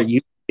 this is their Yeah.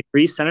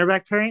 U23 center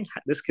back pairing.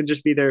 This could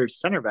just be their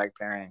center back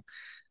pairing.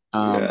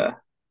 Yeah.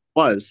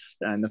 Was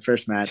in the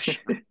first match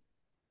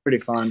pretty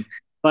fun,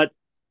 but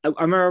I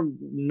remember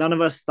none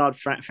of us thought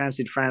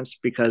fancied France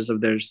because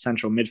of their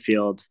central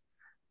midfield,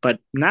 but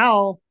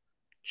now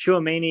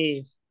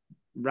Chouameni,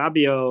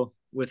 Rabiot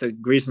with a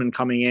Griezmann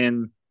coming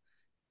in,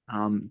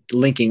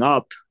 linking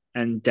up,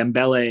 and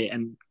Dembele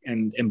and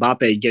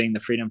Mbappe getting the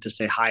freedom to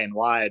stay high and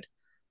wide,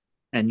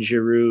 and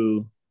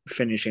Giroud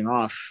finishing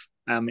off.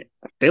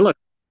 They look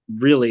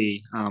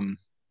really. I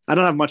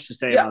don't have much to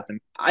say Yeah. about them.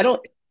 I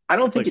don't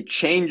think Like, it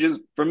changes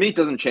for me. It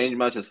doesn't change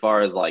much as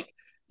far as like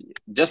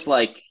just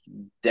like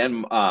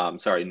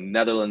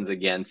Netherlands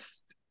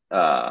against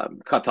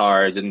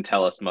Qatar didn't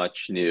tell us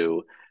much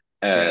new.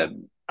 yeah,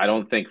 I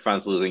don't think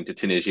France losing to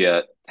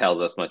Tunisia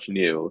tells us much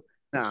new.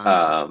 no.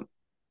 Um,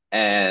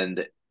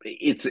 and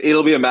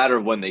it'll be a matter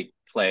of when they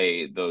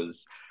play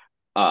those.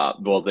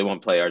 Well, they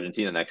won't play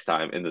Argentina next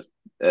time in this,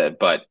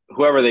 but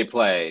whoever they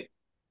play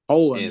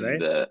Poland, in right?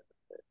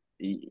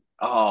 the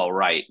oh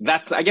right,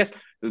 that's I guess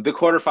the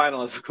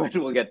quarterfinal is when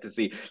we'll get to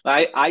see.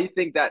 I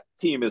think that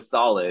team is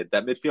solid.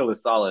 That midfield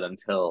is solid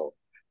until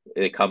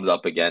it comes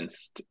up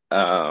against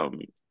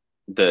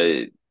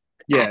the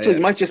Yeah, actually yeah.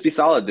 it might just be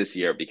solid this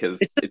year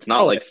because It's just it's not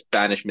solid. like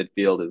Spanish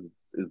midfield is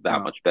that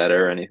No, much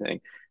better or anything.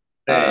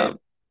 they, Um,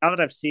 now that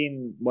I've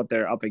seen what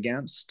they're up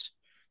against,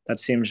 that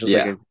seems just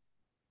like yeah, a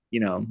you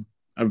know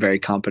a very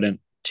competent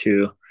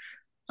two.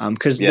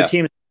 Because the yeah,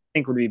 team I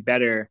think would be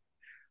better,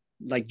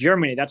 like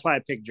Germany. That's why I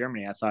picked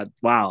Germany. I thought,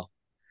 wow,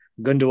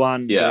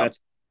 Gundogan, yeah. Goretzka,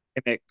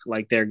 Kimmich,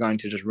 like they're going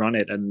to just run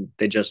it, and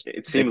It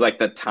they seems like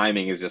the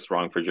timing is just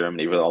wrong for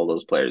Germany with all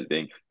those players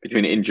being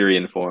between injury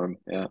and form.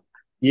 Yeah,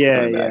 yeah,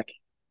 coming yeah. back.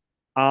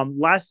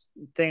 Last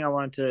thing I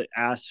wanted to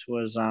ask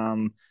was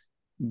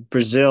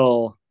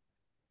Brazil.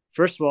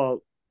 First of all,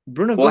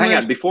 Bruno Well, hang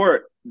Guimaraes. on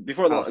before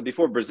Oh,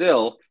 before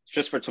Brazil,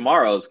 just for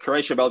tomorrow's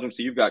Croatia Belgium.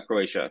 So you've got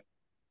Croatia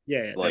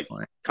yeah, yeah, like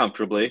definitely.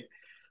 comfortably.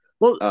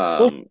 Well,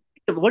 Um,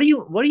 what do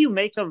you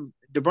make of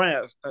De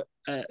Bruyne?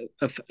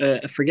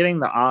 Forgetting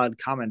the odd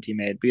comment he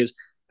made, because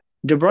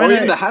De or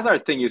even Bruyne, the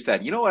Hazard thing you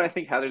said. You know what I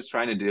think Hazard's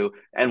trying to do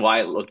and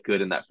why it looked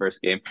good in that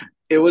first game.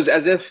 It was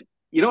as if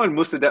when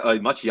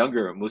much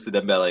younger Musa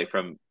Dembele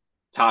from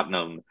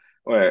Tottenham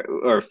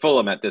or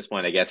Fulham at this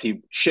point, I guess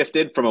he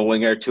shifted from a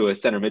winger to a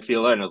center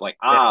midfielder and was like,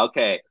 yeah,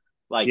 okay,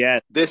 like yeah,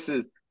 this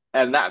is,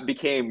 and that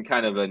became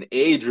kind of an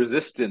age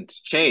resistant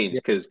change yeah,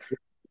 because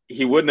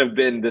he wouldn't have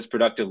been this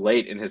productive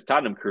late in his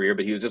Tottenham career,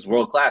 but he was just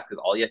world class because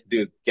all you have to do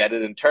is get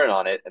it and turn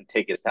on it and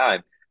take his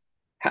time.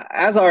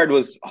 Hazard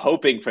was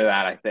hoping for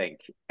that, I think.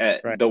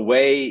 right, The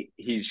way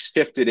he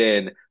shifted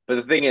in, but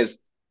the thing is,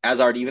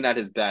 Hazard, even at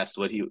his best,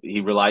 what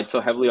he relied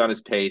so heavily on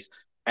his pace,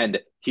 and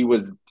he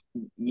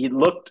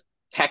looked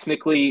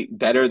technically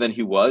better than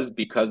he was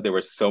because there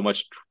was so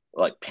much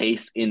like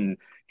pace in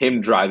him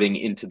driving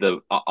into the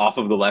off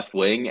of the left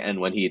wing, and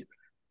when he'd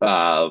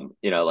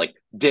like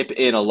dip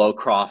in a low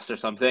cross or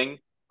something,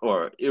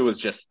 or it was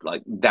just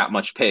like that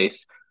much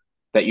pace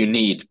that you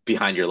need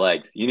behind your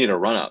legs. You need a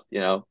run up,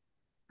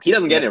 he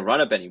doesn't yeah, get in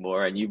run up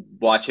anymore, and you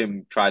watch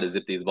him try to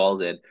zip these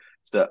balls in.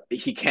 So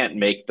he can't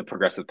make the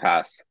progressive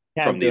pass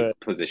can't from do these it.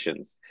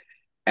 positions.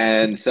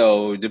 And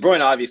so De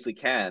Bruyne obviously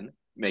can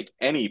make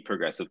any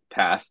progressive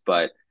pass,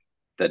 but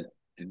the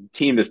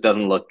team just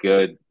doesn't look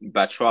good.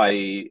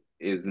 Batshuayi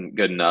isn't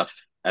good enough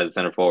as a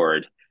center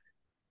forward.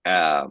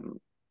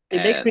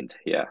 It makes me And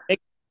yeah,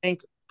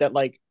 think that,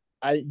 like,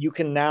 you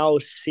can now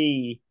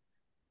see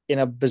in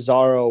a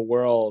bizarro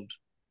world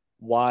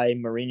why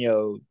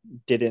Mourinho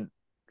didn't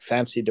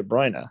fancy De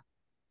Bruyne,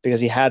 because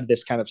he had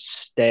this kind of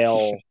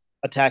stale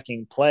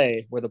attacking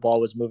play where the ball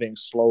was moving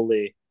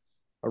slowly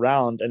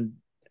around, and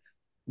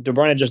De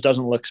Bruyne just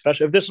doesn't look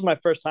special. If this was my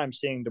first time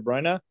seeing De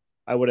Bruyne,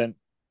 I wouldn't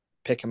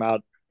pick him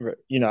out.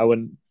 I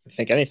wouldn't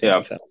think anything yeah.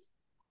 of him.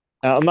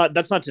 I'm not.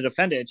 That's not to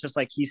defend it. It's just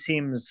like he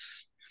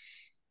seems.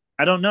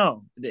 I don't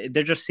know.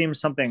 There just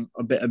seems something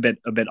a bit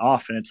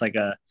off, and it's like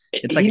a.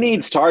 It's He like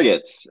needs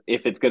targets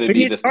if it's going to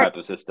be this type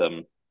of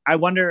system. I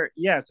wonder.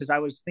 Yeah, because I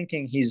was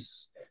thinking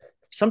he's.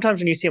 Sometimes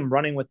when you see him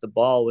running with the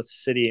ball with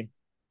City,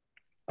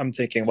 I'm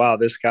thinking, wow,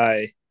 this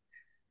guy.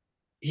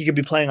 He could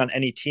be playing on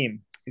any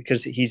team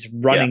because he's Yeah.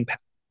 running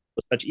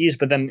with such ease.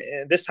 But then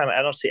this time,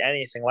 I don't see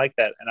anything like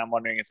that, and I'm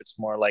wondering if it's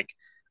more like.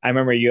 I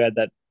remember you had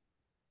that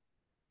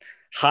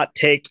hot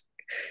take.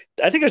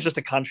 I think it was just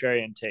a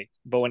contrarian take.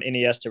 But when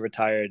Iniesta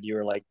retired, you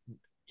were like,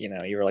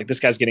 this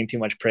guy's getting too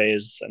much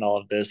praise and all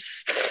of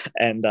this.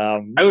 And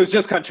I was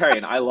just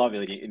contrarian. I love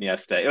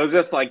Iniesta. It was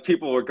just like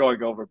people were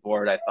going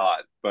overboard, I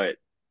thought. But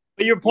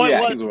but your point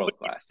yeah, was, he's world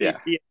class. he Yeah.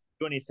 didn't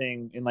do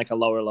anything in like a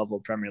lower level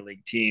Premier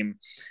League team,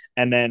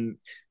 and then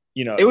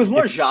It was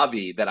more if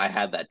Xabi that I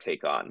had that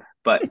take on.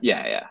 But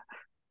yeah,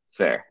 it's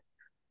fair.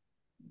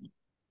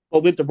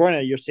 Well, with De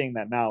Bruyne, you're seeing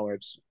that now, where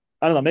it's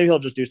I don't know. Maybe he'll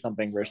just do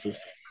something versus.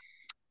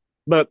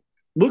 But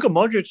Luka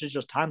Modric is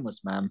just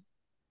timeless, man.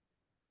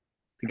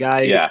 The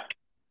guy, Yeah.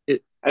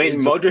 I mean,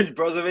 it's Modric,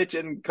 Brozovic,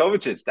 and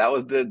Kovacic. That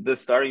was the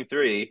starting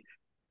three,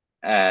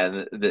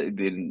 and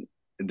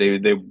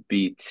they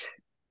beat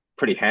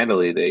pretty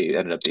handily. They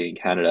ended up beating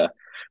Canada,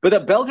 but the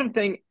Belgium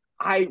thing,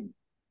 I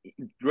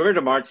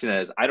Roberto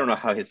Martinez. I don't know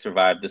how he's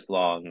survived this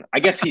long. I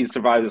guess he's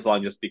survived this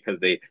long just because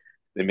they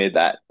made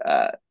that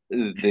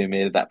they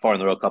made it that far in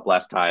the World Cup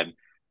last time.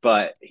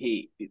 But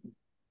he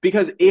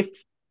because if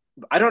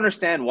I don't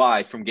understand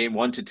why from game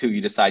 1 to 2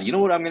 you decide, you know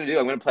what I'm going to do?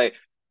 I'm going to play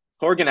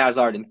Torgan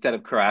Hazard instead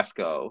of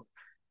Carrasco.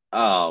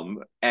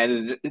 And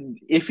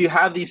if you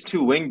have these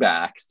two wing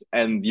backs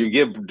and you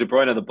give De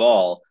Bruyne the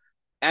ball,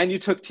 and you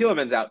took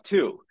Tielemans out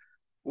too,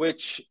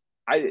 which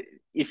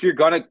if you're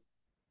gonna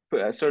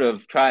sort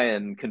of try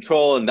and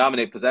control and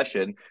dominate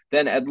possession,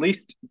 then at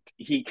least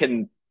he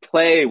can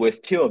play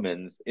with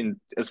Tielemans in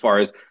as far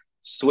as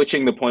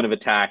switching the point of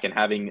attack and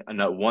having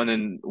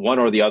one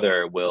or the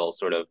other will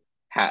sort of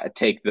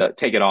take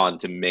it on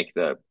to make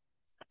the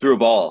through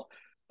ball.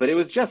 But it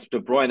was just De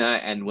Bruyne,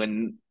 and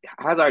when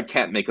Hazard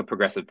can't make a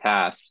progressive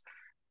pass,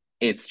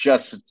 it's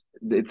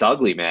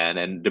ugly, man.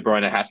 And De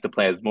Bruyne has to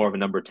play as more of a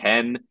number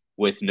 10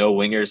 with no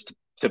wingers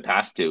to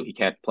pass to. He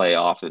can't play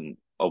often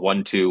a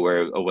 1-2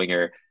 where a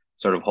winger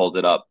sort of holds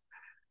it up.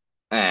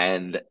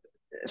 And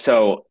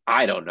so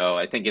I don't know.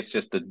 I think it's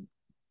just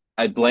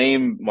I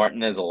blame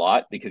Martinez a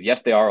lot because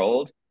yes, they are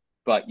old,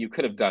 but you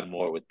could have done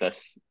more with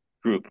this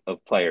group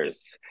of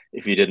players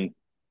if you didn't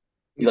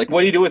like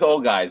what do you do with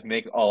old guys?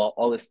 Make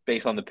all this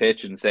space on the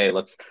pitch and say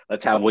let's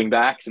have wing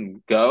backs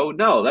and go?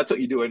 No, that's what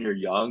you do when you're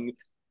young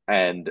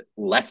and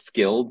less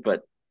skilled,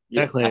 but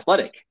exactly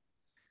athletic.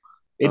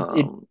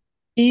 it.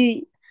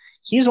 He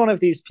he's one of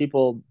these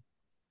people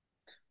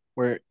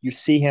where you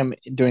see him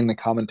doing the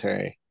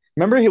commentary.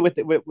 Remember with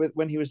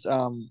when he was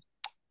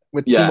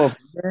with Yeah, Timo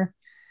Werner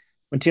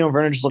when Timo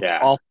Werner just looked yeah,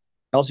 off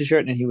Chelsea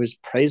shirt and he was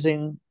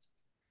praising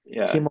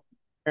yeah. Timo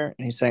Werner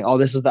and he's saying, "Oh,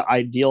 this is the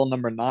ideal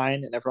number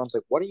 9," and everyone's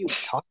like, "What are you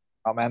talking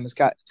about, man? This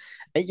guy,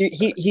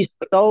 he's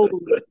so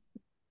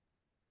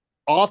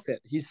off it.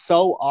 He's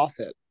so off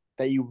it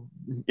that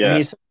and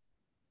Yeah.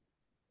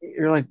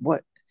 you're like,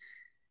 what?"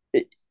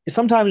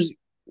 Sometimes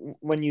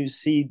when you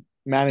see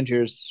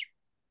managers,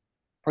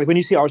 like when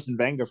you see Arsene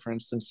Wenger, for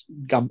instance,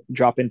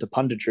 drop into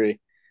punditry,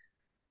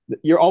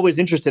 you're always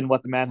interested in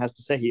what the man has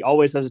to say. He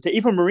always has a take.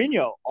 Even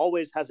Mourinho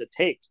always has a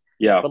take.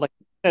 Yeah. But like,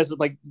 as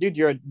like, dude,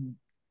 you're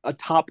a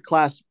top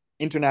class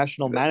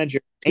international manager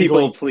People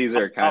angling.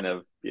 pleaser kind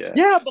of. Yeah.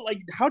 Yeah, but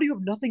like, how do you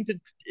have nothing to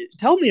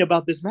tell me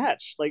about this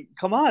match? Like,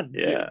 come on,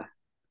 Yeah.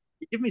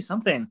 give me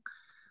something.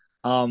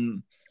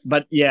 Um,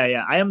 but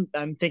yeah,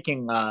 I'm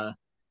thinking.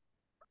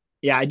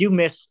 Yeah, I do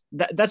miss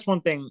that. That's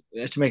one thing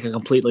to make a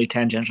completely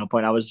tangential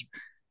point.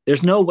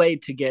 There's no way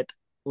to get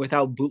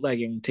without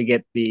bootlegging to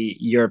get the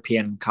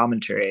European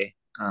commentary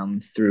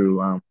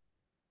through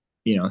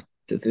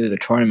through the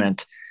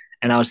tournament,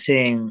 and I was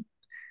seeing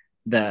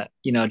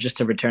just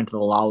to return to the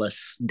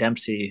Lawless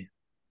Dempsey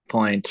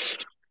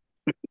point,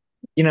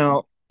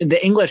 the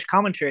English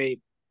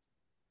commentary,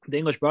 the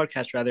English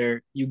broadcast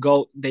rather,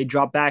 they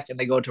drop back and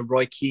they go to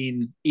Roy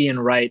Keane, Ian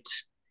Wright,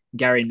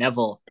 Gary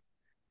Neville,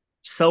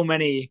 so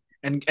many,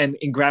 and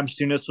Graham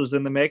Souness was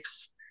in the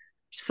mix,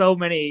 so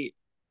many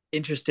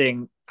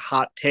interesting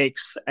hot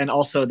takes, and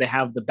also they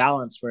have the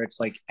balance where it's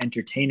like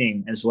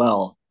entertaining as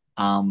well.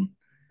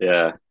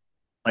 Yeah.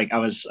 Like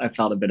I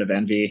felt a bit of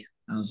envy.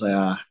 I was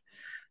like,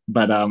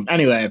 but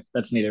anyway,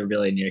 that's neither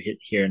really near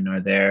here nor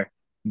there.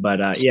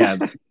 But yeah,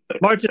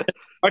 Martin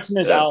Martin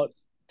is Yeah. out.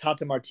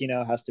 Tata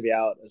Martino has to be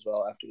out as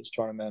well after this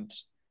tournament.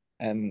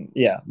 And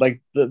yeah,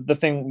 like the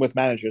thing with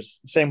managers,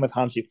 same with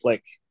Hansi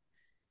Flick.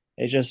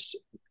 It's just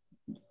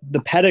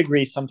the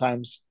pedigree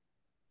sometimes.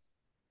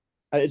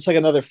 It's like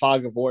another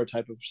fog of war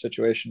type of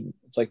situation.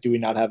 It's like, do we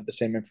not have the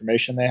same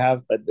information they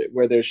have? But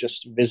where there's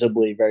just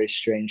visibly very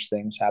strange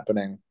things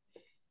happening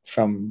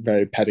from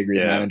very pedigreed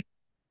Yeah.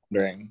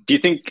 managers. Do you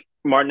think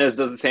Martinez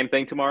does the same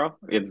thing tomorrow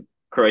against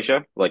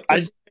Croatia? Like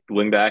just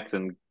wingbacks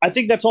and I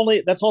think that's all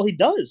he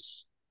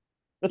does.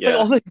 That's like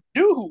all they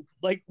do.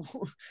 Like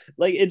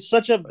it's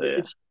such a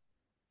it's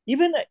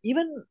even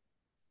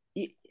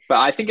but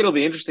I think it'll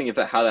be interesting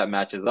how that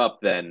matches up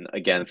then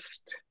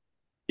against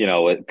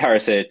with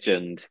Perisic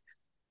and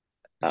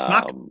it's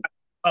not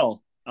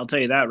well, I'll tell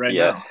you that right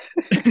now.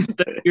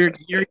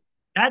 You're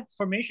that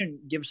formation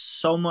gives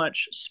so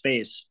much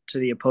space to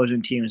the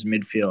opposing team's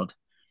midfield.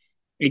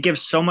 It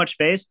gives so much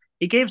space.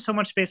 It gave so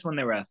much space when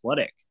they were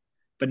athletic.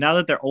 But now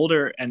that they're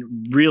older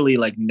and really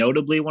like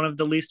notably one of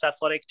the least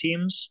athletic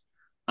teams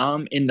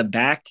in the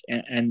back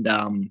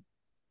and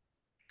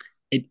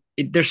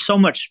there's so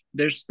much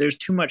there's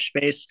too much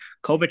space.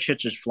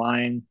 Kovacic is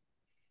flying.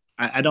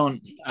 I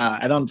don't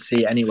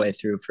see any way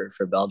through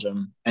for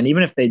Belgium. And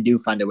even if they do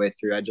find a way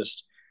through,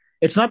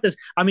 it's not this.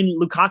 I mean,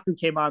 Lukaku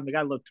came on. The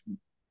guy looked,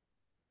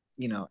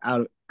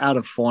 out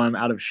of form,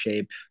 out of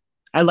shape.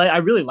 I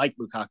really like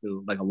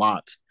Lukaku like a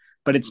lot,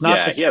 but it's not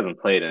Yeah, the he hasn't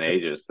played in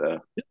ages, so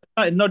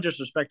no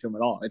disrespect to him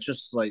at all. It's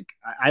just like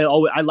I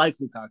like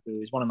Lukaku.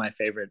 He's one of my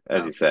favorite.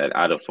 as you said,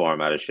 out of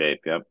form, out of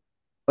shape. Yep.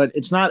 But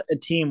it's not a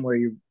team where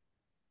you.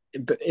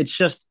 It's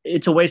just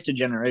it's a wasted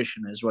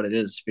generation, is what it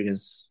is,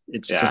 because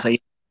it's Yeah. just like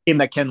a team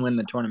that can win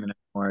the tournament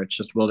anymore. It's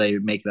just will they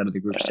make it out of the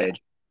group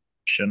stage?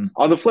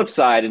 On the flip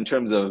side, in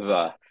terms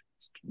of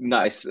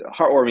nice,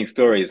 heartwarming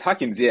stories,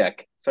 Hakim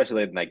Ziyech,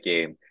 especially late in that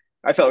game,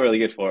 I felt really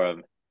good for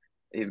him.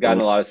 He's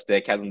gotten a lot of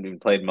stick, hasn't been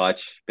played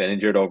much, been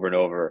injured over and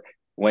over.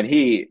 When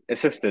he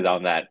assisted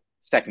on that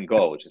second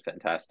goal, which is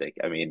fantastic.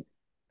 I mean,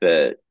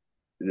 the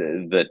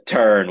the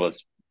turn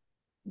was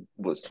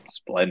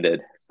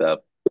splendid. So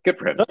good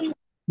for him.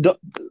 Don't,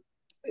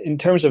 in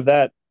terms of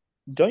that,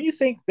 don't you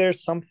think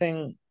there's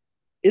something?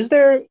 Is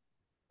there?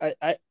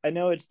 I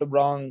know it's the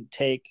wrong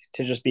take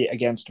to just be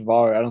against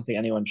VAR. I don't think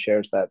anyone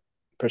shares that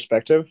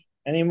perspective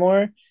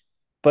anymore.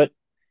 But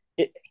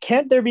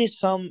can't there be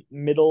some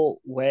middle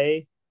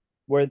way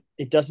where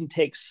it doesn't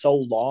take so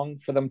long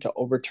for them to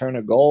overturn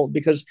a goal?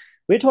 Because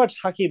we had to watch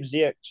Hakim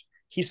Ziyech.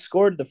 He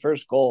scored the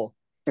first goal.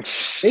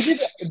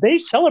 They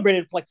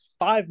celebrated for like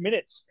 5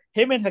 minutes.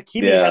 Him and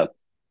Hakimi Yeah. had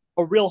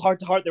a real heart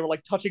to heart. They were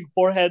like touching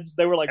foreheads.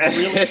 They were like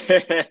really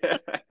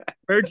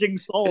merging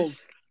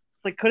souls.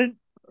 Like couldn't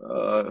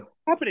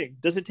happening.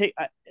 Does it take?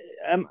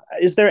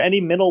 Is there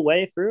any middle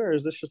way through, or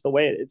is this just the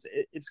way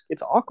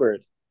it's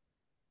awkward?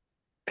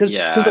 Because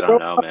Yeah, I the don't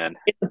World know, Cup, man.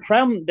 in the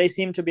Prem, they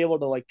seem to be able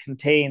to like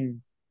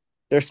contain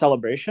their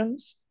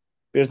celebrations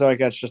because they're like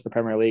that's just the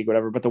Premier League,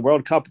 whatever. But the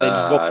World Cup, they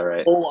just go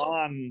Right. full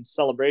on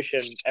celebration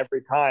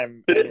every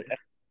time, and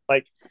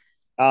like,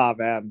 ah,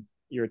 man,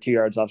 you're 2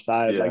 yards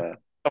offside. Like,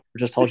 Yeah.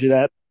 just told you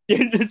that.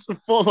 It's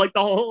full like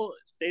the whole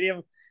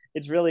stadium.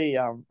 It's really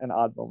an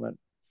odd moment.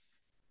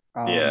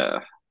 Yeah.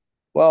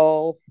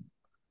 Well,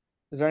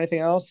 is there anything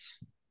else?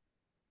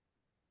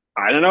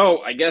 I don't know.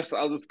 I guess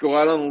I'll just go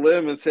out on a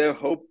limb and say I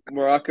hope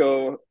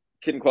Morocco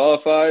can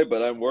qualify,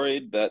 but I'm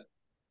worried that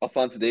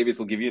Alphonso Davies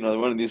will give you another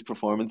one of these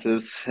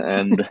performances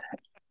and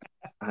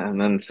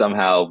then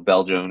somehow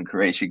Belgium and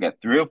Croatia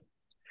get through.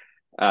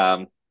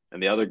 And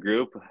the other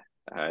group,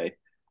 I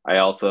I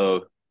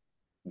also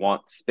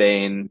want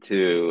Spain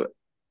to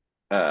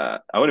I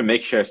want to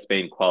make sure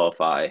Spain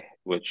qualify,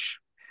 which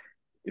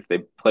if they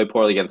play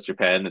poorly against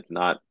Japan, it's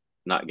not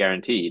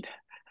guaranteed.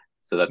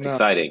 So that's No.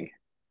 exciting.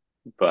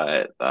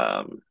 But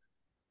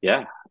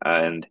yeah,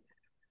 and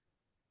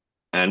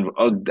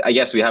I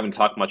guess we haven't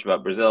talked much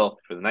about Brazil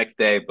for the next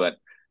day, but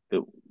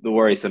the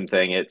worrisome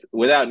thing it's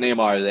without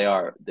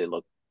Neymar, they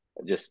look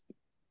just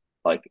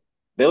like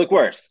they look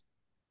worse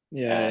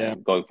Yeah.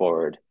 and going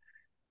forward,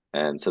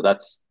 and so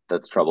that's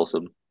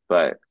troublesome.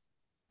 But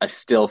I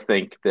still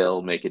think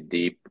they'll make it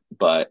deep,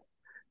 but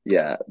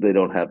yeah, they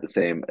don't have the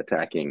same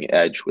attacking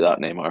edge without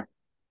Neymar.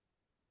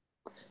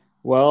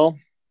 Well,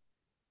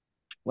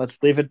 let's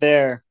leave it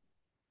there.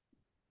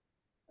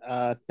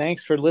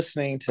 Thanks for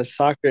listening to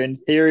Soccer in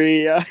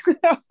Theory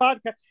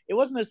podcast. It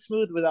wasn't as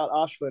smooth without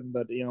Ashwin,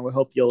 but we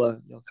hope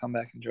you'll come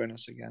back and join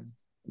us again.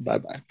 Bye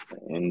bye.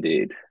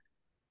 Indeed.